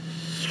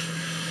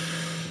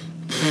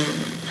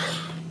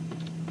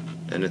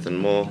 Anything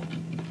more?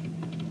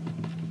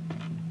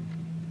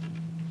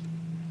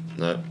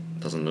 No,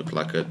 doesn't look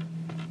like it.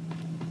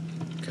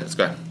 Okay, let's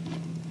go.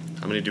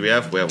 How many do we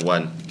have? We have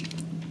one.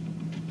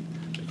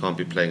 We can't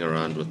be playing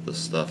around with this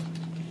stuff.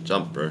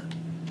 Jump, bro.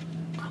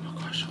 Oh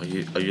my gosh, are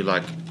you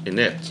like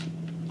inept?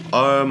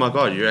 Oh my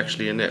god, you're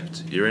actually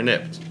inept. You're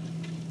inept.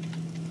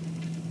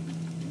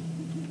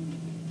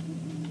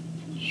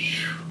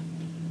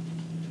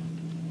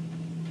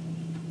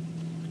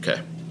 Okay.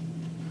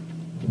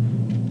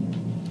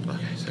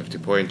 Okay, safety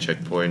point,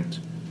 checkpoint.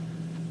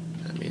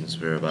 That means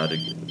we're about to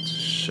get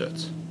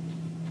shit.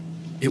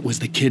 It was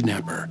the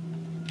kidnapper.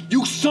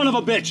 You son of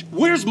a bitch!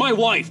 Where's my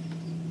wife?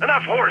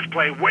 Enough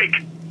horseplay,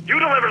 Wake. You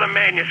deliver the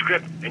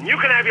manuscript, and you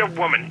can have your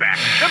woman back.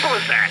 Simple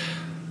as that.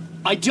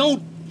 I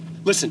don't...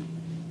 Listen.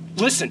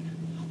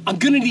 I'm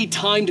gonna need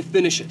time to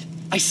finish it.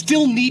 I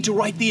still need to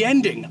write the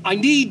ending. I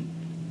need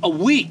a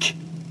week.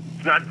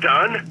 It's not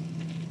done?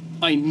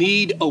 I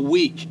need a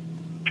week.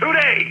 2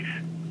 days.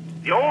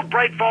 The old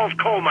Bright Falls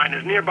coal mine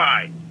is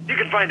nearby. You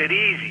can find it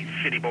easy,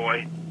 city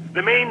boy.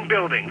 The main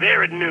building,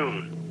 there at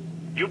noon.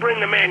 You bring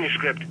the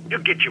manuscript,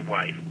 you'll get your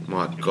wife.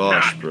 My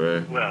gosh,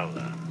 bro. Well,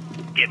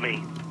 get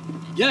me?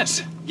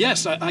 Yes,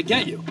 I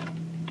get you.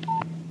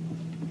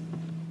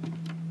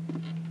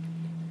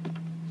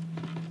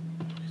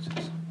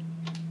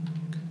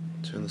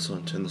 Turn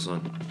this on.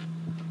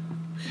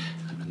 Okay,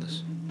 open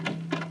this.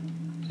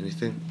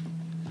 Anything?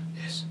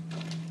 Yes.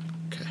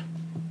 Okay.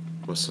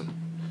 Awesome.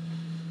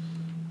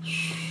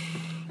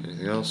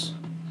 Anything else?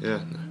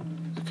 Yeah, no.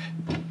 Okay.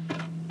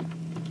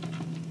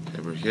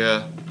 Okay, we're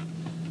here.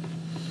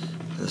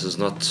 This is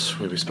not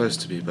where we're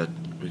supposed to be, but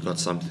we got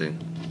something.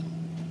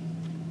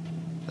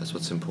 That's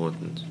what's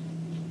important.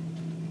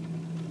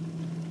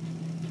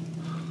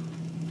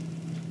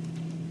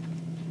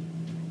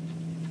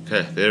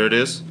 Okay, there it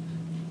is.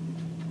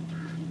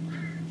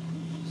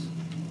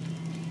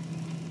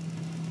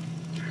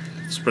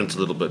 Sprint a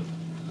little bit.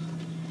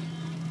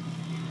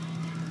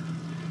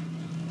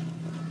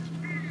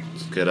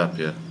 Let's get up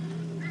here.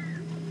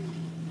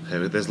 Okay,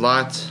 but there's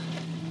light.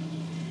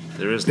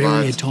 There is light.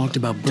 Barry had talked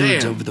about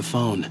birds over the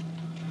phone.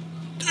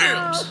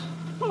 Damn!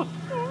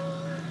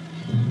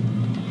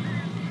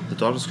 The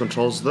darkness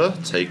controls the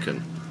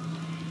Taken.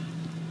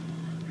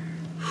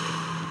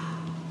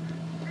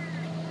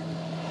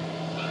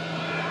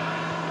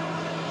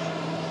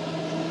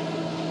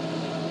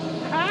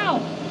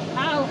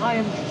 Al, I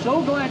am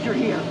so glad you're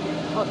here.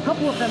 A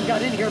couple of them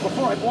got in here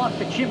before I blocked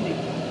the chimney.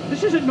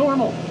 This isn't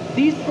normal.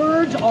 These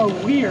birds are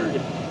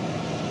weird.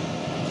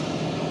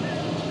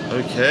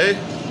 Okay.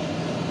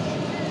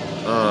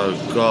 Oh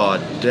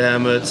god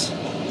damn it.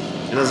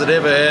 Does it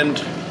ever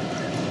end?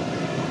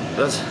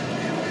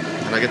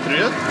 Can I get through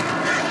here?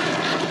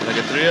 Can I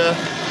get through here?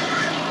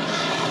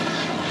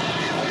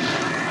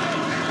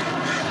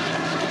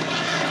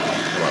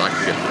 Well, I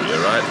can get through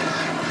here, right?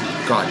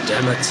 God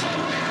damn it.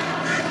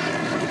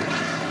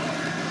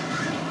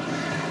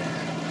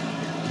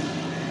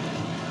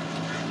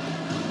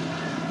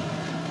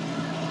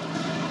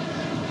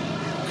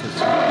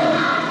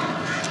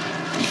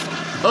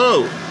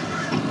 Oh!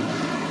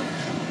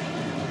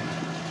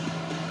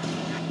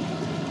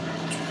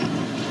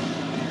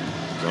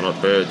 These are not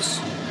birds.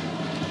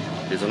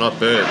 These are not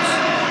birds.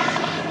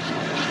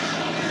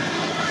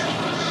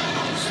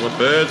 These are not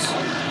birds.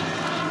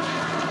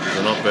 These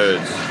are not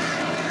birds.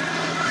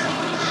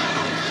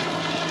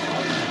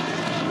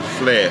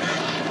 Flare.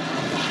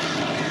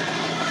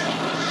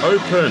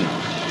 Open.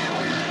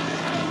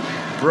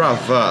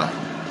 Brava.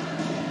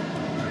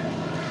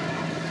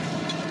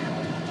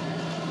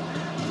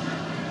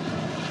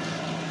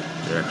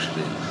 They're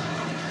actually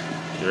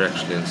You're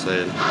actually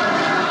insane.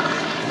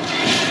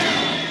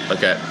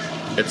 Okay,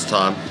 it's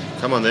time.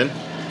 Come on then.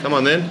 Come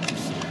on then.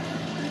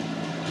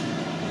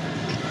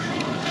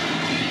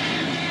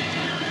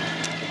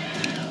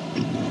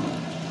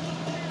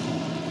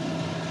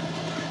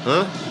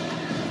 Huh?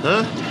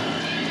 Huh?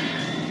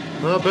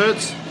 Huh,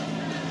 birds?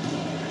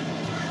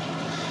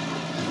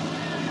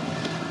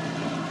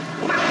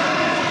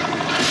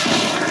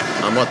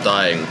 I'm not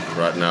dying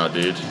right now,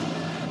 dude.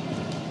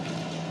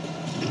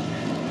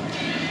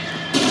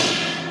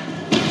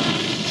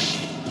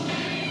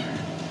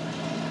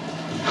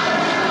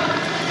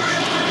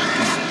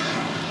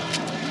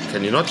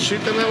 Can you not shoot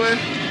them that way?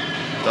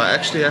 Do I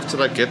actually have to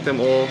like get them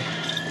all?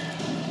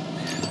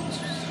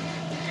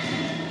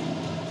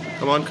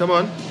 Come on, come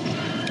on.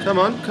 Come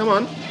on, come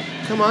on.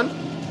 Come on.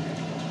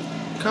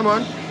 Come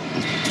on. I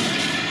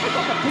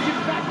thought the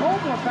pigeons back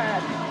home were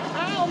bad.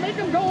 Al, make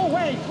them go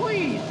away,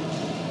 please.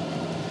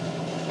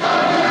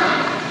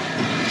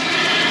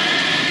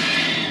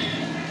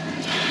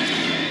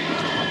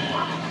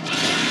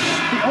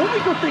 The only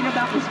good thing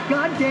about this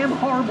goddamn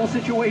horrible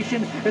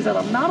situation is that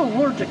I'm not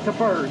allergic to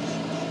birds.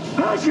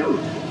 Achoo!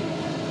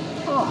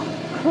 Oh,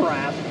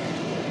 crap.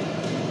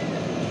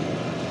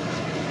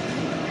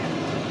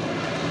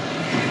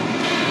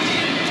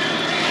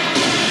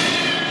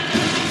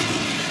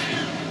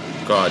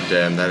 God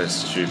damn, that is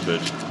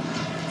stupid.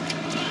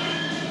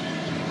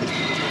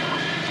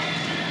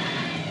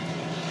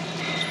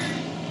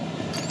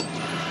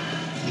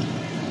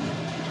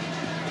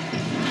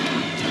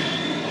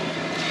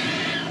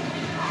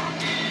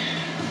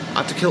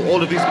 I have to kill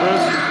all of these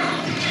birds?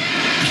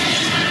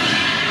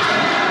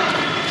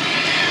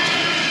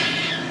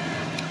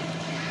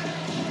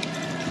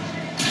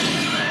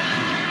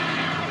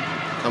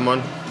 Come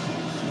on.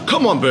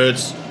 Come on,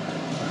 birds!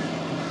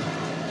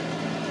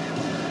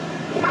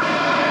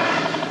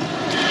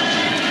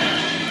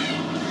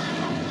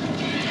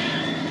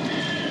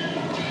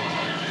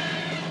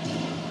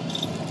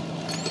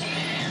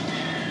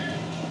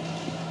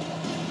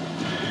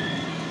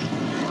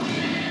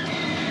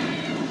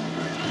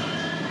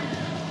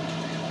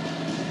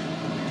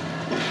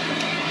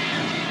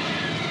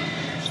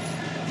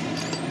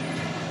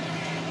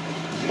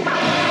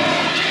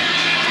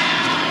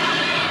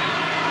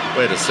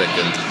 Wait a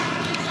second.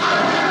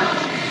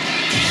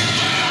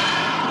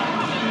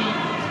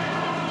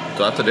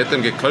 Do I have to let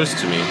them get close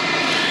to me?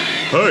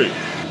 Hey!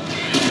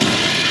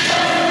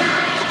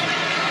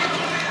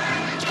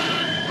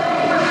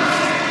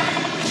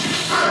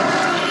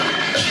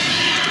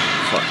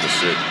 Fuck this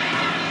shit.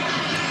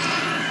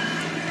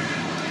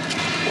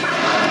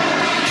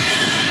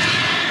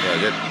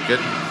 Yeah, get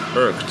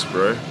irked,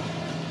 bro.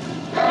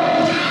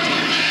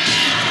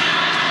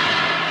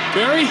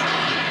 Barry,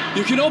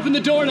 you can open the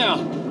door now.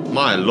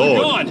 My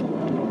lord. God.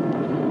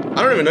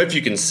 I don't even know if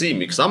you can see me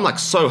because I'm like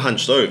so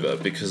hunched over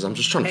because I'm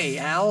just trying Hey, to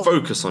Al,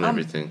 focus on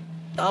everything.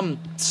 I'm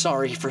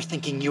sorry for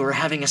thinking you were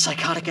having a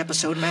psychotic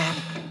episode, man.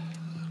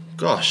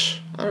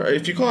 Gosh,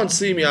 if you can't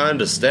see me, I I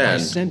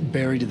understand. sent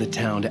Barry to the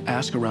town to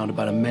ask around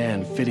about a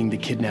man fitting the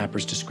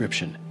kidnapper's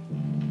description.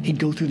 He'd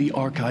go through the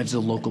archives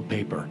of the local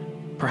paper.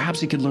 Perhaps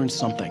he could learn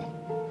something.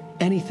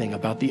 Anything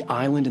about the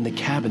island and the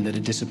cabin that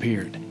had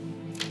disappeared.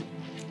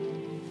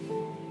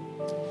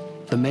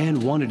 The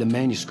man wanted a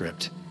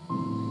manuscript.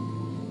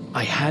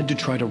 I had to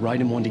try to write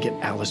him one to get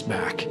Alice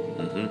back.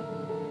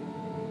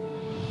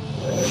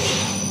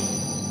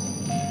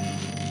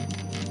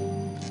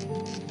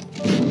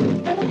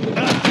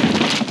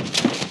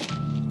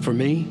 For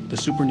me, the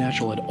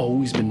supernatural had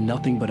always been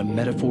nothing but a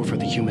metaphor for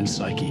the human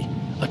psyche,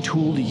 a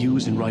tool to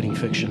use in writing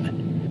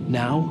fiction.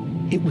 Now,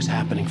 it was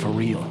happening for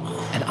real,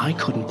 and I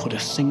couldn't put a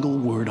single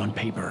word on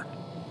paper.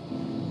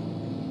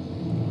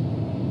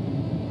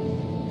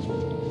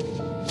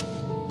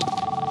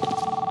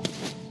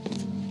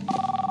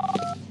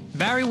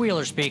 Barry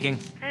Wheeler speaking.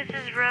 This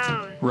is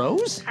Rose.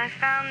 Rose? I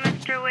found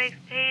Mr. Wake's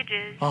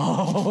pages.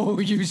 Oh,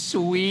 you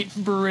sweet,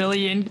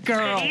 brilliant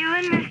girl. Could you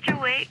and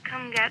Mr. Wake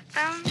come get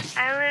them?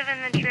 I live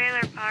in the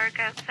trailer park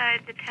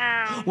outside the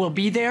town. We'll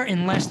be there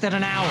in less than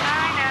an hour.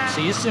 I know.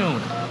 See you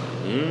soon.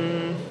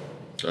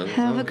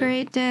 Have a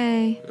great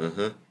day.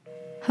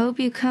 Hope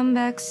you come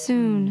back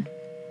soon.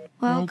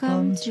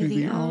 Welcome to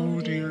the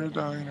old dear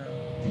diner.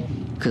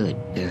 Good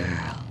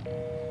girl.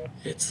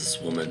 It's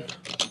this woman.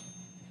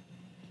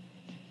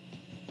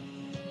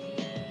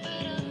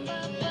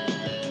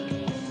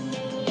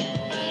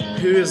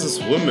 Who is this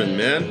woman,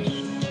 man?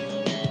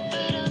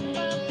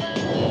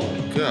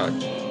 God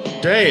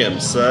damn,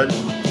 son.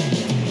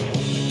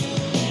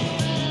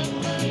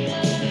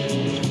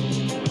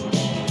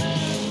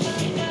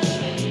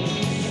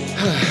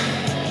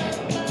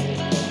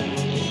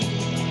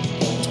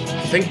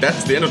 I think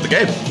that's the end of the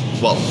game.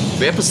 Well,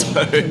 the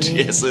episode.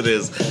 Yes, it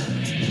is.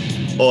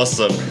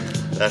 Awesome.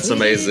 That's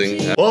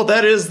amazing. Well,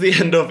 that is the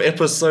end of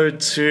episode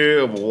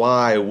 2.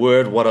 My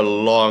word, what a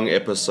long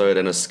episode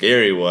and a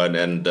scary one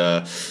and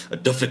a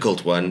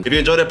difficult one. If you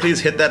enjoyed it, please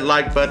hit that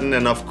like button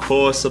and of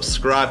course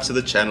subscribe to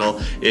the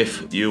channel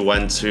if you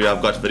want to.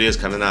 I've got videos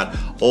coming out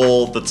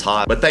all the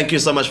time. But thank you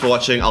so much for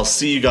watching. I'll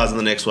see you guys in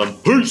the next one.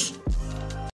 Peace!